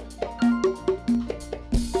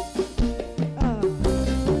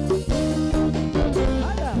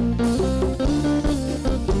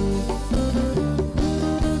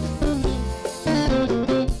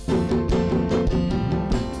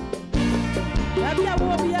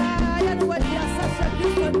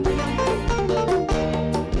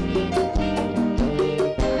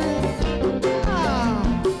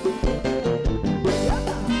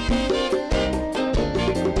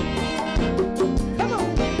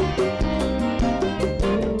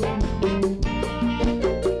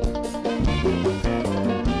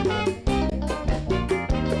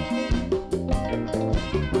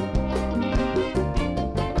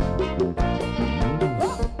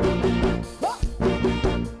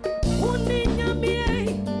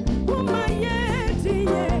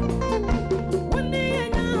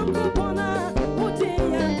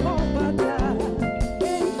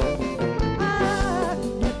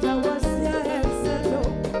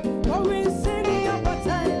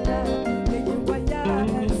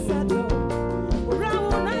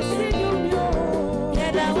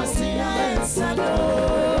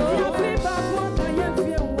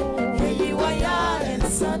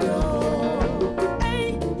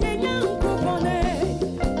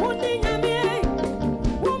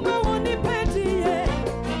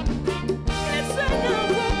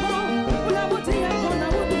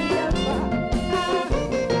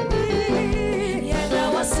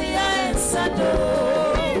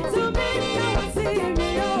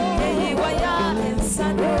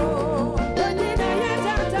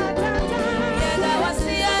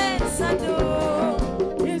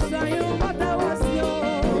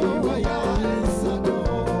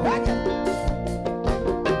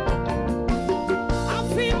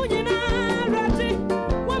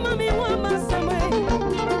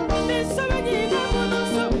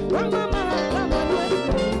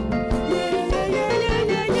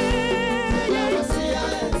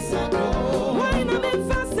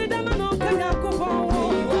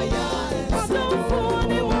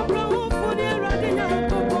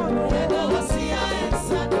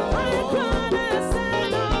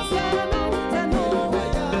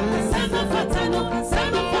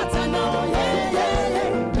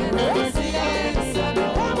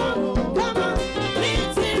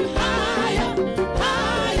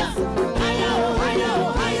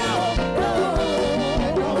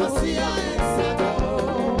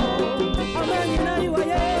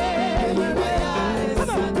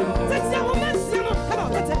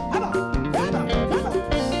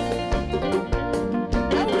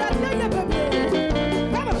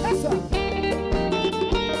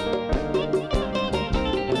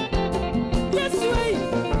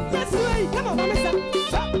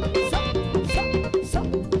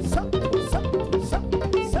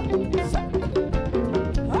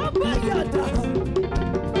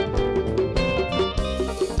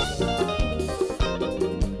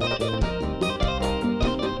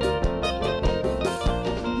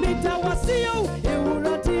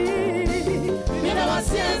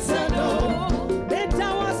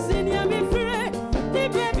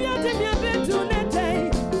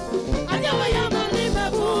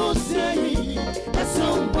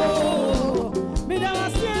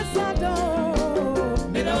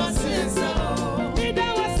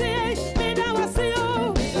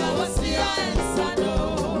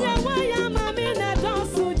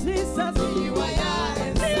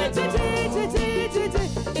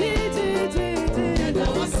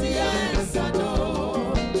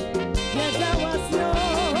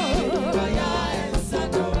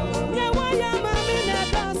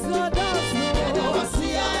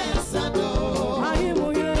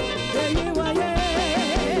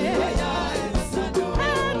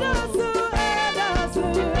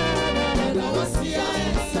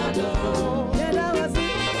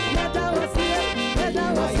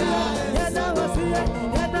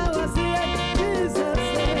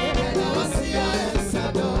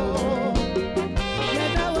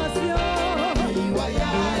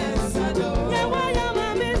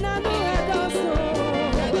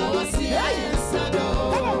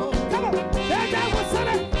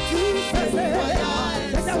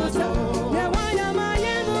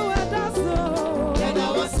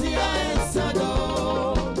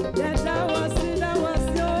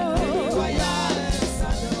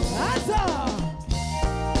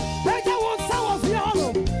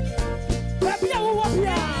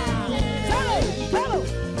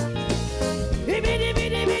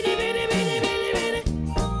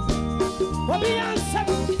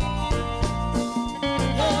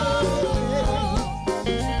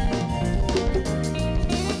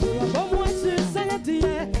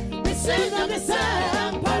 the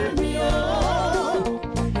same, Paramio,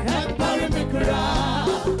 and Paramicra,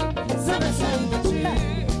 Sama Sanchi.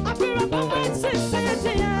 I feel a moment since and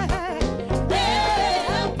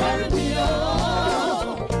Paramio,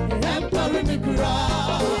 and Paramicra,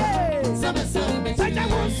 Sama Sanchi. I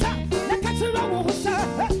won't say, the Catura won't say,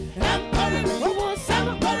 and Paramio,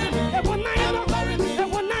 Sama Paramio, and one night,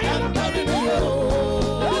 and one night, and Paramio,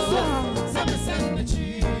 Sama Sanchi.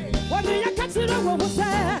 What do you consider what was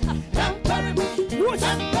that? Push,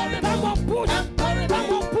 come on, push,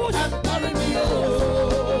 come on, push.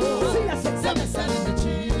 See us,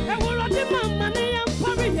 and we're on the money and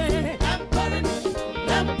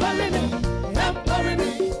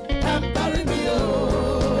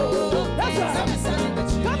that's right.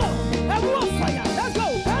 Come on, and we'll fire. Let's go,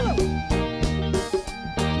 hello.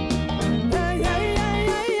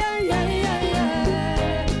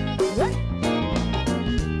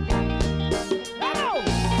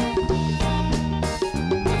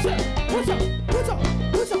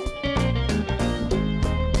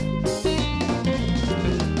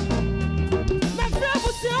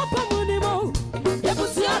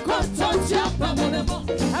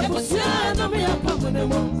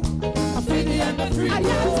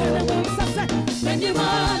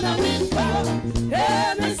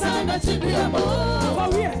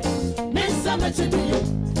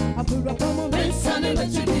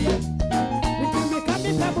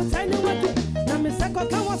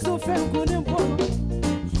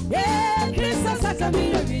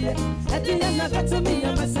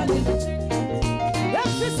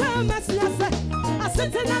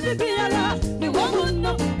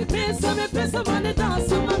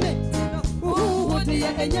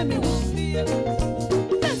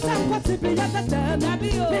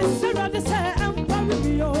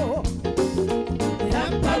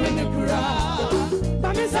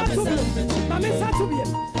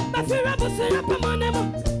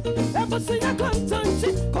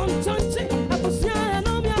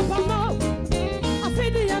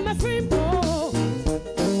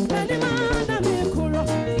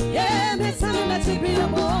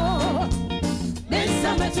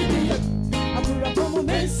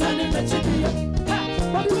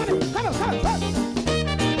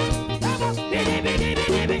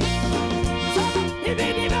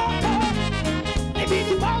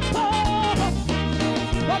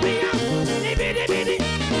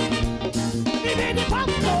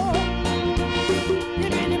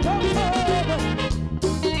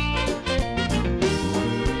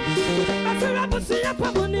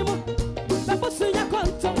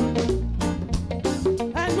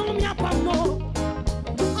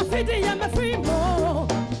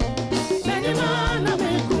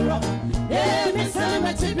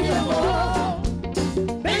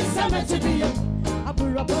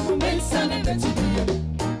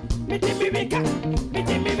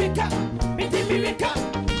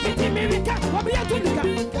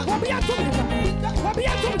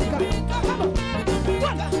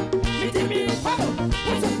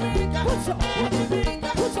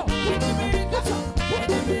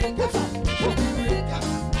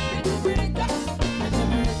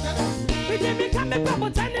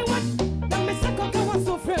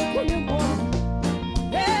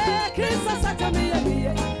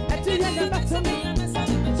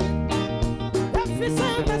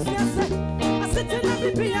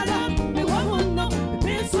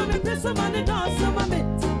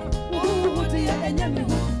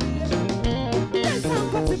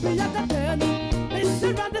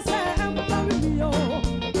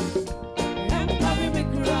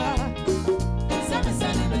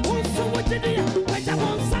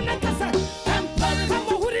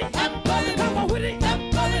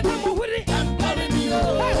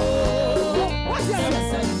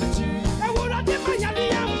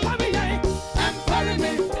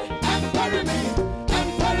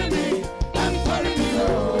 I'm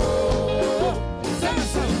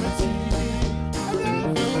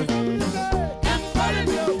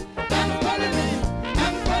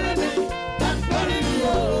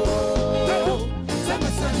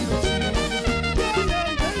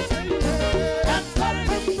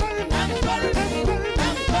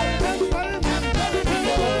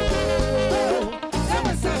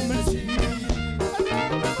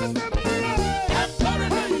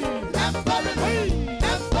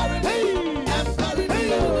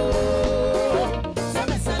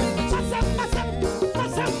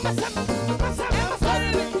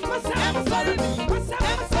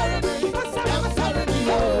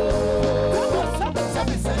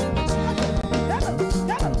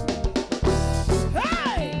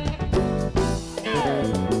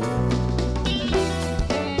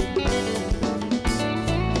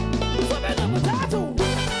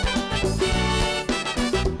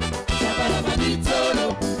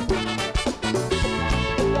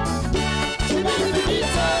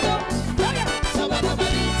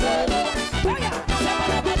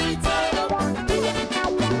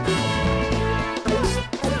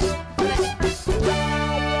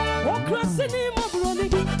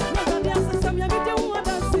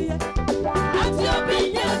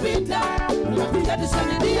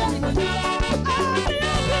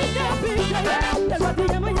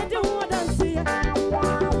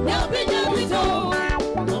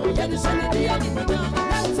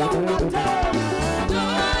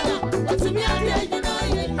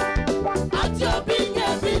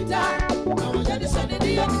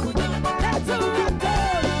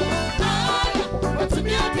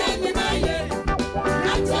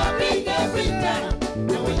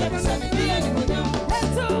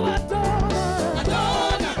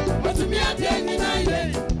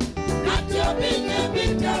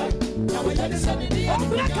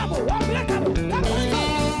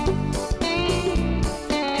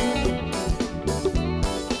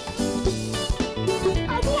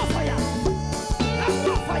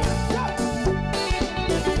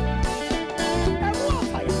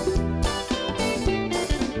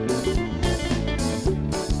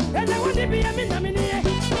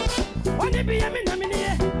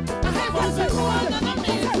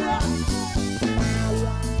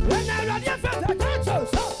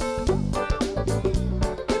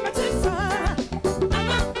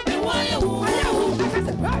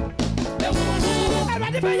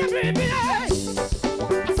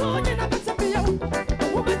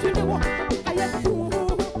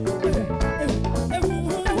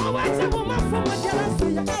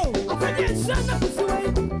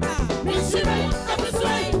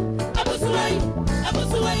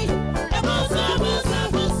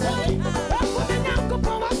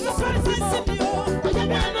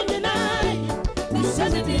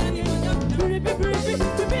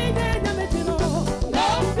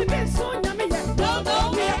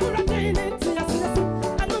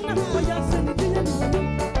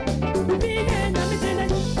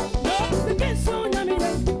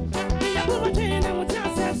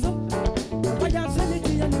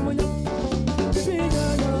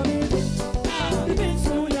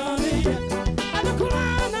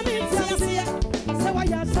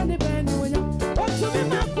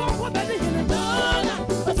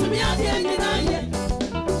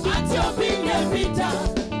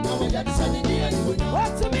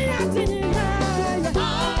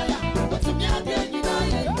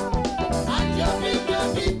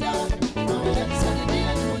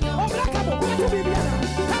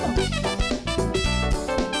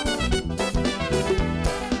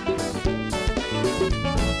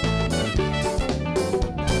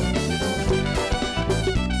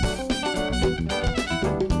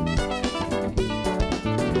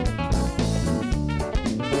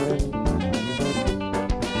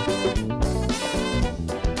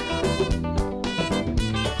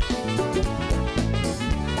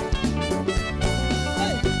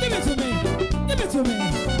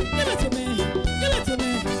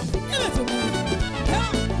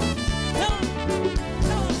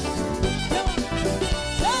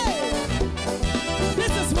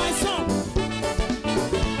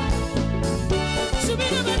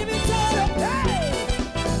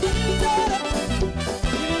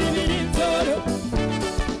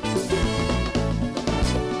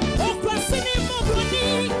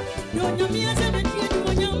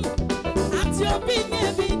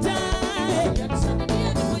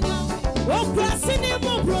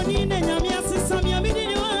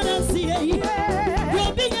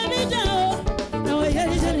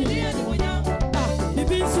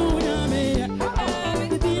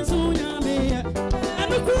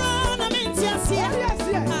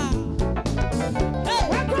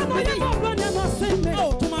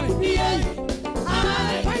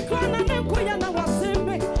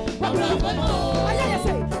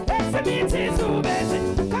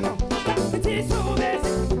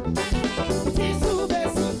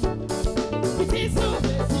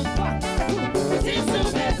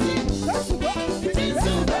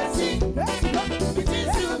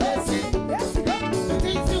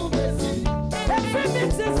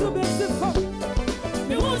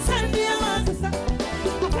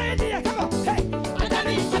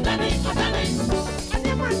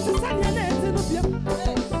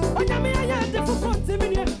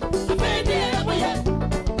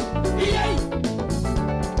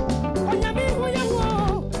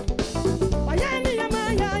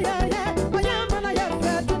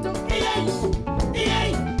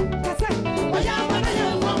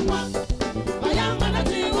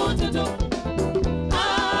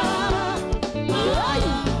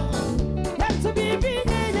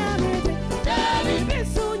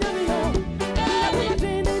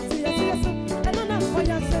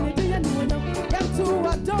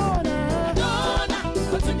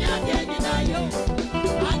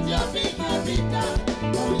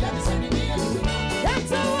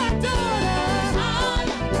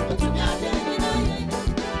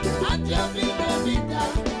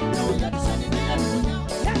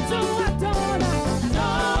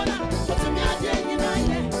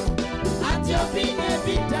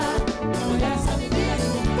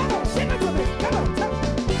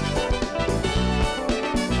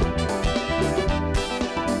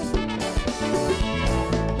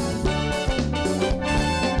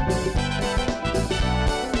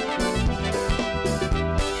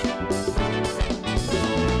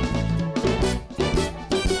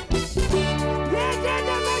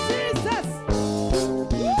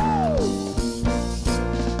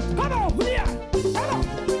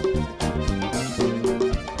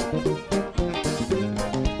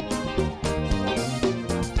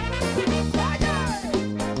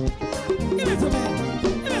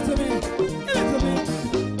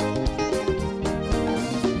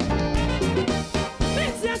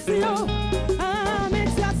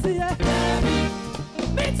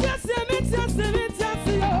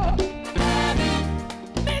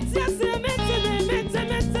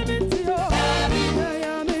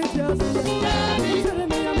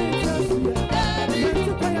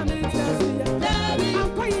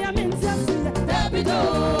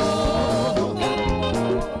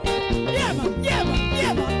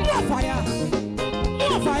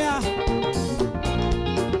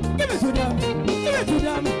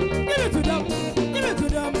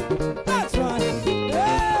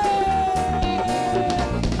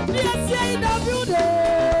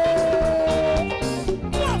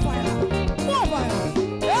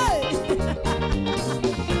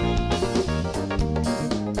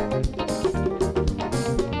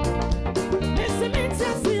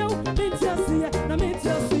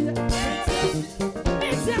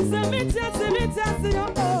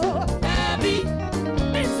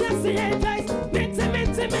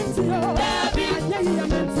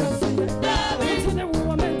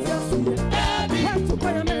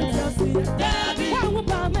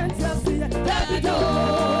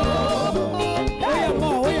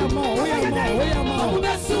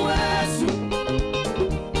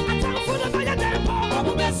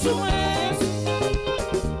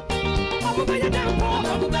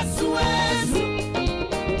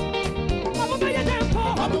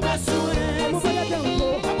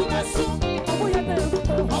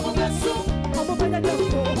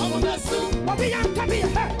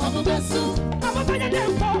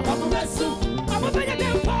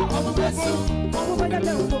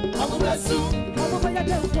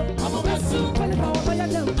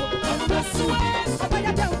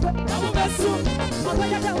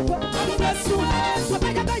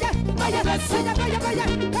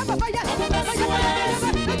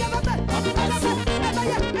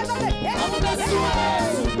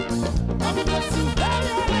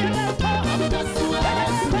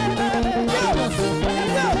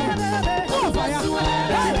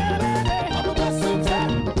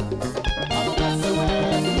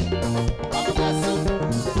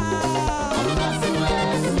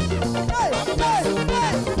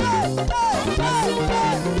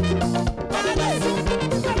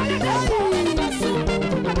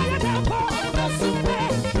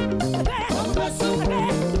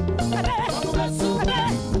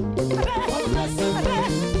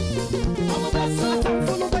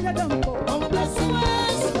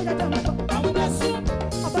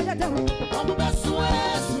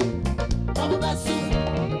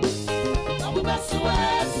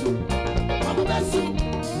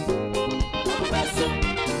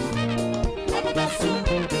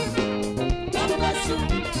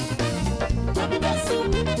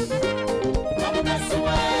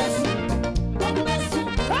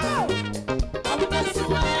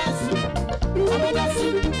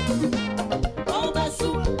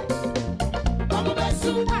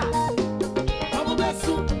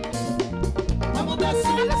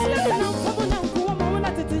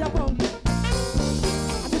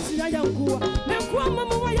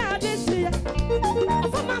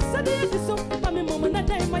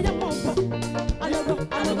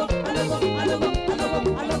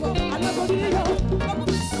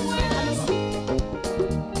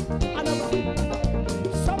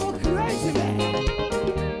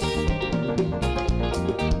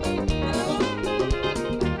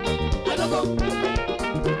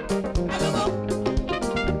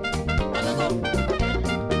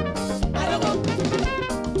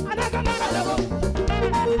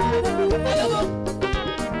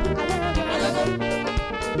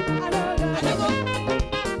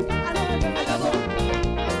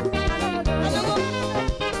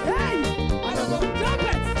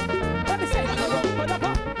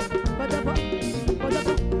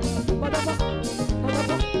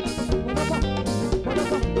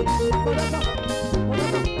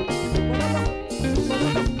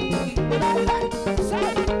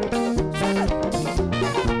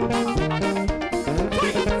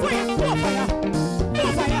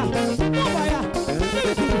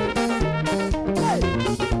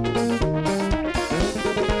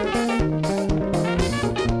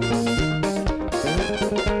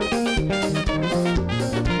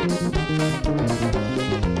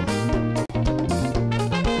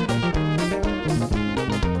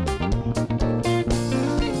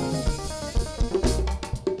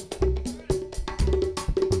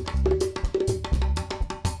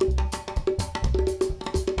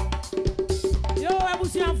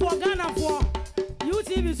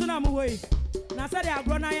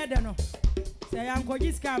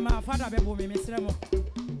My father bebo me mesremo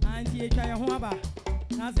anti etwa ye ho aba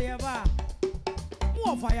na se ye ba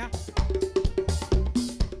mo fire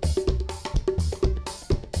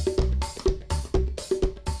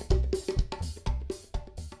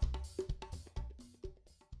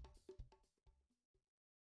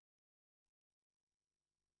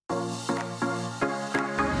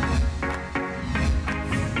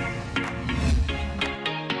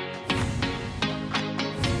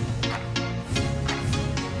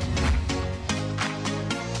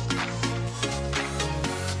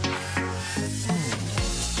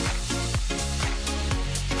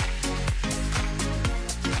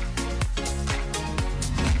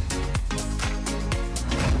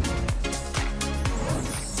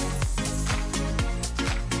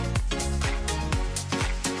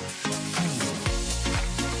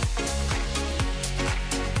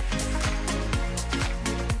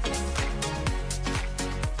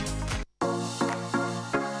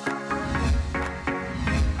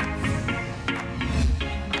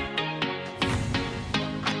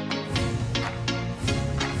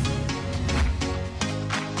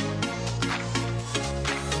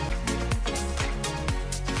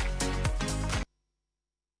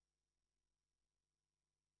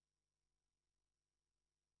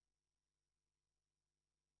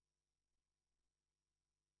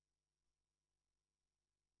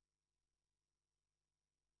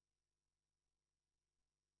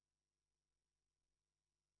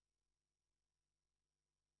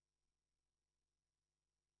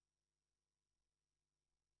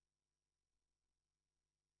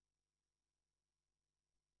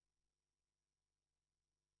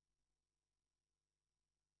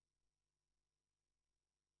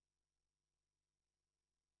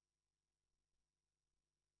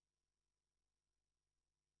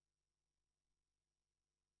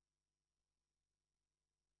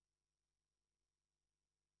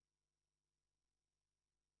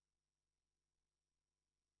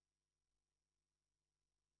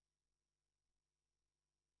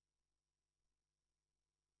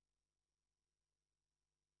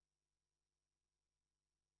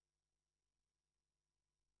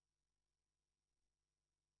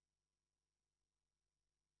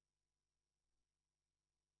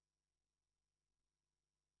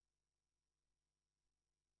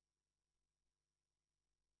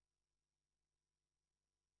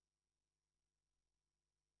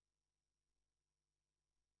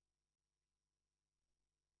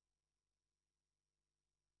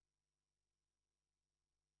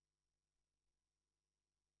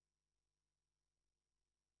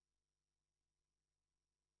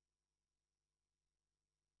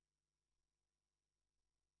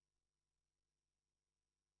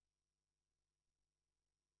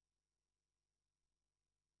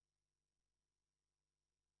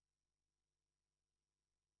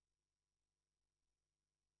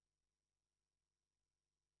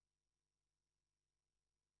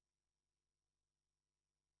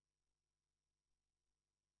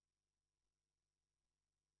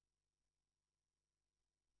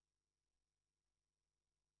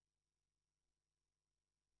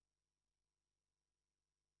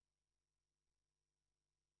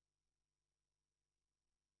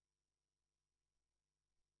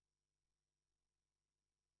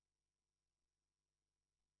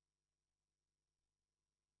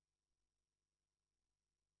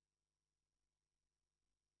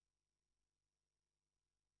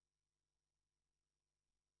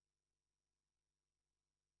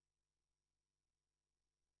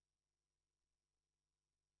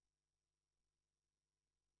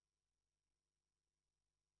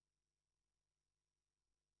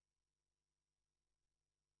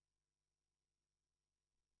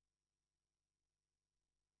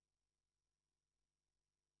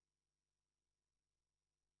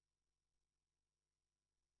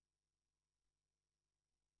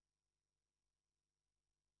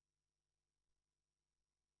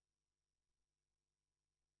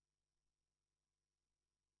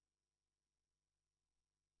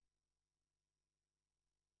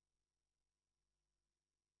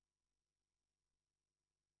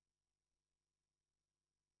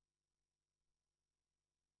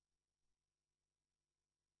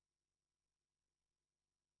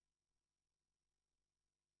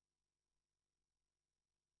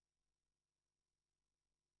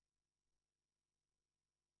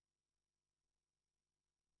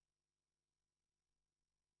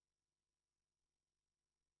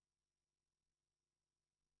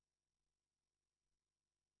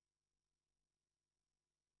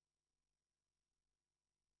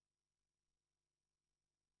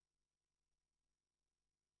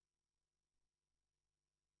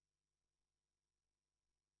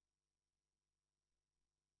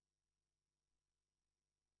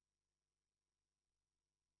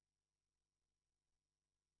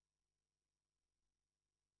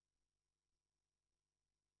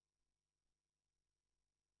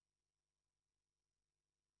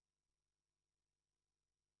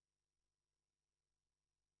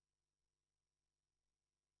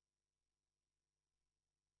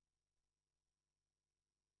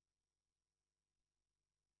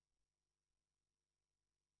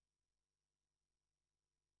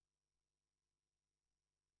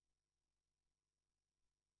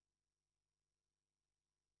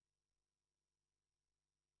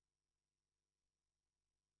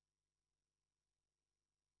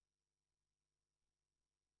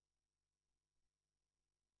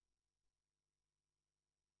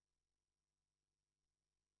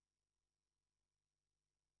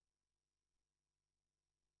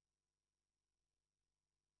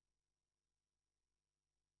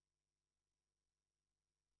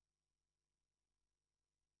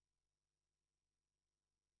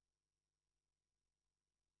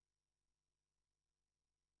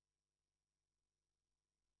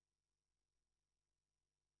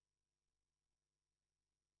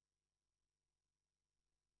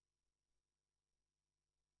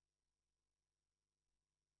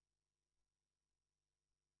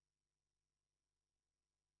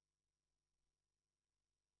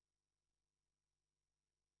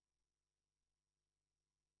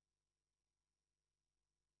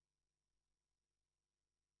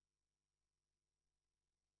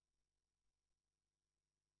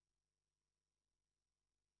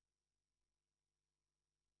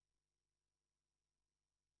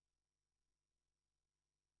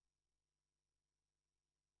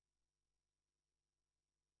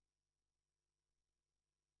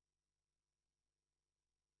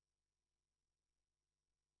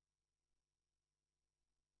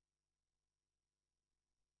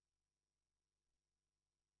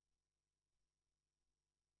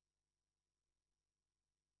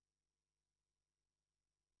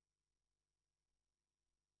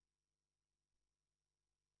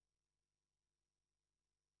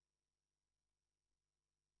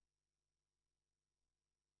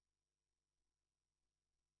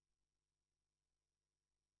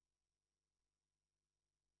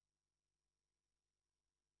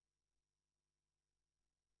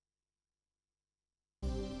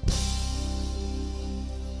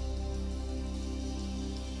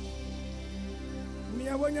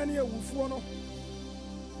wonya ne awufuo no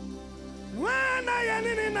wana ya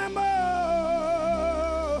ni namo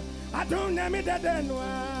adon na mi dada no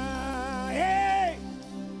hey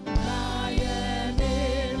na ya ni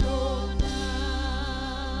no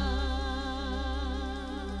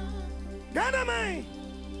Gana mai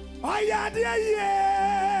oya dia ye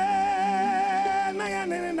na ya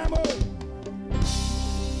ni namo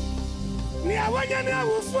ni awonya ne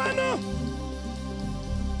awufuo no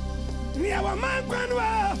ni awaman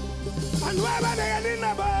kwanwa anwa ba na ya ni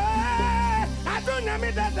namo Adunya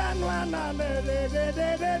mi dada nwa na de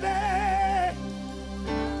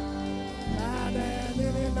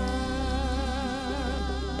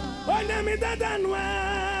Onya mi dada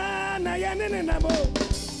nwa na ya nene na bo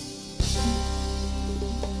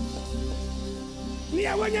Ni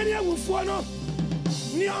awonya ni awufuo no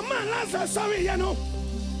Ni oma laza sorry ya no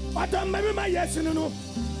Odo memi ma yesu no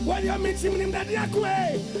Wonya mi tim nim dada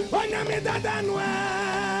yakwe Onya mi dada nwa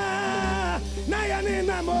na ya nene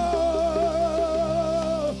na bo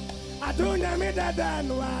Adunya mi dada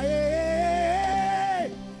nwa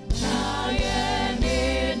na ye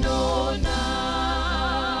ni no na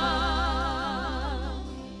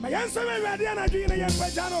Mayanso me ready na jina ye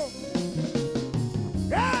pajano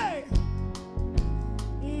hey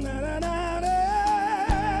na na na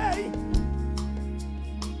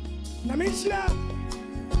na mishla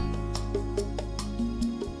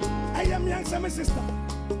I am young summer sister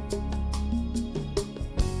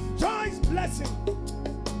Joyce blessing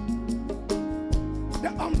the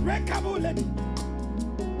unbreakable lady.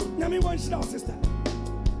 Nami one shot, sister.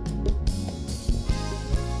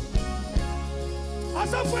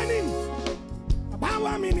 Also, for him, about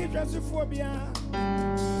 1 minute, dress for Bia.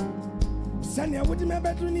 Send your woody, my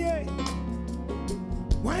bedroom here.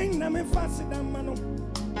 Wine, Nami fancy than Mano.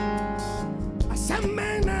 A some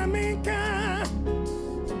man, Namika.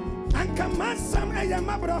 And come on, some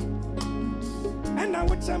Ayamabro. And I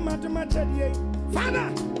would some mathematics.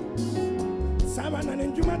 Father. Savana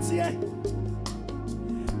Njumatie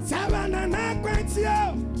Savana na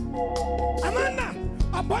kwentio Amanda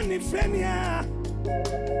upon the frenia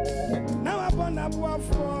Now upon a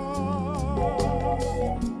buafo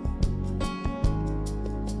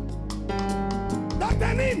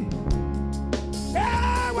Dr. Nim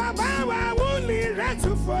Wabawa wuli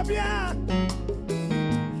retrophobia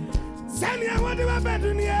Sanya what do I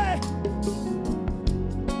better near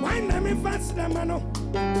Why not me fast the mano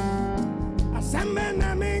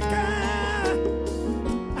Samena meka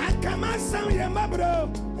Akama sound ya mabro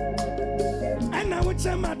And I would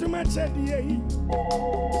chama to my chedi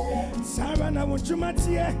Sarah na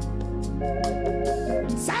wuchumatie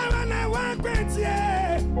Sarah na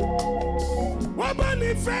wakwetie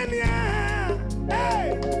Waboni frenia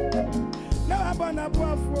Hey No abona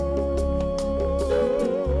buafo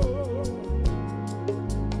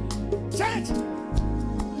Church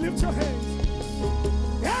Lift your hands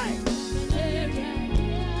Hey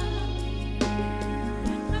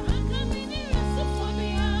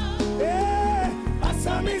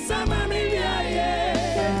Asami sama mi yaye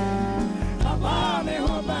Aba me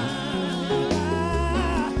hoba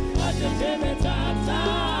Ajeje me tata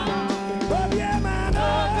Obie mano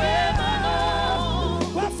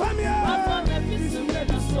Wafamia fisu me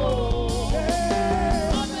biso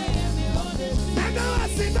Nanga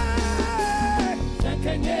wasida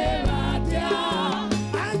Sekenye radia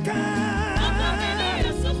Anka mene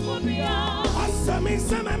yasufobia Asami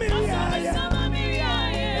sama mi yaye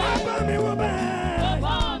Aba me hoba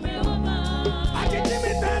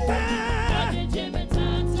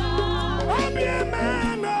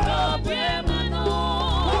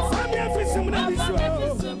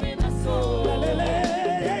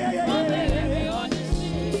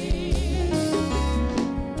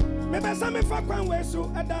Me fa kwan wesu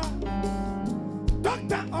ada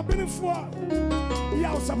doctor obinifo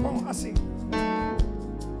ya usapon ase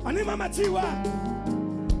ani mama tiwa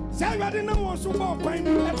say ready na wo so bo kwan bi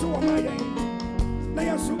eto wo mayen na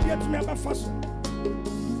ya so yetumi abafa so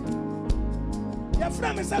ya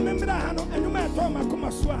fra me sa me mbra ha no enuma eto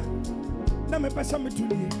makoma so a na me pesa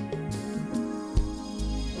metulie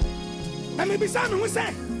na me bisa me hu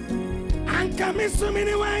say anka me so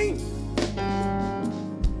mini wan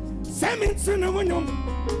Seminti no wonyom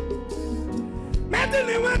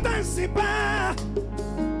Medini wa dansi ba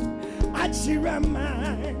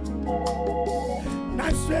Achirama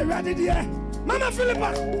Nanswe ready there Mama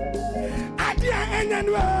Philipa Adia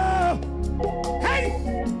enyanwo Hey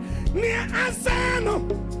Nia asano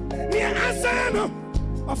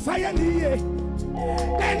Ofaya niye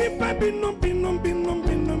Eni babi nom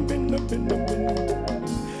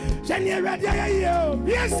Janye ready ayo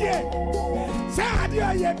Piesie Say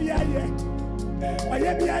adio ye biaye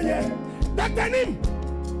Oye Dr. Nim.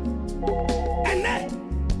 And then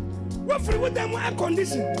what free with them air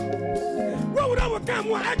condition? What would our come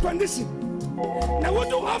more air condition? Now what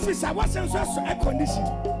do office I was air condition?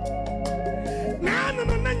 No,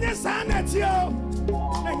 yes, I net you.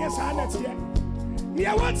 Yes, I net you.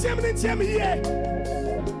 Near what 70 here.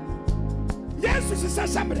 Yes, this is a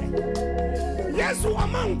Saturday. Yes, you are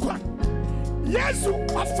Mankwa. Yes, you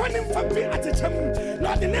are funny for me at the time.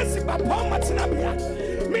 Not the next Papa Matinabia.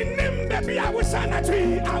 Me name baby, I was on a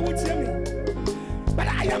tree, I would tell me. But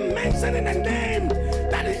I am mentioning the name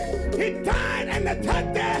that he died and the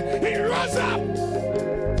third day he rose up.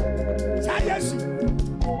 Yes.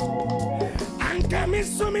 And come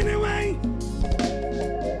so many ways.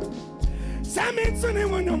 Sammy Sunny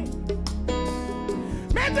Wunum.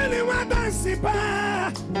 Medley Wadansipa.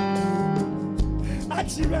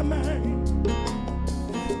 Achieve mine.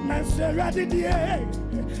 Master Radidier.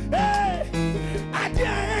 Hey,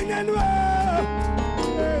 Adia Enganwa.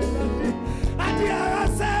 Adia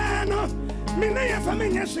Asano. Minaya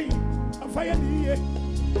Famina Shi. A fire the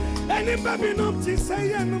any baby no to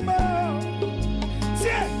say no more.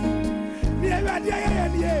 See,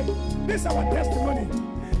 this is our testimony.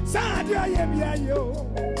 I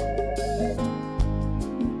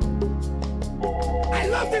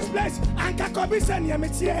love this place. And Kakobis and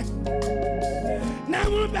Yamitie.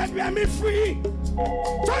 Now that we are free.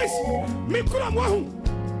 Joyce, me Kuramu.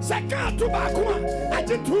 Second to Bakuma at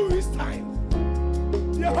the 2 weeks time.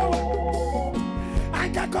 Yehovah.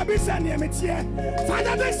 And Kakobis and Yamitie.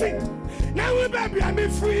 Father, listen. Now we baby I'm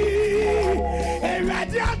free. A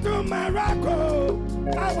radiator Morocco.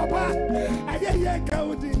 Papa, I hear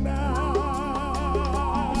go dinner.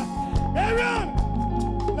 Aaron,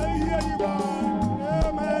 I hear you, boy.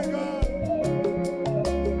 Oh my God.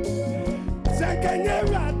 Zakanya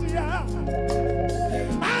radia.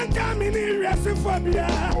 I'm coming in Resiphobia.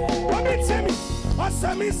 What be tell me? Or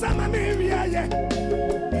some is some Maria.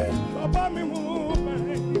 Papa me move.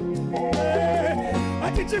 I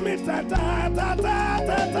teach me ta ta ta ta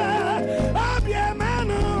ta ta. Abia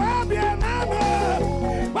mano, abia mano.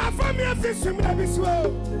 But from your fish, you may be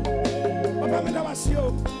slow. Papa, me that was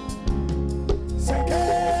you. Sake,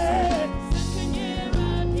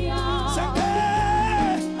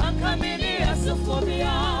 I'm coming here,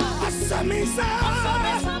 Sophia. Asamisa,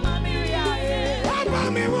 Maria. Papa,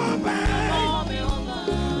 me won't buy.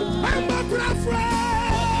 I'm not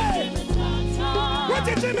afraid. What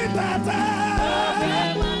did you mean, Tata?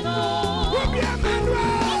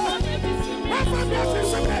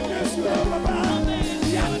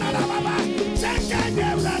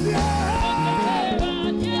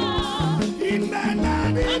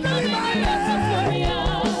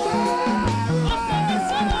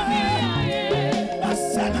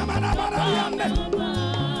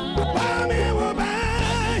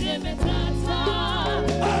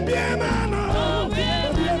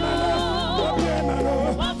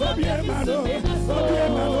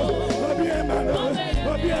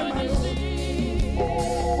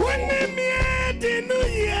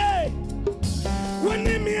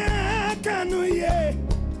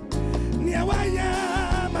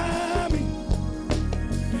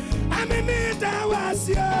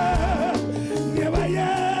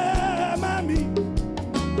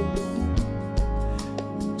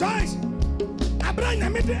 Joyce,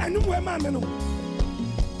 Abraham made a new man.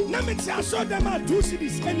 Namits, I saw them at 2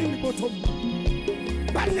 cities ending the bottom.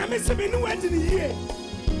 But Yamis have been wet in the year.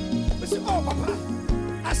 Oh, Papa,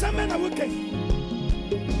 as a man, I will get.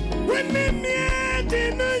 When they meet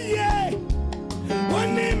in the year,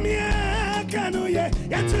 when they meet, can you hear?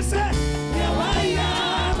 Yet you say,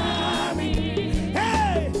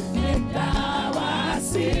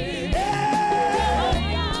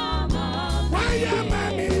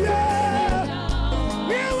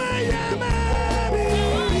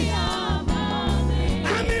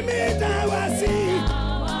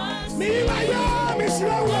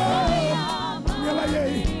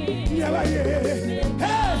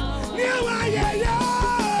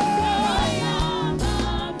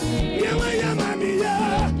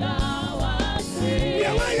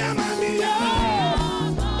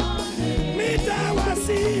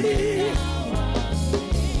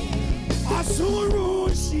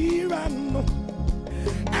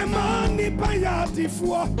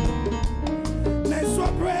 Before let's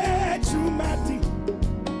bread to Mati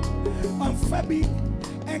on Fabi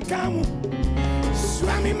and Kamu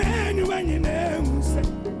Swami man, you and your name say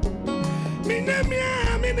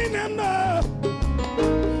Minamia, Minamno.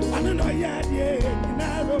 I don't know yet, hey,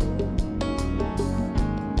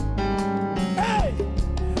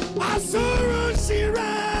 I saw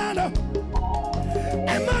Shirano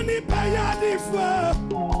and money Bayadifo,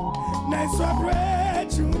 nice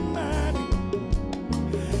bread you man.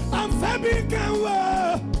 I'm Fabi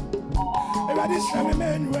Gawa. Everybody shame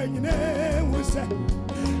men when you know say.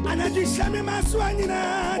 And I just shame my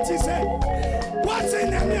swanina to say. What's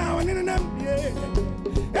in them now and in them?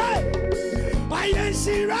 Hey, why ain't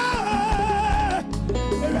she right?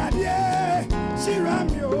 She ram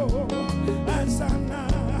you and Sana.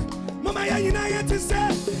 Mama, you know to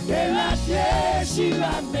say. She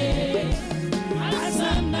ram me.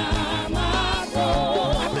 Asana mako.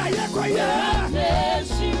 Abaya koya.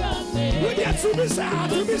 She ram me. We get to be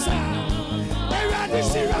sad. Eradi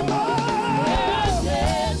she ram me.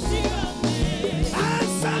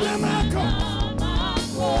 Asana mako.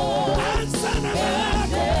 Asana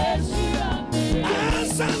mako.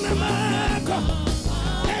 Asana mako.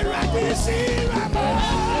 Eradi she ram me.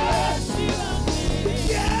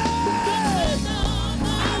 Yeah.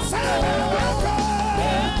 Asana mako.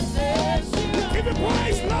 Give it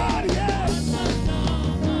praise, Lord, yes.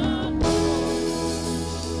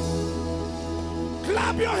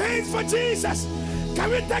 Clap your hands for Jesus. Can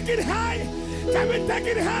we take it high? Can we take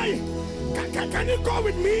it high? Can you go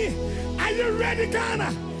with me? Are you ready,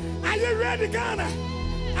 Ghana? Are you ready, Ghana?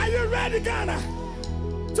 Are you ready, Ghana?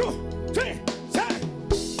 2, 3, 4.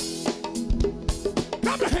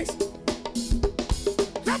 Clap your hands.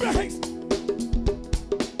 Clap your hands.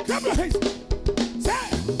 Clap your hands.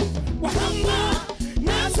 Wahamba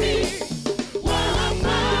nasi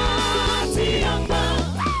wahamba tiamba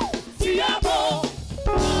tiabo.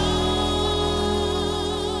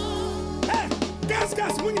 Hey, gas,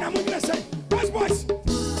 munina say, boys,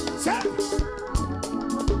 say.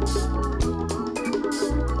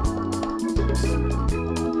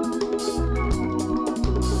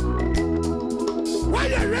 Why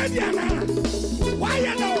you ready, Anna? Why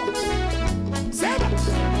you know? Say.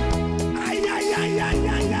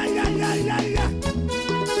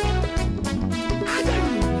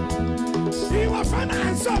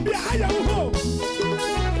 So be I ho.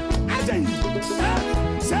 Say.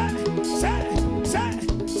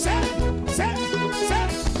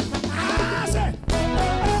 Ah, say.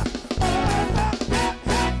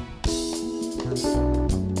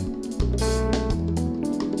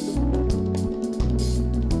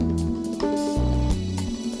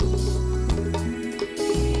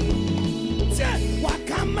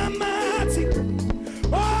 Wakamamati.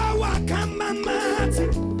 Oh, wakamamati.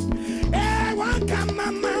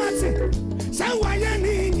 Wakamamati,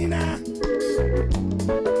 Sawayanina.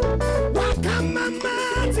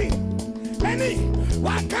 Wakamamati, Benny,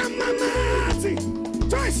 Wakamamati,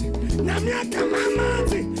 Joyce, Namia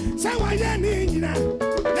Kamamati, Sawayanina.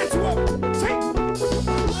 Let's walk. Say,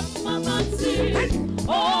 Wakamamati,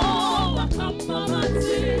 oh, Wakamamati,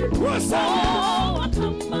 what's up? Oh,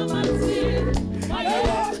 Wakamamati,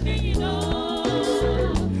 Wayanina.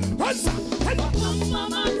 What's up?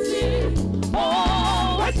 Wakamamati. Oh,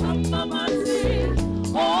 wakamamati,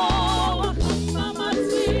 oh,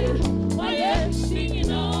 wakamamati, why are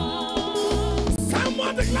singing on?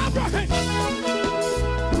 Someone to clap your hands.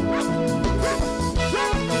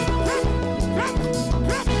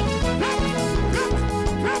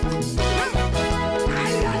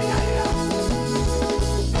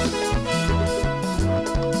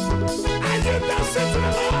 Are you dancing to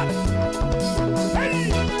the Lord? Hey!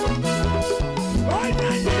 Oh,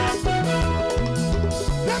 yeah.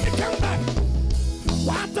 Let me come back.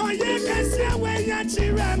 What do you can say when you're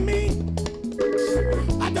cheering me?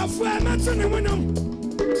 I don't feel much on the window.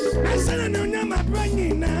 I said, I know my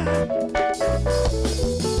brain now.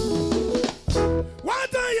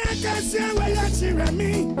 What do you can say when you're cheering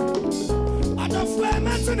me? I don't feel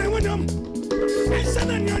much on the window. I said,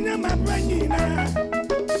 I know my brain now.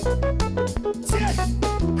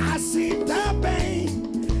 I see the pain.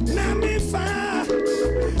 Now me far.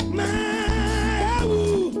 My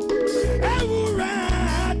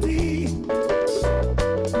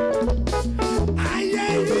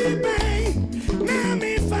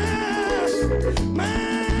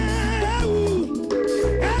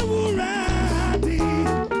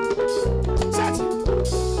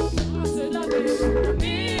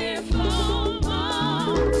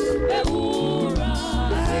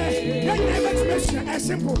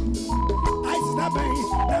simple. I stop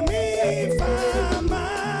na mi fama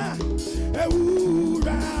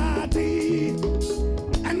uradi.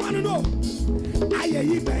 And wanna know? Aye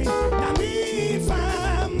be na mi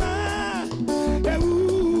fama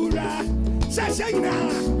ura. Say na.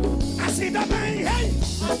 I see the bang. Hey.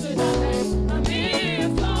 I see the bang. Na mi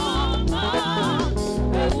fama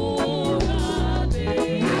uradi.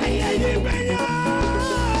 Aye be.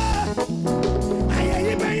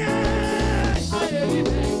 Aye be.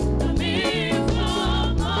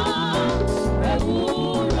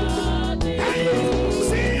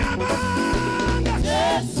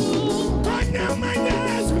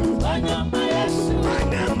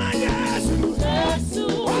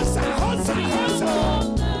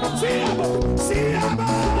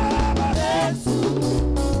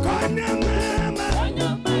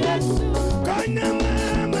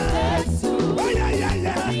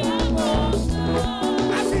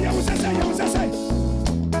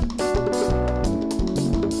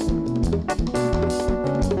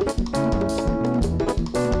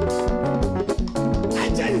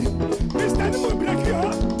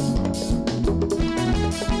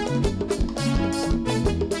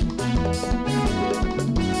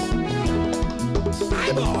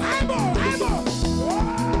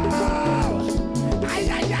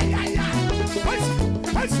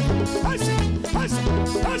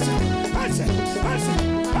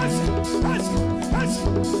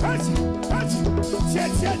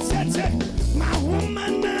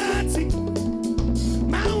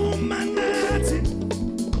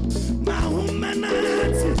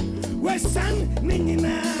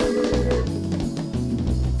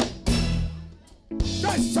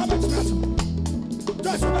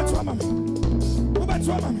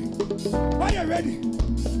 Why are you ready?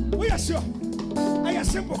 We are sure. I am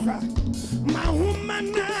simple cry. My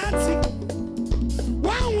womanati.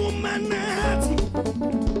 One womanati.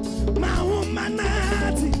 My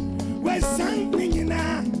womanati. Where's something in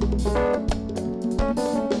her?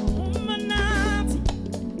 Womanati.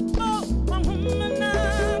 Oh, my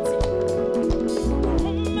womanati.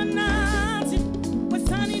 Womanati. Where's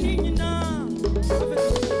something in her?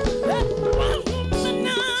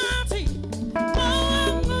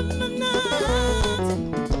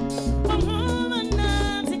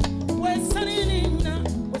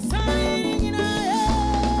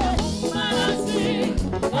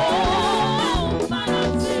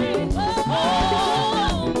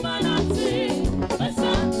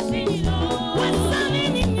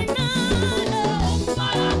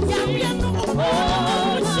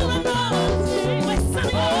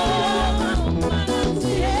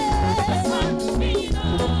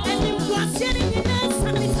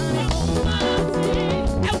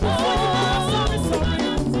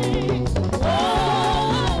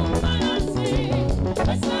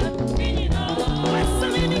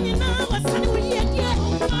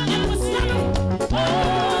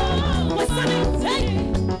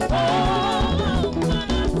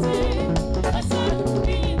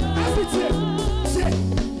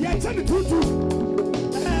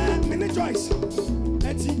 Joyce,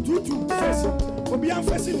 and see two face. Obi am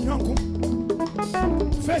facing Yankum.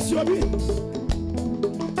 Face Obi.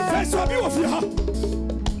 Face Obi of your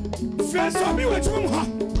face Obi with you.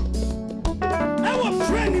 I was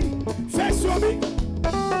training. Face Obi.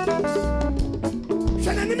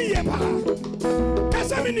 Shananimi Yepa.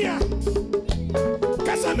 Casaminia.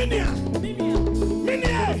 Casaminia.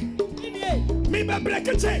 Minia. Me break a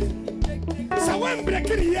chain. So when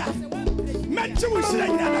breaking here. Met you with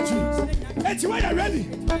saying that you. It's why you're ready.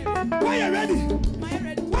 Why you're ready?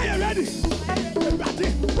 Why you're ready? Ready?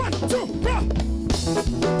 1, 2, go.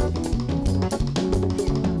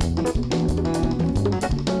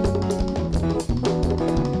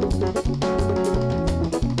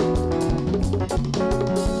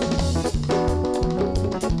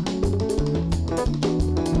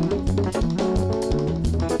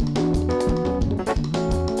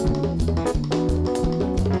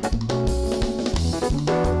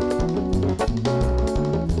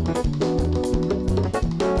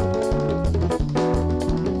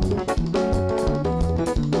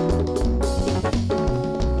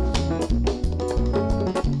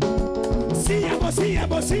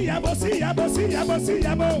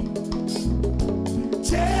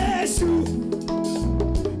 Jesus,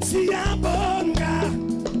 siabonga,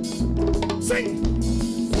 sing.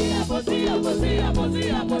 Jesus,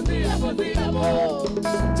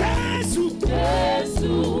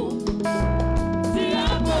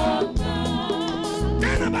 siabonga.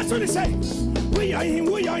 Can I say, we are him,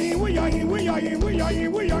 we are him, we are him, we are him, we are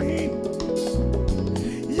him, we are him.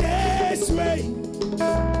 Yes, way.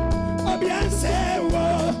 Obianse wo.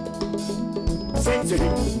 Sing to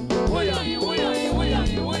him. We are him, we are him, we are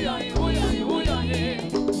him, we are him, we are him, we are him.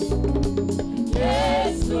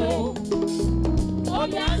 Yes, so.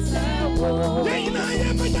 Obianse wo. Yeah, you know,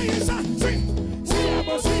 yeah, but yeah, sing.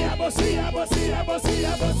 Siabo, siabo, siabo, siabo,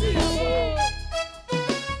 siabo, siabo.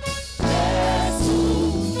 Yes, so.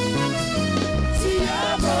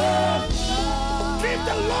 Siabo. Give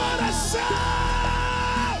the Lord a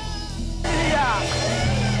shout. Yeah.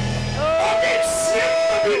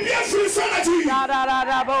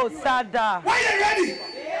 Why are you ready?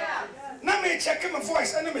 Yeah. Now me check my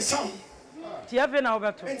voice and my sound. Tiafe na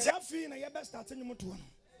obeto. And tiafe na yebe start any mutu.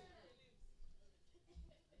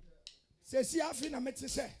 Say tiafe na me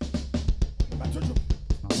say. Batojo.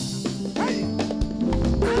 Hey.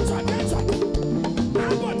 Dance.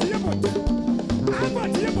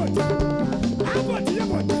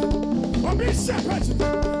 Obi separate.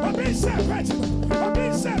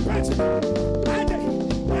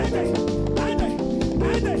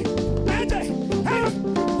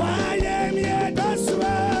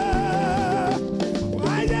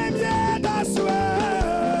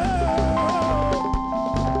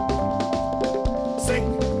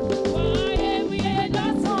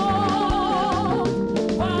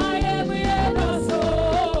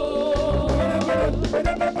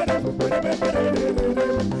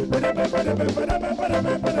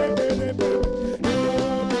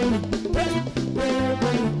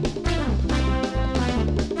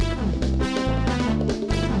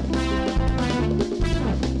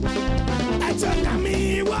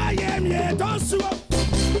 me don't sue.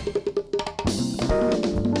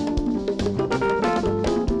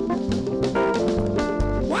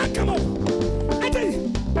 Come on. I tell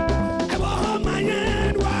you. I will hold my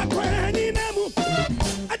hand. Walk when in a move.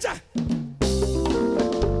 Acha.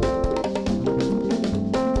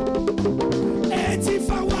 And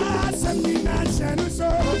if I was something I should so.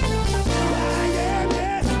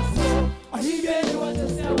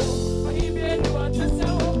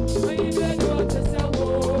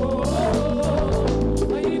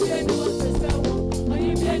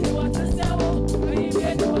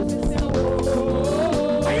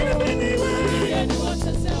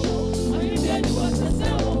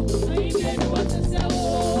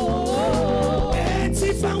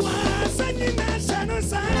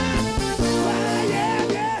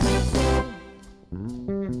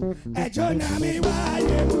 Jonami, why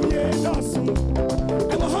you dosu?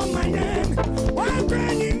 I will hold my hand. One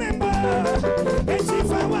granny member. And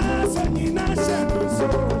if I was on the national so,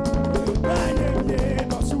 why you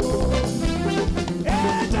dosu?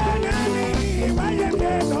 Jonami, why you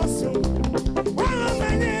dosu? One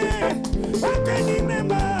man, one granny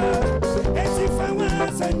member. And if I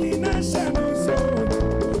was on the national so,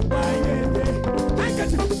 why you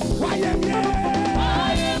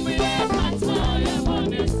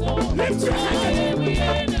lift your hand.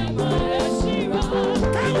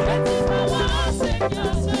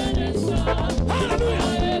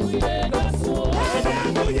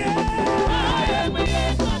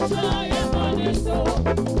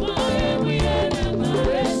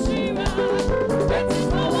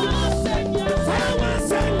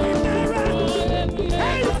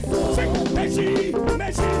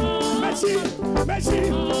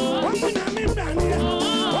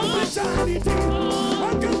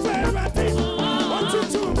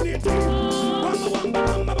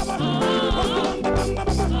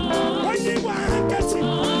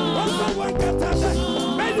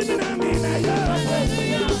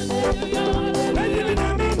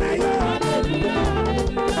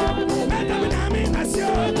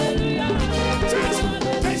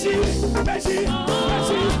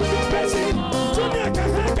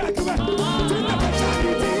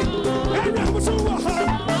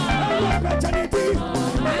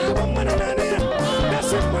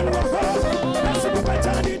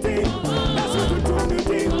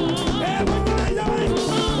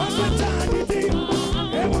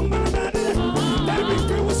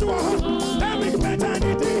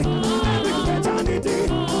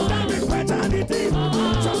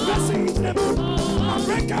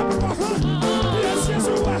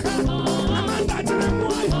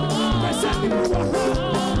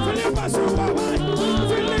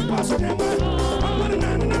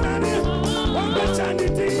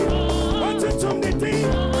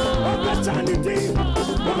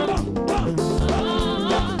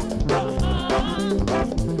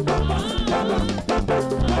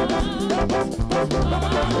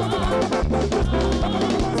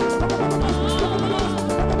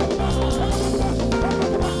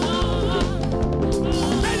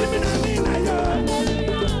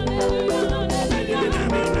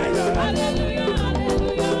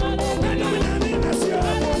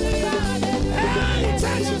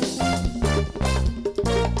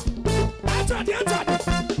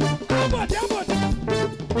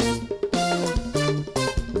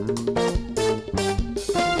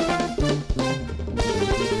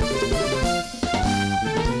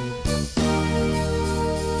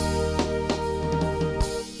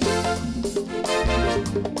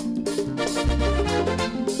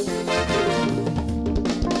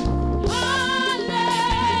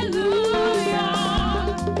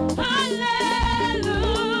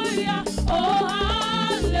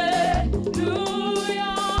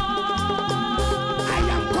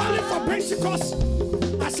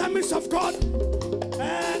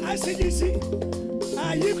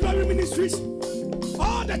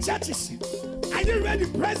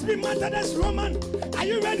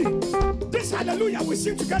 Hallelujah, we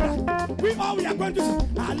sing together. We are going to sing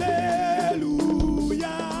hallelujah,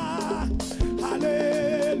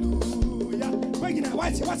 hallelujah. Wait,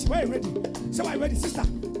 why ready? So I ready, sister.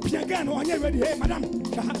 Again, oh, you ready? Hey, madam.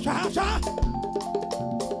 Shaha.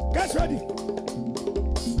 Get ready.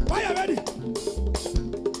 Why are you ready?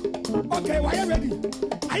 Okay, why are you ready?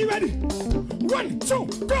 Are you ready? 1, 2,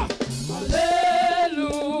 go.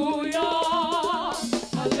 Hallelujah.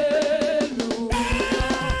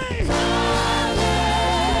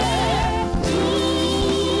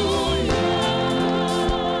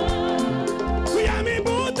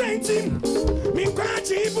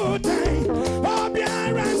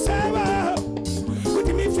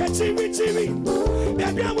 Chibi,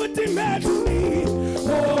 baby, I'm with the medley.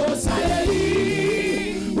 Oh,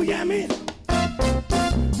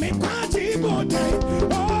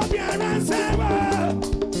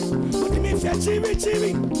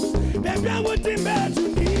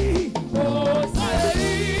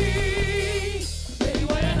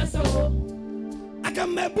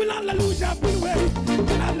 can make hallelujah, hallelujah,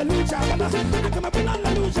 hallelujah, I can make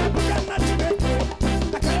hallelujah,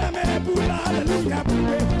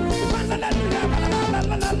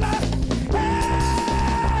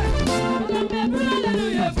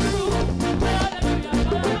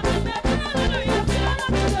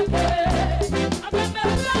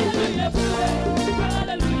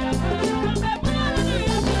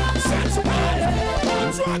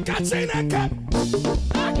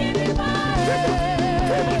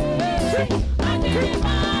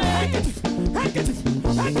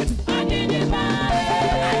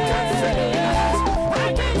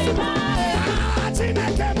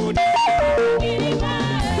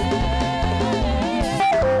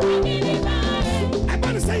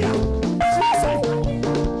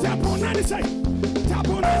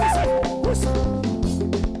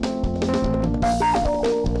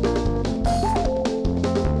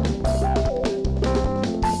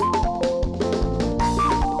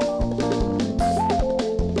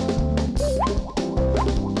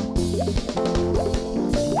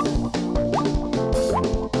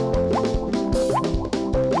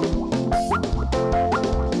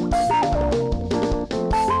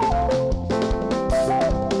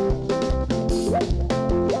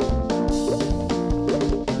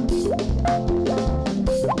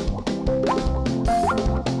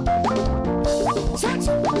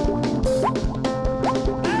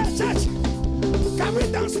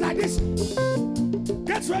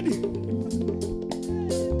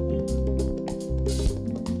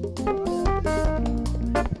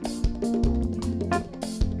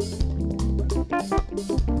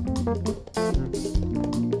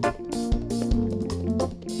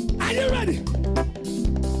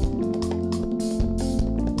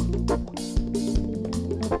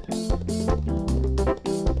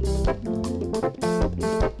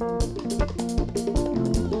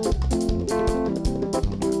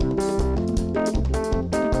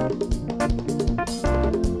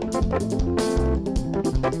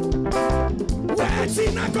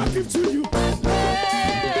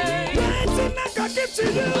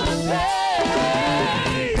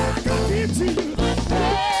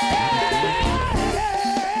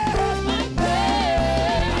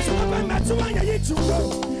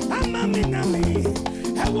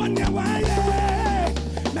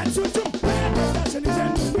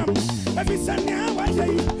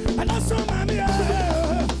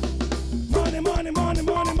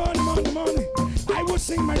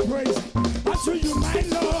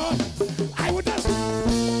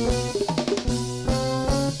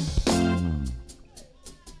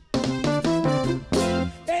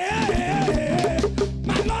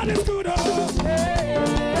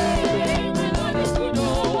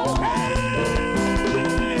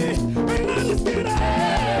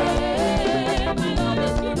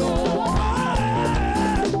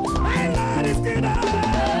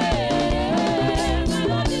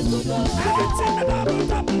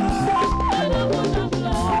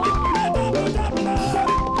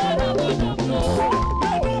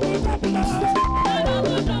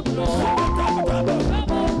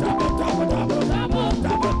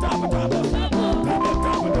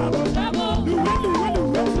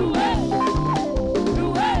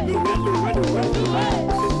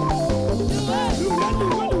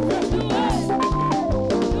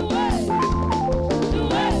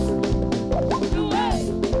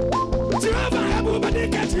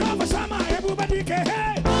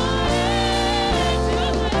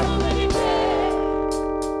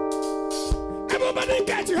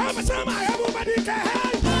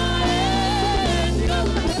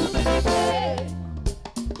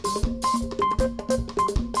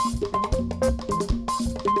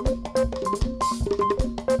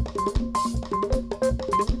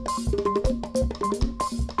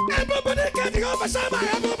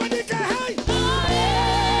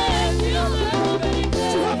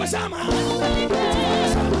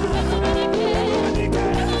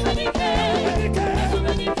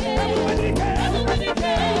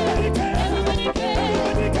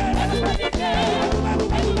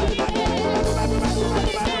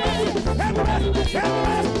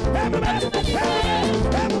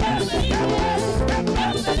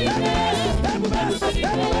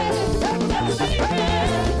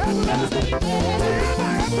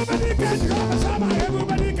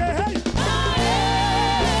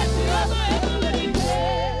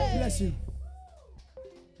 Bless you.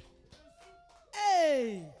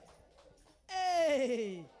 Hey,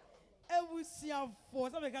 hey, for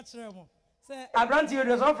some catch them. Say, I grant you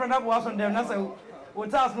there's one friend that was on them. That's a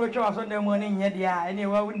what else no was on them morning yet. Yeah,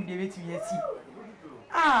 anyway, wouldn't give it to you.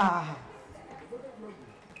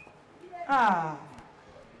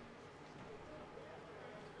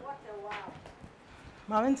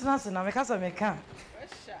 Ma maintenance na me kasa me kan.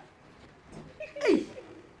 Hey.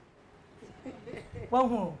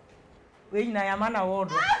 Wahu. We nyina ya mana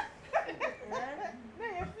wodo.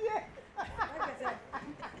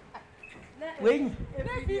 We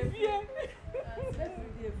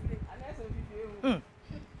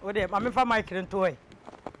Ode ma me fa mic rento e.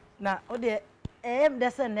 Na ode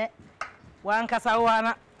dese ne wan kasa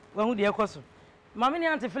wana wahu de ekoso. Ma me ni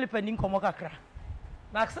Auntie Philipa ni nkomo kakra.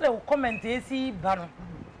 Na akse de comment esi ba no.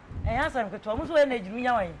 Answer me to amuso na ejuru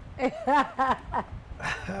wan.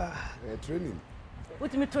 Training.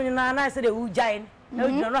 What me to na na say de u jain. Na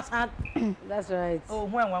u no san. That's right. Oh,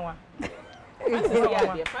 one.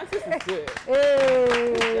 Francis is good.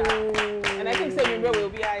 And I think saying will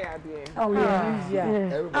be Oh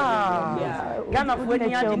yeah. Ghana for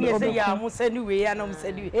ni ade say ya mo say ni we ya no mo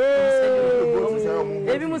say ni.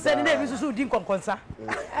 Ebi mo say ni na ebi susu di nkonkonsa.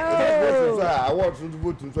 I want to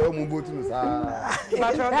vote so mo vote no sa.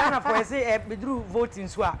 But Ghana for say bedru voting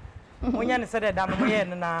so a Onya ne said that mo ye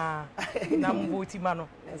na mo vote ma no.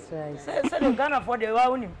 That's right. Say Ghana for the wa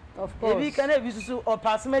unim. Of course. Ebi kana ebi susu o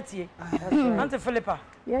pasmetie. Auntie Philipa.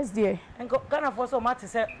 Yes dear. And Ghana for so matter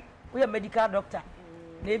say we a medical doctor.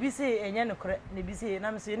 Na ebi say enye no kore, na ebi say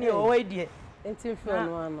na me say ni o wa die. Enti feel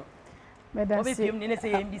no ano. Me da Obi pim ni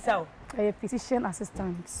say mbisa o. A physician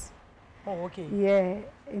assistant. Oh okay. Yeah,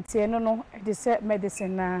 enti no they say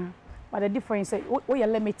medicine na but the difference we are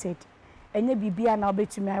limited. Enye bibia na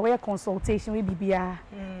obetumi we consultation we bibia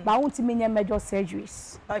ba wontimi nya major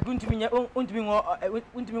surgeries like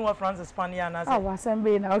wontimi wo France Spania na say oh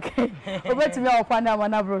assembly na okay obetumi opana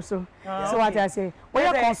mana bro so what I say we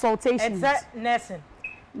consultations it's nursing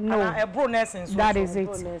no a bro nursing so that is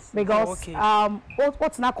it because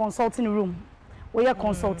what's na consulting room we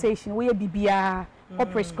consultation we bibia or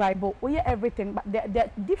prescribe we everything but the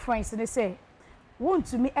difference they say want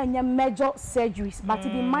to me any major surgeries but the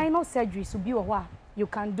minor surgeries will be what you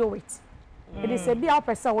can do it. It is a bit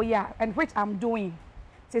person and which I'm doing.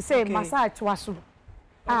 To say massage to us.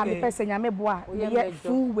 The person you may boy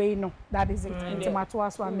full way no that is it. Into my to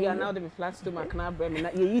us one. We are now the flat stomach now brain.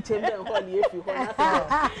 You eat them all if you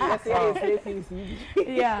nothing.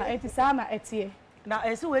 Yeah, it is ana etie. Now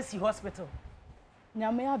I see hospital.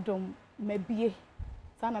 Nyame adom mebie.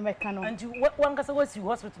 Sana mekano. And you one kasa was you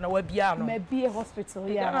hospital na wa bia no. Maybe a hospital,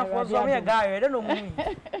 yeah. Ghana for so me guy, I don't know me.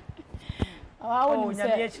 Oh,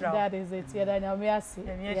 that is it. Yeah, nyame ase.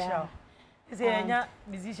 Yeah. Is enya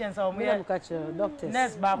musicians or me doctors.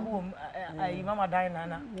 Nurse back home Mama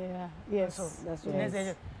Diana. Yeah. Yes. So that's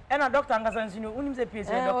right. And a doctor ngasa nsu unim say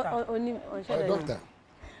Piesie doctor. Doctor.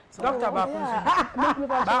 Doctor back home.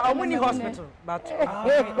 Ba omuni hospital but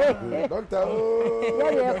Doctor.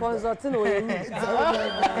 Yeah, consulting o you.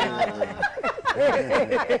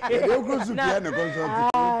 You go to piano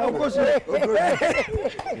consulting.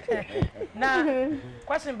 Now,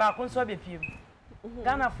 question back on so be pim.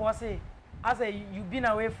 Ghana for say as you been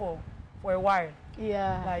away for a while.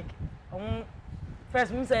 Yeah. Like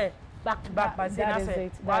first we say back to back but say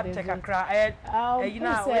say what take a cry you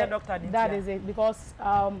know where doctor did that is it because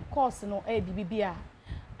course no bibia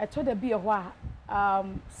I told the be a while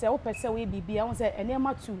say o person we bibia won say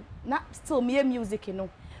enema to na still me music no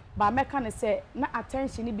but me can say na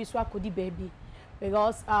attention ni bi so akodi baby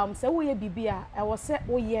because say we bibia I was say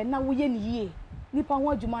we ye na we ye ni ye nipa ho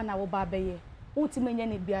adwuma na wo ba be ye wonti menya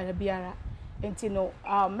ni biara enti no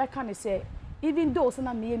me can say even though say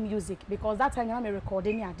na me music because that time na me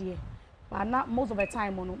recording ade but not most of the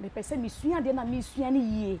time no me pese me sua de na me sua ni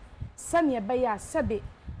ye se me be ya sebe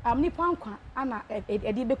nipa nkwa ana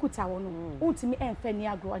ede bekuta wo no untimi emfa ni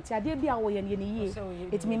agro anti ade bia wo ye ni ye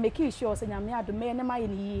it me make sure say nyame adom me ne ma ye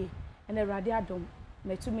ni ye and erade adom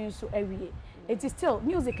me tumi nso awie it is still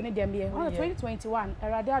music ne dem ye on 2021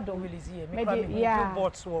 erade adom release ye me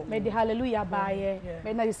me the hallelujah ba ye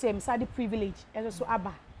me na the same side privilege so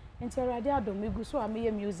aba nti erade adom me gu so am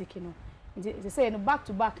ye music no they say no back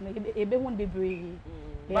to back no ebe won bebre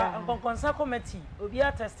yeah but concern committee obi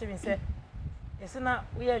a testing say yes na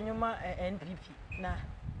we anyuma NPP na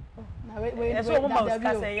we so mama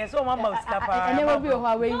uskasa yes so mama uskapa ene we bi o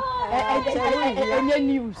ha we enye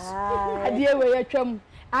news ade we yatwam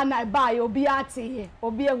ana buy obi ate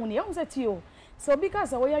obi ehunu ye say ti o so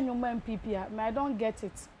because we anyuma NPP I don't get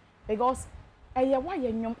it because eye wa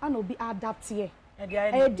ye nyum ana obi adapt here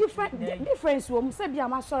difference wo say bia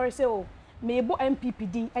ma sorry say o me bo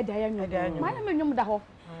MPP din e da ya nyum ma na me nyum da ho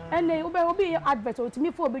ene obi advert o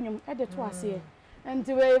timi fo obi nyum e de to ase And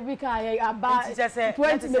we can about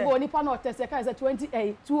 20 the body pan or test can say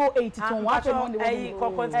 28 208 to 1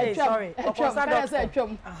 sorry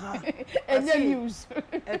and then use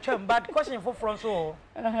but question for front so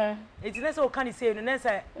it's not so can you say no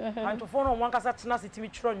say and to phone on one kasa tena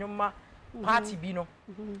sitimi chiro nyoma party bi no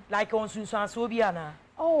like on sunsun so bi ana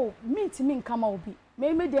oh me to me come obi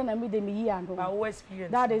me dey na me dey me here and our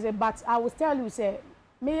experience that is it but I will tell you say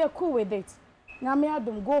me you cool with it nyame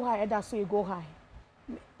adom go high that so you go high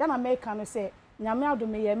then America no say nyame adom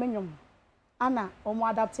me ye menyom ana omo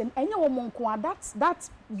adapting enye wo monko that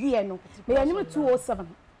year no me ye 207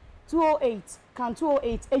 208 can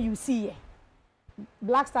 208 AUC ye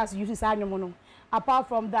Black Stars UC sa anyom no apart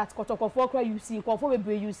from that kotokofo kra UC kofo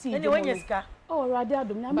bebre UC anyway yeska oh radio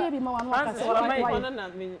adom nyame bi ma wan waka say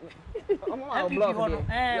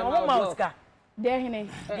omo mauska there hine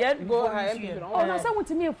go high oh no say what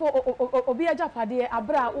me for obi ajapade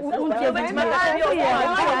abra untie be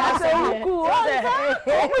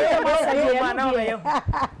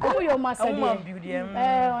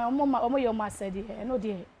omo yo masedi no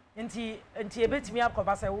dey nti ebetimi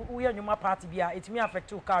akoba say wo ye nyuma party bia etimi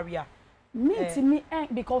affect your career me to me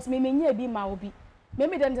because me nya bi ma obi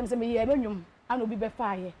me dem say me ye nyum and obi be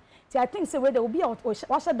fire. I think say where there will be out or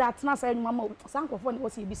wash that na say mama sanko for no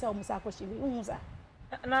see be say omusa akoshi unza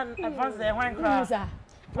na advance the one cry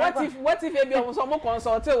what if you be some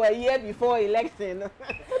consult a year before election there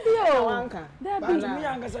be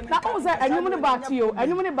na unza anyum ne ba to you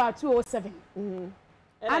anyum ne ba 207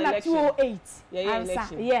 and 208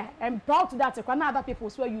 yeah and proud to that kwa na other people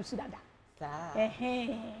swear you see that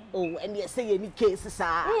oh and you say any cases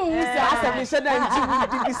sir me said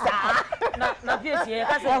that you sir na Piesie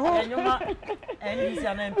ka say nyoma NDC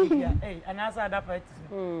na MPP and answer that party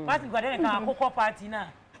party go dey kan akoko party na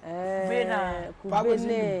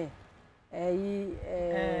kubene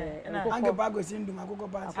ange bago sindu akoko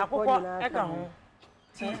party akoko e ka ho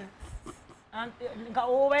and ka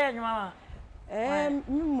o we nyoma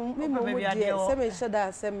me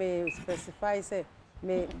should say me specify say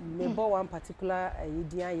me bo one particular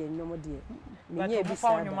idea ye nyomo de me nya bi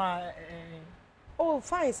sa oh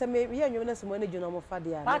fine say me ye nyomo na se mo na juno mo fa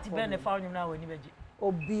de a party be ne fa nyomo na wani beji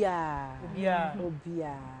obia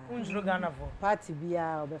unzuro Ghana for party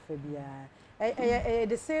bia obefa bia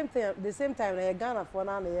the same time na Ghana for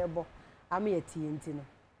na ye bo am ye TNT no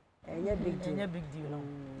enya big deal no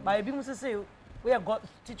but e bi mu say we got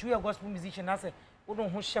teach we gospel musician na say we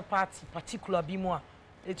don't ho share party particular bi mu a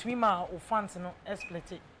etwi ma o fans no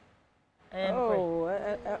split it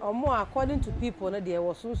according to people no there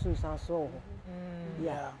was sun so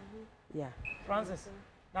yeah Francis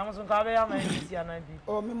na mo so ka be ya ma NDC ana bi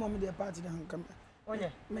oh me mom dey party dan kam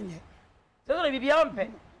onye menye so so bi ya mpe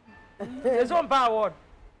so mpa award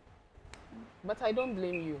but I don't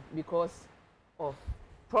blame you because of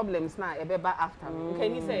problems now ebeba after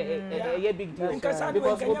can you say a big deal because we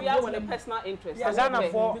are on a personal interest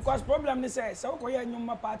because problem is say so ko ye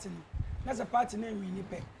nyuma party no na say party na wi ni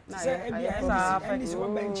pe say NDC wo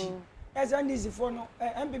bench as NDC for no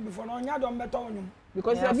MPP for no nya do mbeto onyum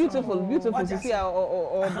because you are beautiful to see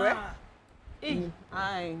or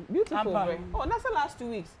beautiful oh that's the last 2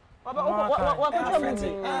 weeks what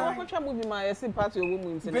movie my see party of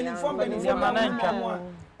women in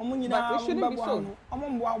but it shouldn't be so.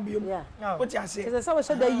 What you say? Because I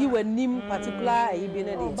said that you were nim particular you be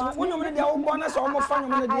na I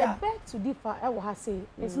beg to differ I will say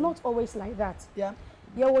it's not always like that. Yeah.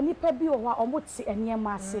 You will nipa bi o wa omo ti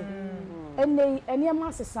enema ase. Enema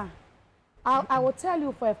ase san. I will tell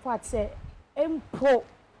you for a fact say empo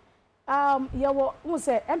you will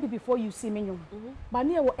say MPP before you see me but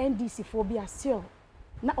near NDC for be still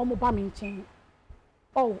na omo ba me nchen.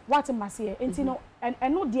 Oh, what am I saying? And you know, and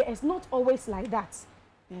no, there is not always like that.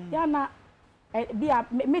 Yeah, na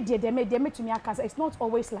media to me. It's not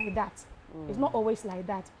always like that. It's not always like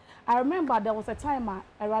that. I remember there was a time I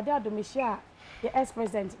rather do me share the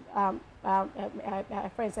ex-president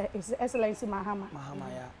friends His Excellency Mahama.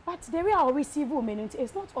 Yeah. But the way I receive women,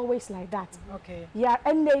 it's not always like that. Okay. Yeah,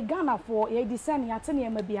 and they Ghana for a descent here, 10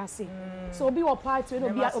 years maybe I say. So be a part to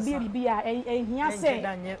be and here say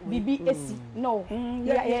BBSC. No.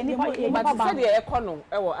 But say the economy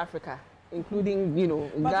of Africa, including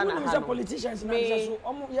Ghana. But politicians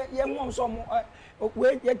now so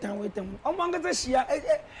wait them. Among the share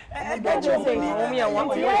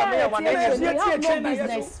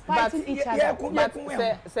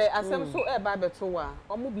say asem so e ba beto wa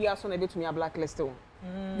omo bia so na betumi a blacklist o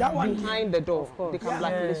That one behind the door, they can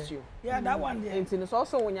blacklist you. Yeah, that one there. And it's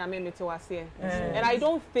also when you're made to us here. And I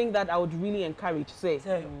don't think that I would really encourage, say,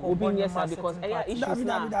 because issues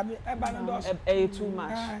now too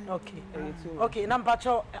much. Okay. Okay, number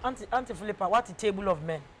 2, Auntie Philipa, what the table of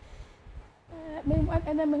men?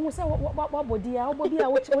 And then we say what body what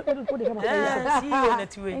put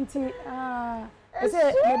it I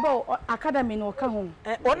say maybe academy no ka ho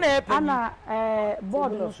ana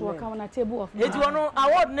board no so ka na table of men eti wono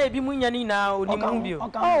award na ebi mu nya ni na oni mu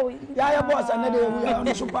bio oh ya boss na dey we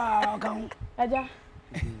no super ka ho aja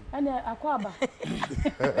ana akwaba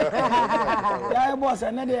ya boss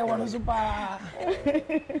na dey we no super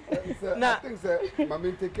na I think say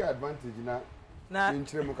mama take advantage na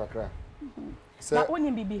nchire mu kakra na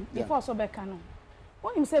onim bibi before so be ka no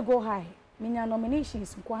onim say go high minya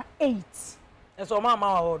nominations kwa 8 so mama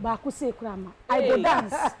award ba ku say kura ma I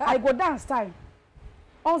go dance time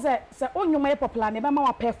on say onyuma e popular ne be ma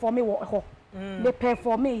wa perform wo ho they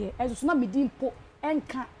perform e so na me din po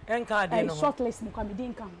enka dey no shortlist me kwa me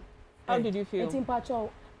din ka how did you feel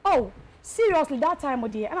oh seriously that time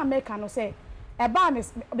of the and America no say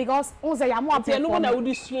because on say ya mo perform no na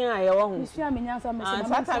wudi sua aye wo ho sua me nyansa me say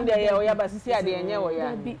that time dey ya ba sisi ade enye wo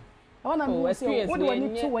ya I want to say what do we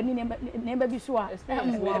need to when name be sure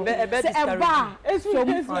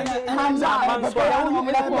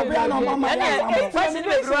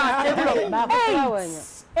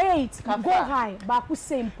eight go high back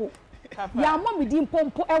simple ya mom we din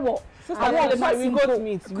pompo ewo we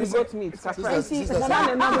got meat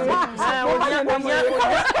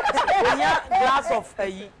glass of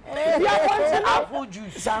apple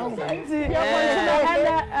juice and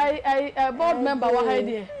I board member wa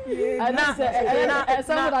here and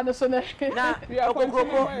someone that so na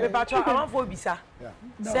okokoko me bacho amanfo bisa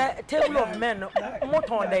say table of men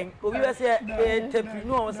moton den obi we say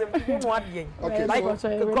entrepreneur say mo ade like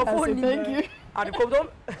thank you and come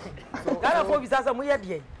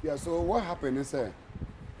yeah, so what happened is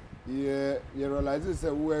you realize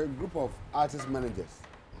we're a group of artist managers.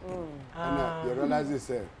 And you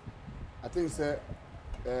realize I think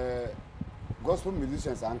gospel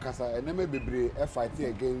musicians and Kasa and they may be fighting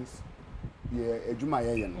against Ejuma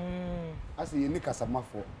Yayan. I say you need Kasama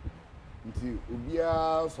for until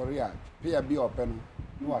Ubia sorry, pay a be open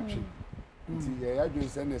no action. Until you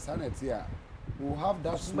send a sanity. We'll have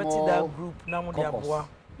that small that group now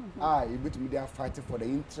you bet me they are fighting for the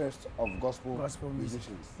interest of gospel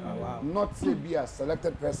musicians. Not say be a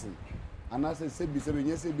selected person. And I say be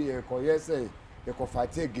they can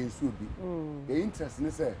fight against you be. The interest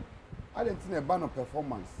in say I didn't think a ban of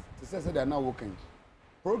performance. To say they are now working.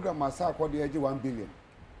 Program as I the edge 1 billion.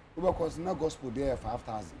 Because now gospel there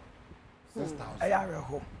 5,000. 6,000. I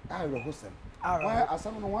rehearse. Why as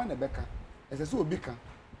someone one Becca as a so big.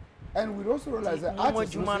 And we also realize that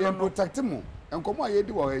artists must protect them. And come on, you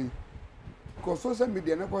do away. Because social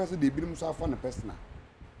media never has to be himself on a person.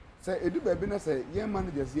 Say, it do baby, say, young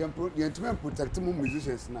managers, young protect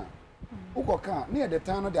musicians now. Ukoka, near the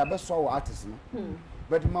time of the best show artists.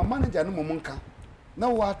 But my manager no monka.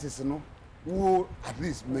 No artists no who at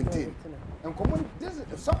least maintain. And come on,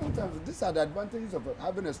 sometimes these are the advantages of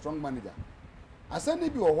having a strong manager. I said,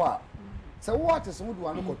 maybe or what? So, what artists would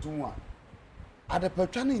want to go to one? At the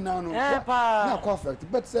Petrani now, no perfect.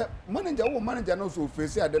 But manager no so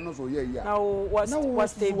face, I don't know so yeah. Now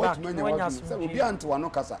what's stay back?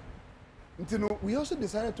 We also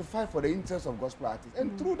decided to fight for the interest of gospel artists,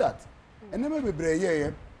 and through that, and then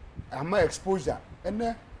maybe and my exposure, and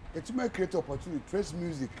then it may create opportunity, trace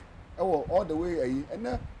music, all the way, and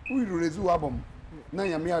then we release album. Now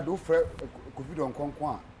you do fair on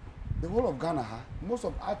Konkwa. The whole of Ghana, most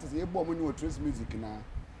of artists able when you trace music now.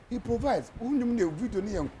 He provides.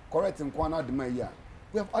 Video correct in Kwana de Maya.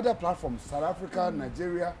 We have other platforms, South Africa,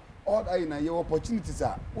 Nigeria, all that in your opportunities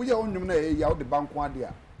are. We are on the bank one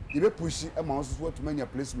there. You be push amounts to many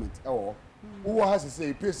placement. Or who has to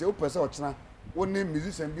say, Piesie, who person or China, one name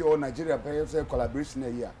musician be all Nigeria pay collaboration a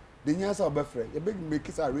year. The years of birthday, you big make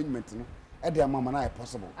this arrangement at their mama and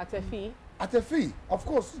possible. At a fee? At a fee, of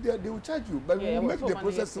course, they will charge you, but we will make the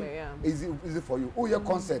process easy for you. Oh, your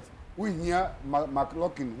concert. We hear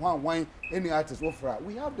McLaughlin, one any artist offer.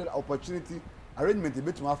 We have the opportunity arrangement a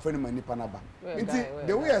bit to my friend and Nipanaba.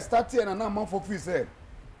 The way I started and a month of fee said,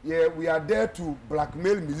 yeah, we are there to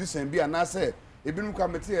blackmail musicians. Be and I say, even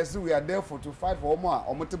committee, we are there to fight for more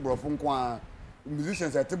or multiple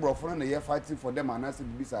musicians at Tibrofon and a year fighting for them and I said,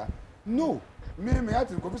 Bisa. No, me have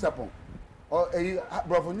to confess upon. Or a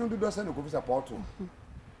brother, you do not send a confess upon.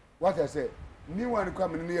 What I say. Ni one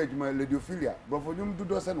coming near my ledophilia, Brofonium do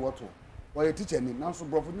does and water. Or a teacher, now so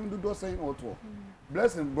Brofonium do does and water.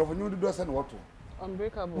 Blessing, Brofonium do does and water.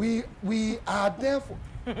 unbreakable. We are there for.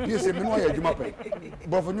 Yes, me no ya juma pe.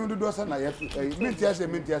 But for you do do say na yes. Minti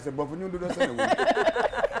say but for you do do say na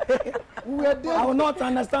we are there. I will not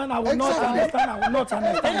understand. I will not understand.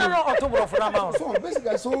 You know October for now. So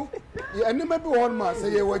basically, so and maybe one man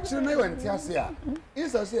say you were children when Tiasia.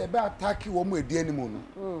 Instead say about attack you one day anymore.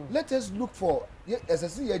 Let us look for as I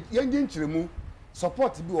see young children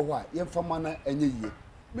support be what young famana and ye.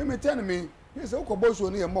 Me tell me, you say Okobo show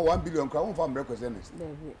near more 1 billion crown from representatives.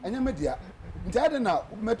 And your media. Now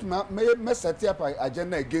may set up an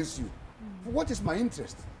agenda against you. What is my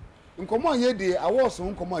interest? In common ye day, I was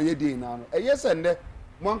on common ye day now. A yes and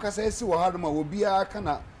one can say, see what hard will be a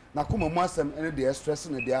cana, Nakuma Massam and they are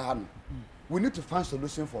stressing in their hand. We need to find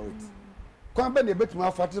solution for it. Come back a bit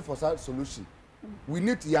more factor for that solution. We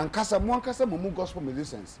need young Casa, one Casa Mumu gospel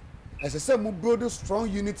musicians. As I said, we build a strong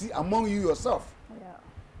unity among you yourself.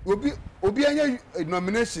 Obi a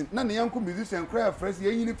nomination na na yanko musician cry fresh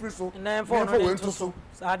ye yini free so na for went to so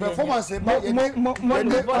performance you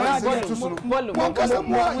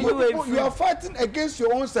are fighting against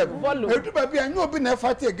your own self everybody be and you be na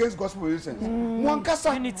fighting against gospel musicians one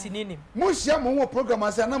kasa unity nini mo share mo program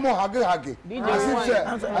as na mo hage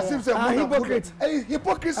as if say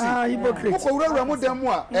hypocrisy hypocrite ko wura mo dem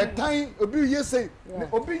a time obi ye say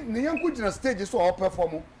obi ne yanko gina stage so all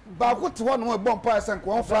perform. But what one more bomb pass and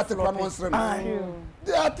one flat one stream.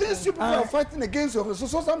 There are things people are fighting against you. So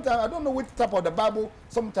sometimes I don't know which type of the Bible.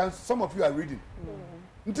 Sometimes some of you are reading.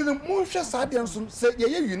 Until the most Sadians say,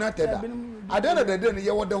 "Yeah, united." At the end of the day,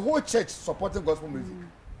 you want the whole church supporting gospel music.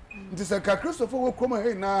 It is a Christopher will come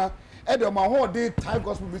here now. Edom, my whole day time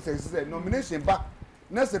gospel music is a nomination back.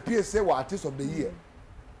 Next the PSA was artist of the year.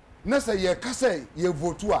 Next year, Kase, you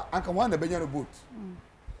vote to her, and come on the Benjamin vote.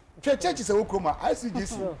 Church is a Okroma,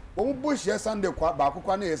 ICGC. When Bush yes Sunday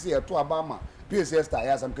Bakukwane is here to Obama, Piesie Esther,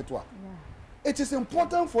 yes, I'm Ketua. It is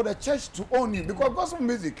important for the church to own you because gospel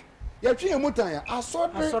music. I saw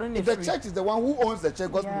the church is the one who owns the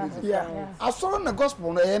church gospel music. I saw the gospel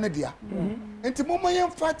on the Enedia. And the moment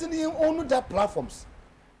I'm fighting him on that platforms.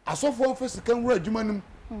 I saw for first can read human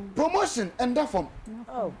promotion and that form.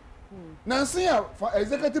 Now see for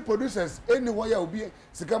executive producers anywhere will be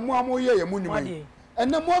Sikamu ye money. And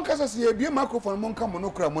the one can say be a microphone monka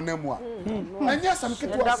monocra monemwa. And yes, I'm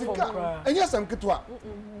Kitwa, and yes, I'm Kitwa.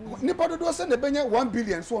 Nipado do send the Benya 1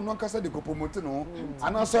 billion, so one can say the Copomontino,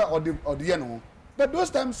 and also or the Yano. But those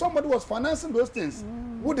times somebody was financing those things.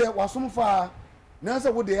 Would there was some far, Nansa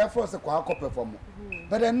would they have first a quack performer.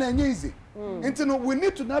 But then easy. And we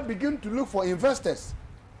need to now begin to look for investors.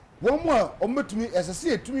 One more, to me as I see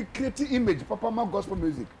it to me creative image, Papa my gospel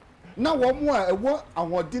music. Now one more a war and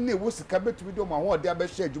what didn't was a cabin to do my word there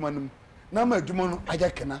share Jumanum. Now my Jumano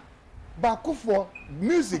Ayakana. But for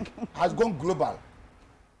music has gone global.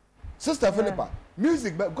 Sister Philipa,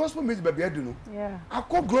 music but gospel music baby I do know. Yeah. I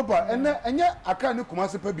call global and yet I can't come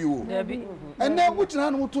as a baby. And then which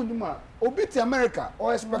one will to you obit America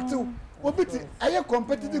or expect to obit a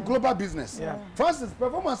competitive global business. For instance,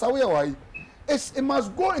 performance away why. It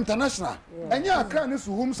must go international. And you can't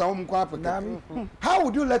to whom some how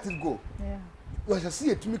would you let it go? Well, I see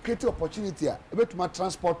it to me create opportunity about my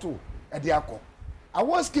transport too at the Akko. I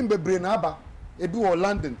was Kim Bebrenaba, a do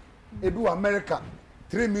London, a do America,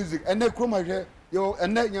 3 music, and then Chroma here,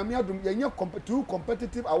 and then Yamia two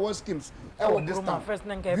competitive award schemes. This time,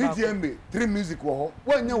 VGMA, 3 music,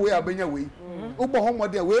 when you way, I've been away. Uber home,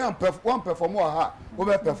 what they way and one performer,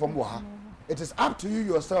 over performer. It is up to you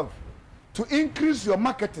yourself to increase your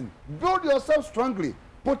marketing, build yourself strongly,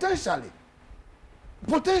 potentially,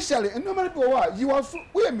 and no matter what, you are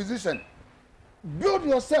we a musician. Build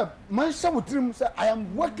yourself. Man, with him say, I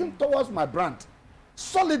am working towards my brand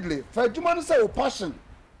solidly. For you say passion,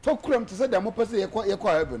 talk to them to say them person you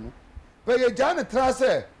heaven. But you John try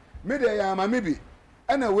say, maybe I am maybe.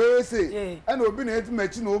 And away say, and will be a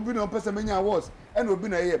matching, will be no person many awards, and will be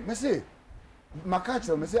a year. Me say, my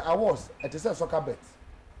catcher, me say awards at a soccer bet.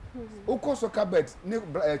 Oko soccer bet,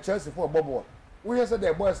 Chelsea for Bobo. We said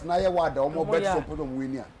the boys na ya wada omo bet so put on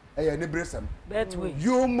win ya. Ne bresem.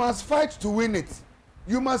 You must fight to win it.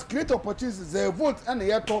 You must create opportunities. They vote and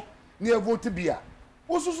ya to near vote bia.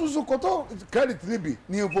 Osusu koto credit libi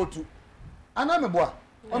near vote. Aname boa.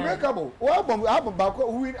 America bo. O abom back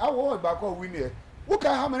win award back win here. Look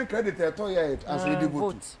at how many credit they to ya as we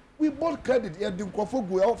vote. We bought credit here the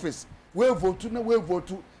Kofogu office. We vote to na we vote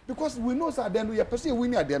to because we know that then we are perceive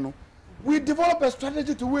win ya then. We develop a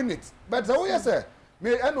strategy to win it. But so yes sir.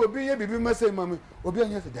 Me and obi ye bibi me say mama obi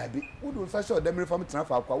anya say dabi. Who do say dem reform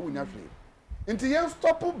transfer akwa win ya free. Until you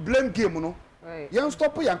stop blame game no. You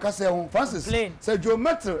stop yan kase ho. Francis say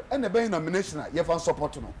geometry and the nomination you fan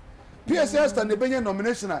support no. Piesie Esther ne benye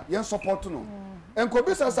nomination a yen support no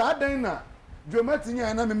enkobisa sa adan na Jomati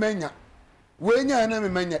nya na memenya we nya na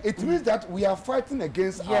memenya it means that we are fighting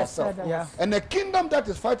against ourselves and the kingdom that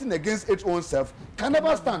is fighting against its own self can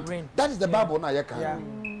never stand. That is the Bible na ye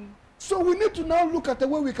can. So we need to now look at the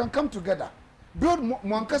way we can come together, build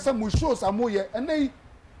mwankasa mu shows amoye and they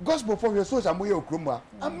gospel for your shows amoye okroma.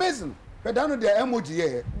 Amazing. But down there emoji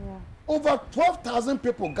here. Over 12,000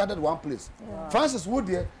 people gathered one place. Francis Wood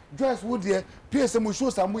there, Joyce Wood there, Piesie mu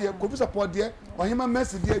shows amoye, Kofi support there, Ohima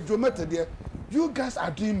Mercy there, Jometa there. You guys are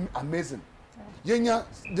doing amazing. Yenya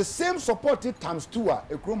the same support times 2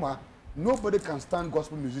 okroma. Nobody can stand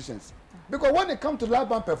gospel musicians. Because when it comes to live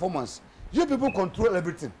band performance, you people control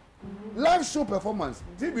everything. Live show performance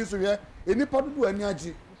TV so here any part do any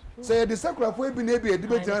agi say the sakura for be na be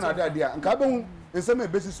debate na dia nka ba hu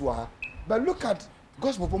nsem basis wa ha but look at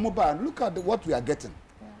gospel for mobile look at what we are getting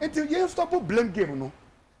until you stop blame game no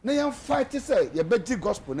na you fight say you be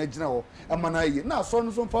gospel na gina ho e mana yi na so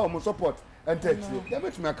no so fa o support and take you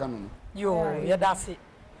bet me aka no yo ya dase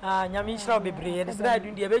nyame nshira bebre ye dey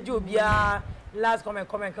do dey be obi a last comment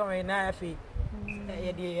na afi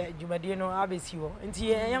ye dey jumadi no abesi ho nti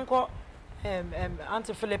yenko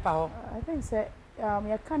Auntie Philipa ho I think say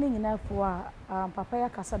ya kan nyina fo a papa ya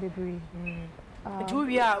kasa bebre do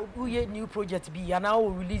we are new project bi na o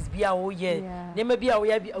release bi a o ye nema bi a o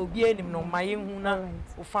ya obi anim no maye hu na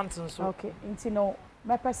o fantin so okay nti no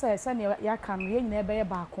me pese say na ya kan ye nyina be ye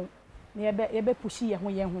baako na ye be pushi ye ho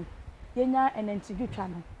yenya enentidwetwa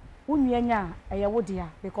no wonua nya eye wodia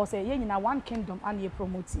because ye nyina one kingdom and ye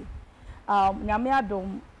promote nyame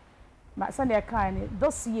adom ma say na kan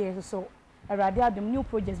this year so already adom new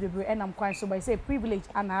projects bebre enam kwan so by say privilege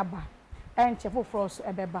anaba enche foforo so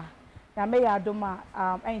ebeba nyame adom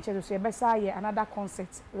enche so ebesa ye another concert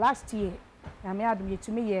last year nyame adom ye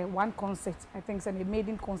to me ye one concert I think say a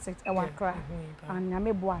maiden concert e wa kra and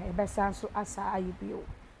nyame boa ebesa so asa ayebio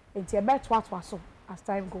enti ebetwa so as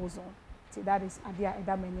time goes on. See, that is Adia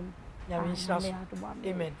Edamenim.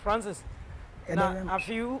 Amen. Francis, now, a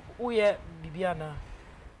few we Bibiana.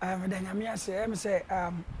 Say,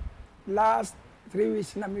 last 3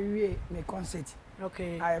 weeks, na me concert.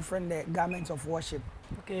 Okay. I have friend the Garments of Worship.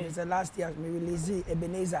 Okay. It's the last year me release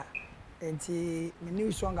Ebenezer. And my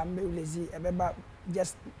new song I'm release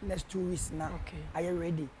just next 2 weeks now. Okay. Are you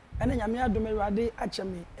ready? And then I'm doing ready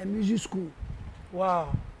actually a music school.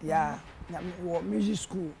 Wow. Yeah. Music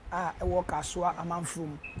school I work as well a man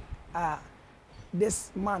from this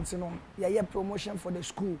month yeah promotion for the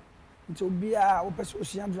school it will be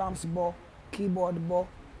operation drums ball keyboard ball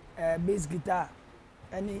bass guitar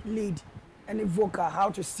any lead any vocal how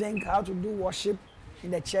to sing how to do worship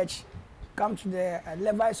in the church come to the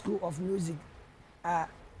Levi School of Music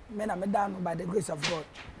men are down by the grace of God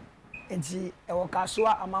and see I work as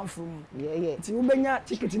well a man from ti ubenya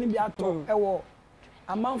ticket ni bi ato ewo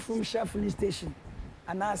a man from Sheffield Station,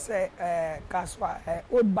 and I say, Kaswa,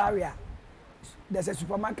 Old Barrier. There's a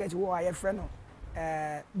supermarket where I have a friend,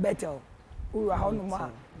 Bethel, who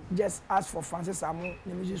are just ask for Francis Amu,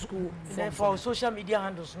 the music school. For social media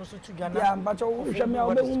handles, no such Ghana. Yeah, but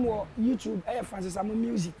YouTube, Francis Amu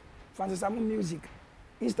Music, Francis Amu Music,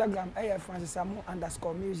 Instagram, Francis Amu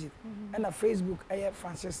 _music, and Facebook,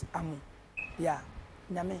 Francis Amu. Yeah,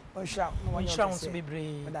 Nyame, on shout, one shout to be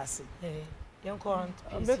brave. That's it.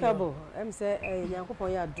 Unbreakable. Say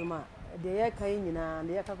Yankopon ya aduma. De ye kan nyina,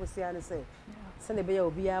 de ye ka kosia ne say. Se ne be ya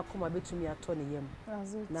obi ya koma betumi ato ne yam.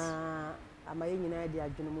 Na amaye nyina de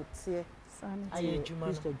adwene motie. Aye adwuma.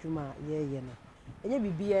 Kristo adwuma ye ye no. Enye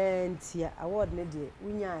bibia ntia award ne de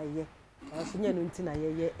wunya aye. So nya no nti na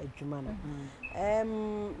ye ye adwuma na.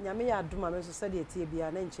 Nyame ya aduma me so se de tie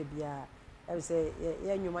bia na nche bia. Say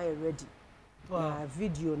ye nwuma ye ready. Na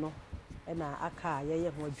video no e na aka ye ye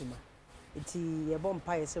ho adwuma. Iti ye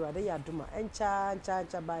bompa ye se rade ya duma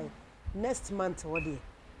encha by next month wodi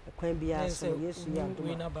ekwan bia so Yesu ya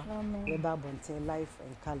duma we ba bonten life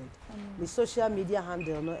and colored the social media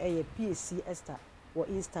handle no e Piesie Esther or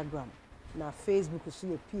Instagram na Facebook so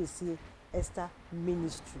ye Piesie Esther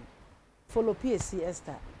Ministry follow Piesie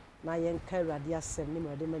Esther na ye nka rade asem ne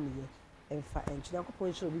rade maniye emfa enchi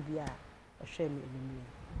yakopon show bibia ohwe me enumie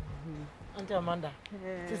Auntie Amanda.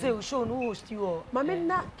 To say we show no host you. Mama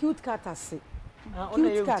na cute cat ase.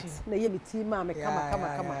 Cute cat na ye meti ma me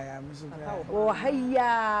kama. Oh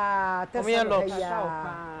haya. Tesa.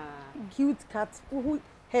 Cute cat who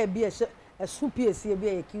hair be a soup Piesie be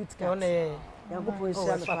a cute cat. Yango po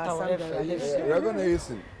sia na pasa. Reverend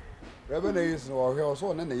Hasten. Rebe na is no hwe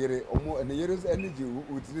so na yere omo na yere energy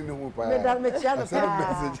utini ne hu pa. Me da me chia no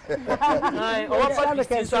pa. Ai, o pa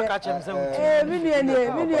Christian so aka chem se Eh, mi ni ne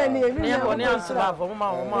bone answer for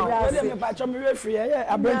ma. Wele me pa cho me we free eh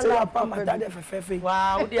abrante ya pa mata de fefefe.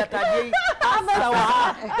 Wow, odi atade asa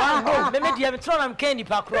wa. Me dia me tro na mka ni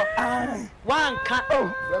pa kro. Wan ka.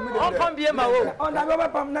 O pam bie ma wo. On da go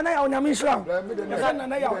pam na ya onyame shira.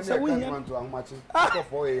 Na ya se wi man to ahmachi. Ko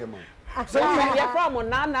 4 am. So you from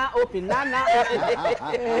Nana open Nana.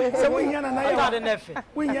 So we here na ya.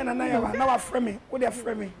 We here na ya. Now I frame me. Wo dey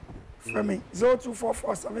frame me. Frame me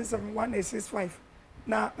 0244771865.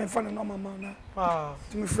 Na me phone no mama na. Wow.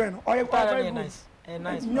 To me friend. Oh you very nice.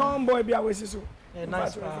 Nice. Young boy be away so.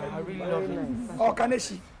 Nice. I really love it. Oh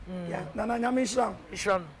Kaneshi. Yeah. Na nyame shira.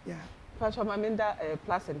 Shira. Yeah. Pastor Maminda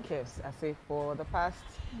Plus and Curves, I say for the past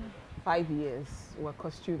 5 years we're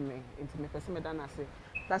costuming into me person me done I say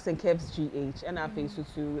Plus and Curves GH and I face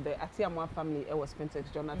to the Atiamwa family was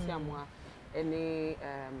Pentex John Atiamwa any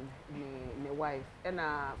my wife and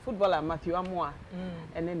footballer Matthew Amwa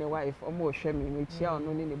and then the wife almost share me chia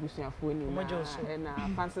no ni nebusuafo ni and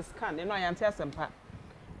Francis Khan and I am Tiasempa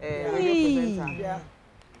radio presenter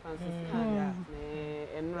Francis Khan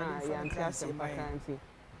and I am Tiasempa kanti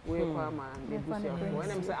we kwa ma nebusuafo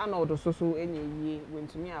when am say Arnold so enye yi went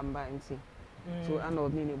to me amba nti so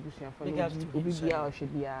Arnold ni nebusuafo obi bia o hwe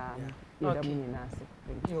bia yeda mu nyina ase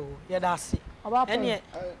yo yeda ase enye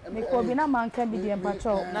me ko bi na manka bi de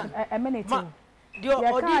mpacho a minute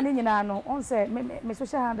ya ka ni nyina no on say me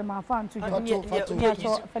social handle ma fan to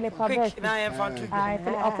Philipa Baafi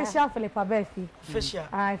official Philipa Baafi official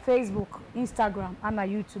Facebook Instagram and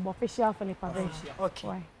YouTube official Philipa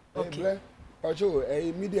Baafi okay Pacho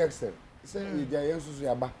media excel say you dey yensu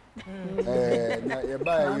ya ba na ya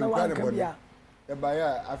ba you can body ya ba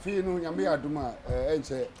ya afi no nyame aduma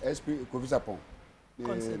enche SP Kovisapon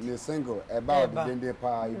ni single about the dende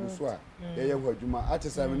pa ibuso a ye hu aduma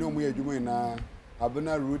atesa me no mu aduma na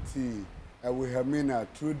abena ruti we Hermina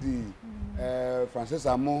Trudy Francis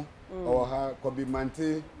Amo or ha Kobi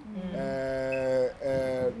Mante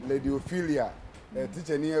Lady Ophelia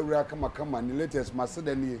teacher ni ewura kama ni latest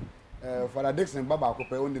masedani Father Dixon Baba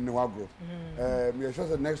Kope on the Nuagro. Me sure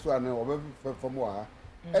the next one or from wa.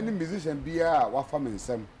 Any musician be wa family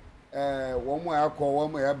sem. One more call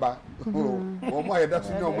one more eba. One more that's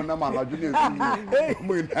no man na junior.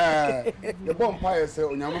 The bonfire say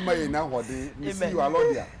on your mama na what they see you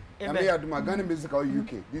alodia. And me do my Ghana musical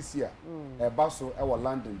UK this year. Basso our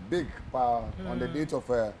London big on the date of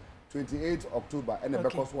 28th October and the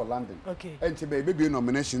because for London. Okay. And she baby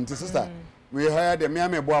nomination sister. We hired the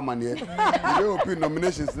Miami Boamania. We will open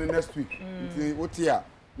nominations next week. What year?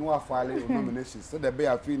 No filing nominations. So the Bay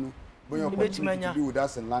of Fino, we are going to be with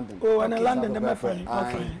us in London. Oh, and in London, the okay.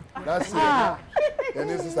 That's it. Then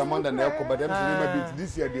this is Amanda Nelko, but then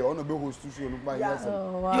this year the honorable host to show by us.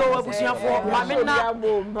 You are pushing for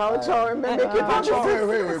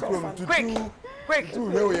quick.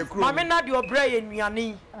 Mama na di obre ye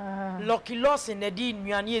nuane. Lucky loss in the din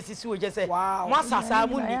nuane esisi we just say. Masa sa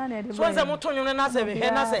mu ni. So say mo tonyo na say me he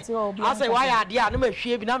na say. I say why ade a na ma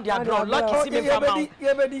hwie bi na me ade lucky si me fama.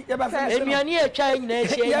 Nuane atwa nyina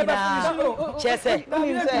ehie nyina. Che say.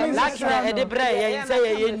 Lucky na e de bre ye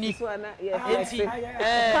say ye ni. Enti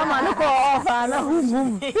come on ko ofa na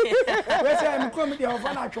hum. We say me come dey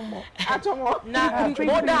ofa na atwomo. Na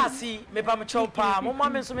moda si me pa me chopa. Mo ma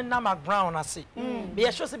me so me na Mac Brown ase.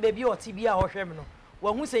 Be sure say baby or TB a ohwe me no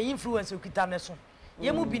wo hu say influence okita ne so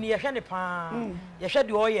ye mu bi ne ye hwe ne pa ye hwe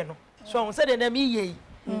de oye no so hu say de na me ye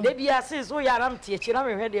de bia say so ya ram tie kira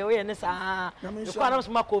me hwe de oye ne sa e kwa ram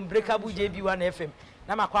so ma unbreakable JB1 FM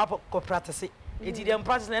na ma kwa ko practice eti dem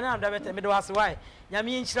practice na na better me do ase why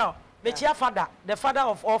nyame nchira me chia father the father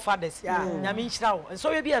of all fathers nyame nchira wo so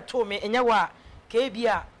we bia to me enye wa ka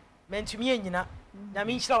bia mentumi enyina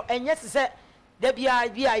nyame nchira enye se de bia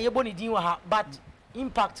ye boni din wa ha but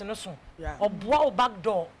impact no so oboa back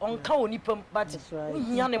door onka onipam but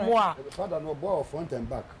hia ne mo a father no boy front and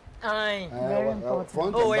back ai very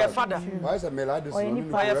important oh your father why is a melody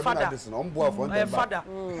your father on boy front and back father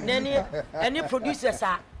any producers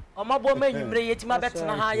are omabo ma nwumre yetima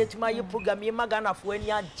betena ha yetima ye program ye magana fo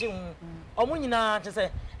ani agye hu omo nyina te se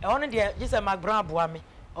e hono de je se magbran aboa me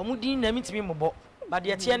omo din na mitimi mobo but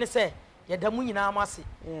ye tie ne se ye da mu nyina amase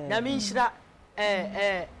na me nhira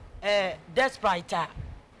despite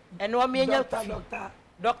and one me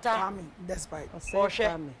doctor despite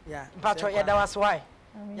yeah patro ye da was why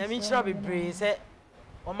ya me nhira be brave say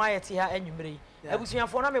o ma yeti ha anwumre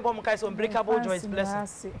abusuafo na me bom kai so unbreakable Joyce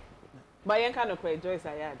blessing But you can't cry Joyce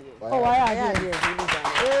I Oh, I am.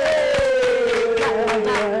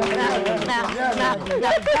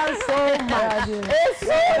 That's so much.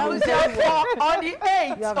 On the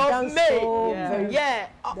 8th of May.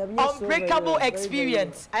 Unbreakable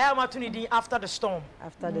experience. I am at after the storm.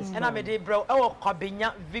 After the storm. And I'm a day, bro. Our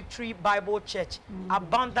Kabenya Victory Bible Church,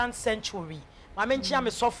 Abundant Sanctuary. My mention I'm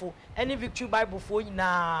a sofo. Any Victory Bible for you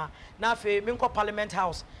na fe Minko Parliament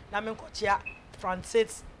House. Na Minko Tia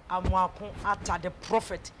Francis. Amwako ata the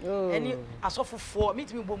prophet. Any asofo for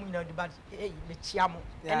meet me bomu na the bad. Hey, me chiamo.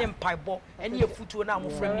 Any mpaibo. Any futu na mo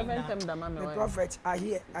friend me. The prophet are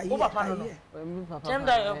here. O papa no.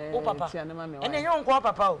 Temda o papa. Any yon ko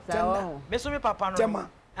papa o. Temda. Me so me papa no. Tema.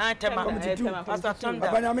 Ah tema. Pastor Temda.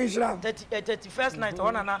 Papa na me shira. 31st night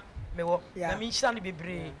ona na me wo. Na me shira ni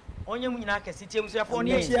bebre. Onye mu nyina kesi tie musu afo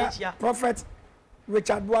ne ehia. Prophet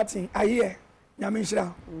Richard Boatin are here.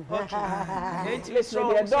 Yamishra. Okay.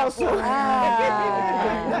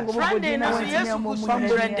 Friday na so Yesu gusu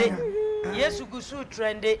trendy. Yesu gusu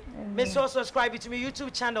trendy. Me so subscribe to my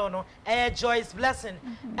YouTube channel no. Joyce Blessing.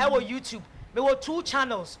 Our YouTube. Me wo 2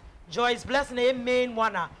 channels. Joyce Blessing e main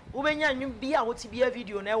one a. Ubenya nwum bia wo ti bia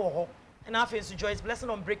video na e wo ho. Na afa so Joyce Blessing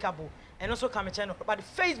Unbreakable. And also come channel. But the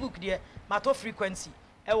Facebook there matter frequency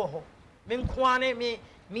e wo ho. Me nkwane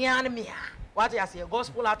me an me. What I say,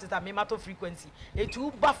 gospel artist and matter frequency. A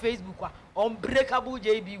 2 Facebook Unbreakable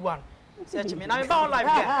JB1. Search me. I'm on live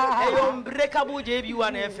here. Unbreakable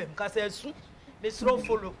JB1 FM. Because I soon Miss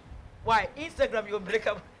follow. Why? Instagram you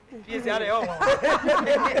Unbreakable. Instagram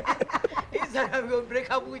you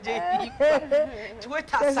Unbreakable JB.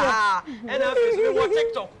 Twitter sa. And I watch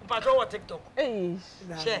TikTok. Patrol what TikTok.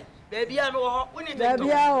 Share. Baby, I'm we need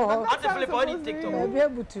TikTok. After Philipa need TikTok. Baby,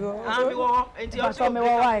 I'm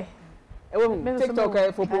why. TikTok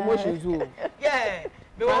for promotions. Yeah,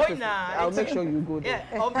 I'll make sure you go there.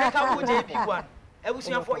 Yeah, Unbreakable JB1.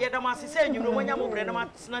 Ebusia for Yadamasi say you know when you move Brenama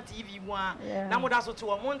TV one. Now that's what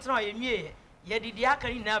to a month now a year. Ye did the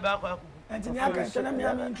Akari Naba. And Tiaka, can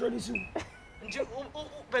I introduce you?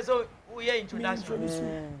 Peso, we are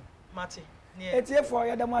introduction. Marty. It's here for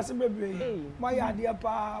Yadamasi baby. My idea,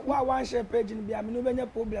 pa, one share page in the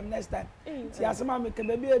problem next time. See, as a mammy can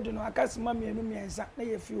be a do no, I can't mammy and me and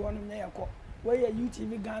Saturday if you want to make a call. Where are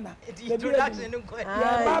UTV Ghana?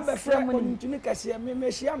 Baba friend to make us here,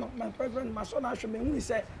 me, she am my president, my son, I should mean, we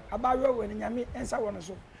say about your wedding, and me, and so on and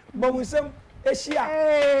so. But we say, Asia,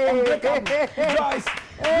 Joyce,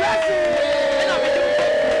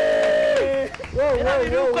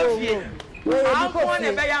 I'm going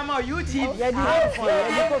to buy my YouTube. Yeah,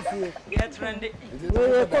 trendy.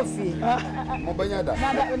 Coffee. Mobanyada.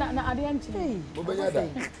 Mobanyada.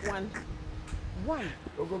 One.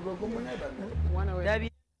 Go. One away.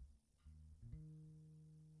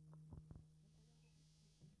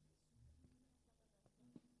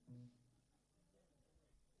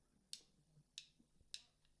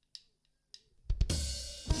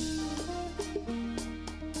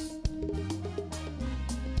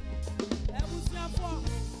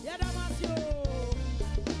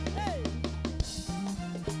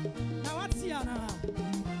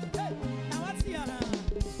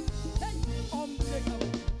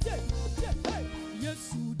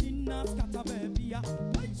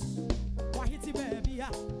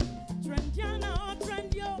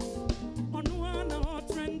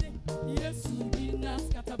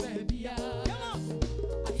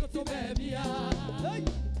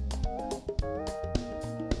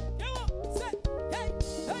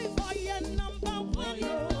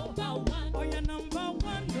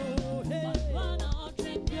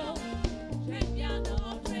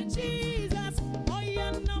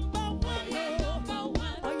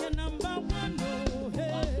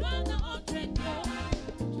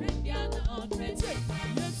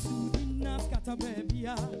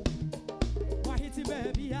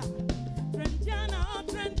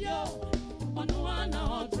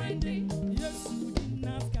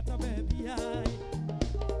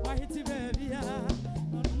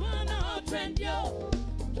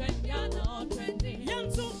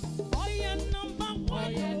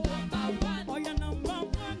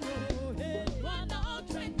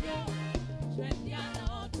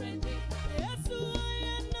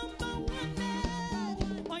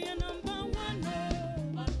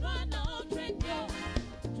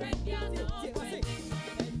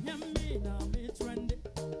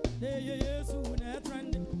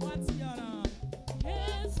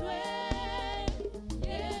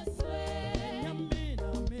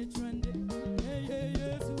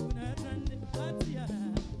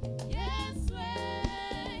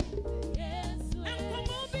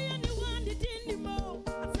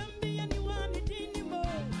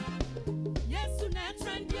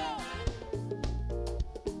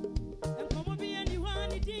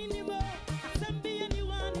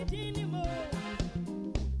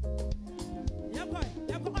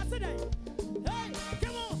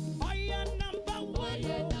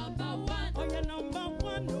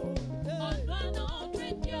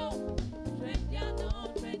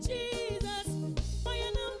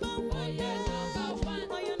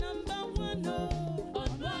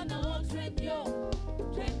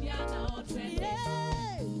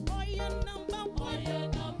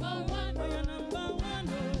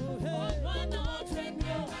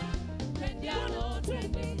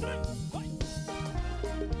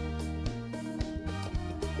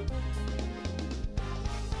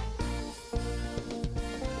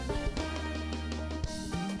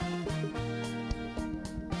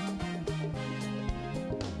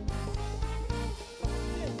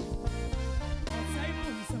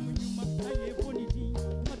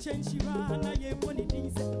 Shirana, ye bonny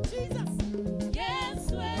things. Jesus.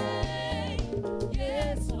 Yes, way.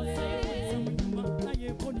 Yes, way.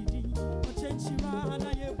 Ye bonny thing.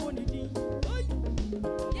 Shirana, ye bonny thing.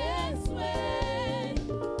 Yes, way.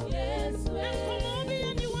 Yes, way. And come on, be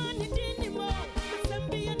anyone it anymore. Can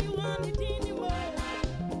be anyone it anymore.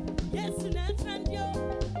 Yes, that's and yo.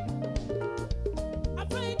 I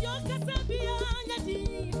pray your Casabia,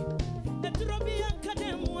 Yadi. The Trobia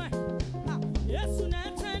Cademwa. Yes,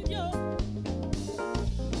 that's and yo.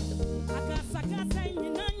 Akasaka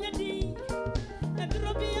saying, Yadi. The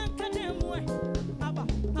Trobia Cademwa. Abba.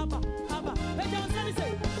 Let your son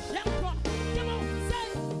say, yeah, come on, say,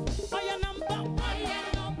 oh, you're number one.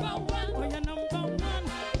 Oh, you're number one.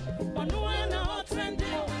 Oh, no one out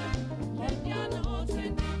trending.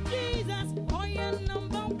 Jesus, oh, you're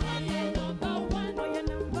number one. Oh, you're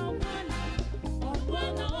number one. Oh,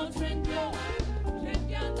 one out trending.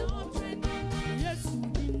 Yes, you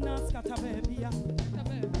did not scatter baby.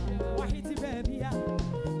 Wahiti baby.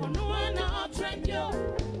 Oh, no one out trending.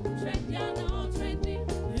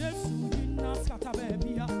 Yes, you did not scatter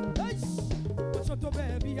baby. Hey, shut up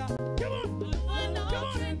baby. Come on.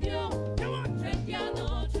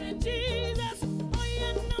 Jesus, oh,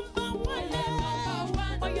 you're number one.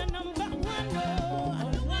 Oh, you're number one. Yes, oh,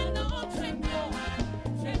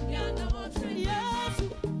 you're number one.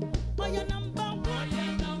 Jesus, oh, you're number one. Oh,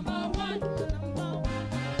 you're number one.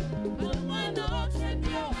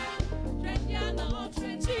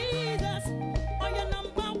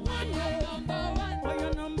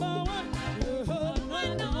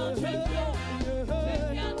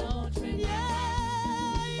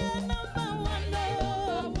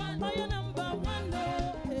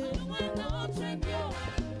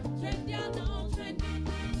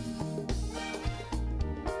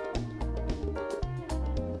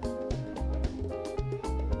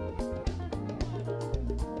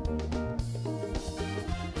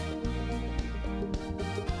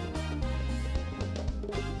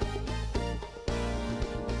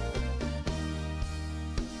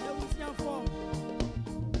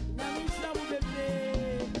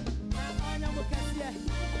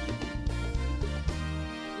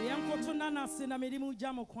 Na medimu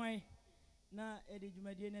jamo kwai na edi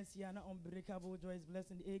jumadie na sia na unbreakable Joyce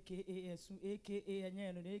blessing aka Esu aka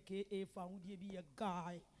anya no aka faudie bi a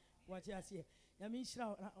guy watch us here ya mi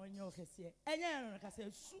shira na onyo kese anya no ka se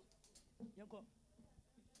su yeko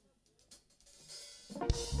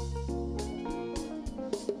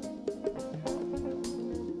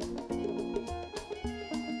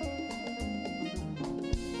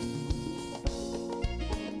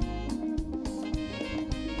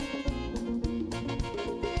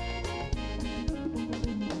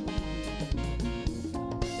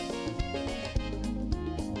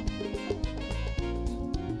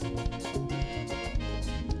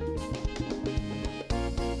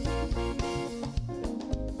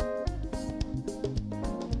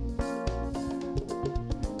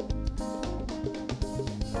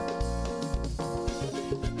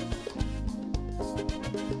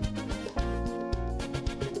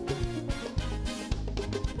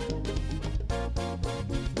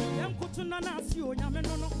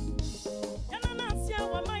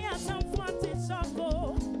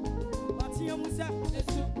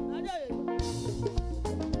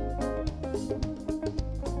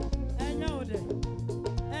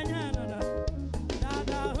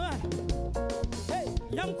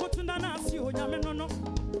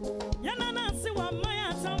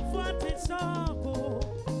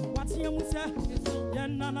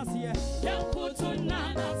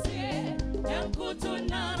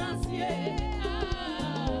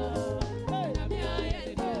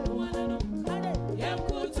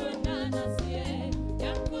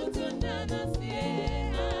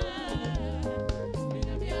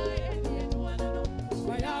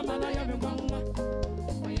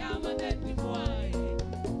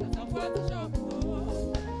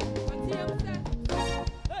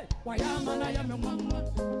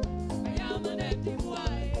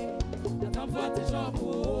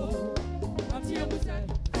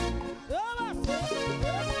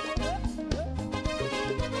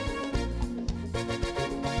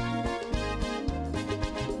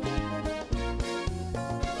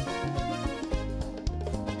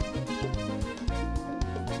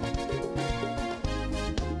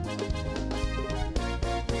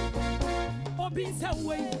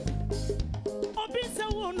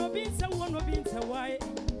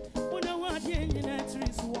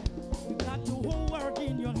You got the whole world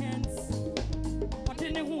in your hands. But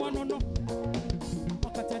anyone no.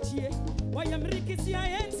 Why am Ricky?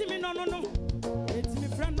 I ain't me no. It's me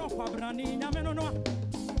friend of Abrani. Yameno.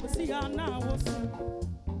 See, I now was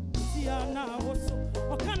bia na woso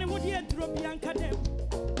o kan mu die duro bia nka dem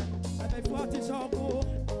abefo ati shoko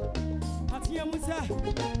ati yamusa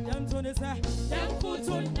yanto ne sa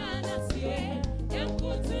yankutu nana sie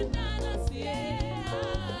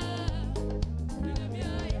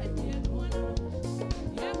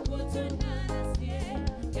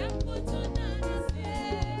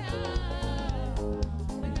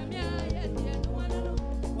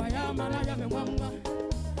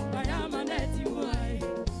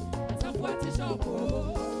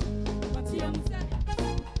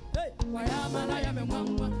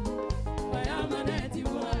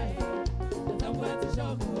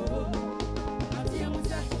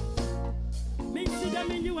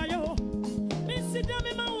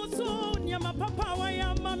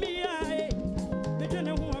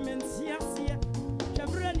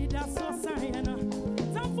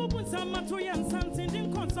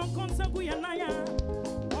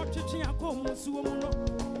Suomuno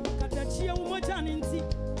katachia umoja ninti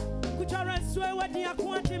kuchara swewa dia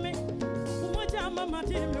kwatime umoja mama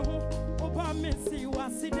dime ho oba mesi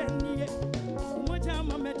wasidenie umoja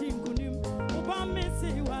mama dinkunim oba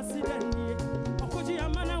mesi wasidenie okuji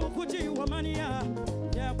amana okuji wamania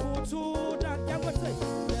ya kutu da ya kwese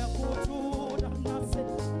ya kutu da nase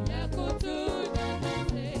ya kutu da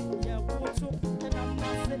nase ya kutu da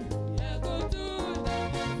nase ya kutu da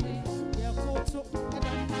nase ya kutu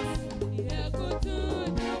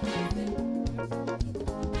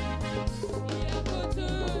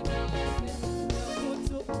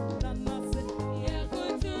da nase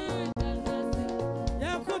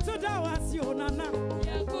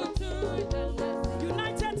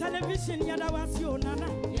United Television yada wasio nana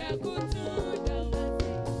yakutu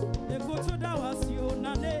da wasio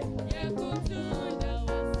nane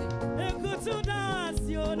yakutu da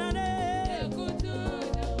wasio nane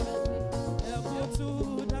yakutu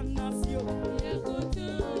da nasio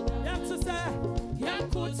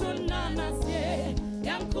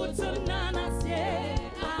yakutu nana sie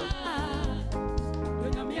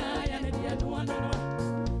Yonyamia ya ne dia no no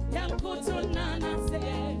yakutu nana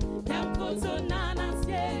sie yakutu nana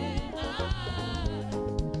sie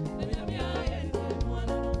Yonyamia ya ne dia no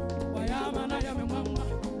no wayama na ya memwa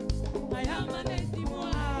wayama na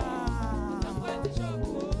simwa nakwati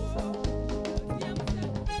shoko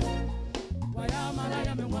wayama na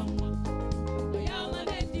ya memwa wayama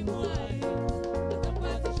na simwa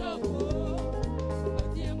nakwati shoko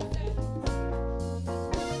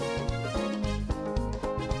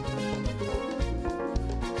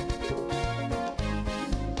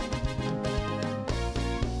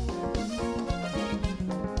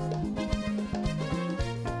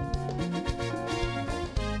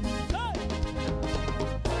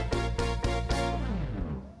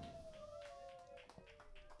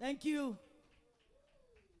Thank you.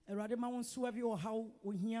 Erade ma won so abi o haw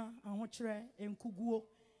ohia ahokyere enkuguo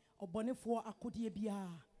obonefo akodie bia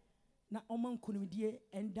na omankunimdie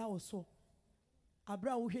enda oso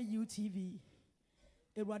abra wo hwe UTV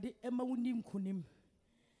erade ema wonim kunim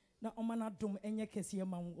na omana dom enye kese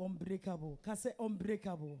ma unbreakable kase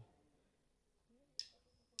unbreakable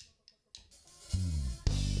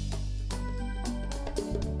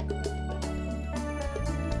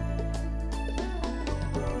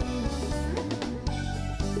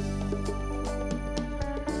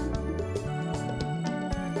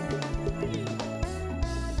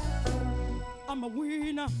I'm a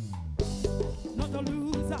winner, not a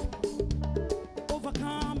loser,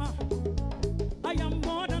 overcomer. I am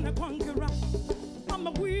more than a conqueror. I'm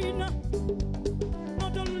a winner,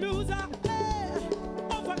 not a loser.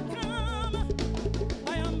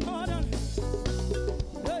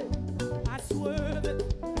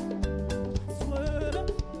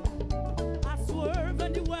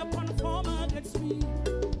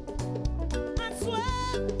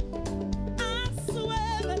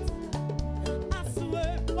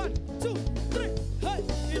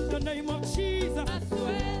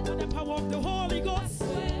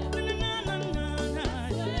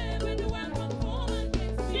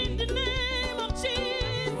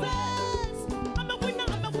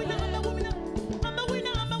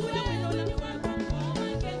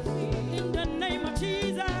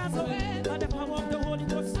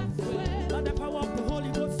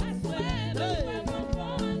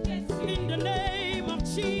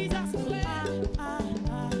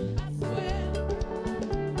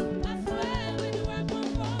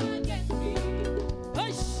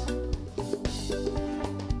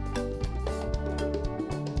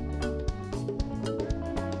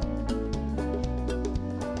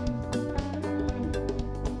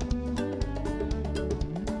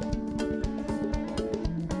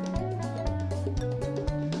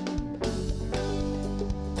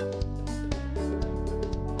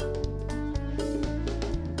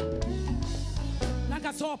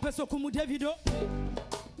 So peso kumu Davido.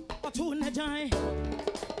 Otu na jai.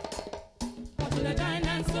 Otu na jai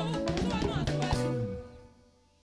nanso.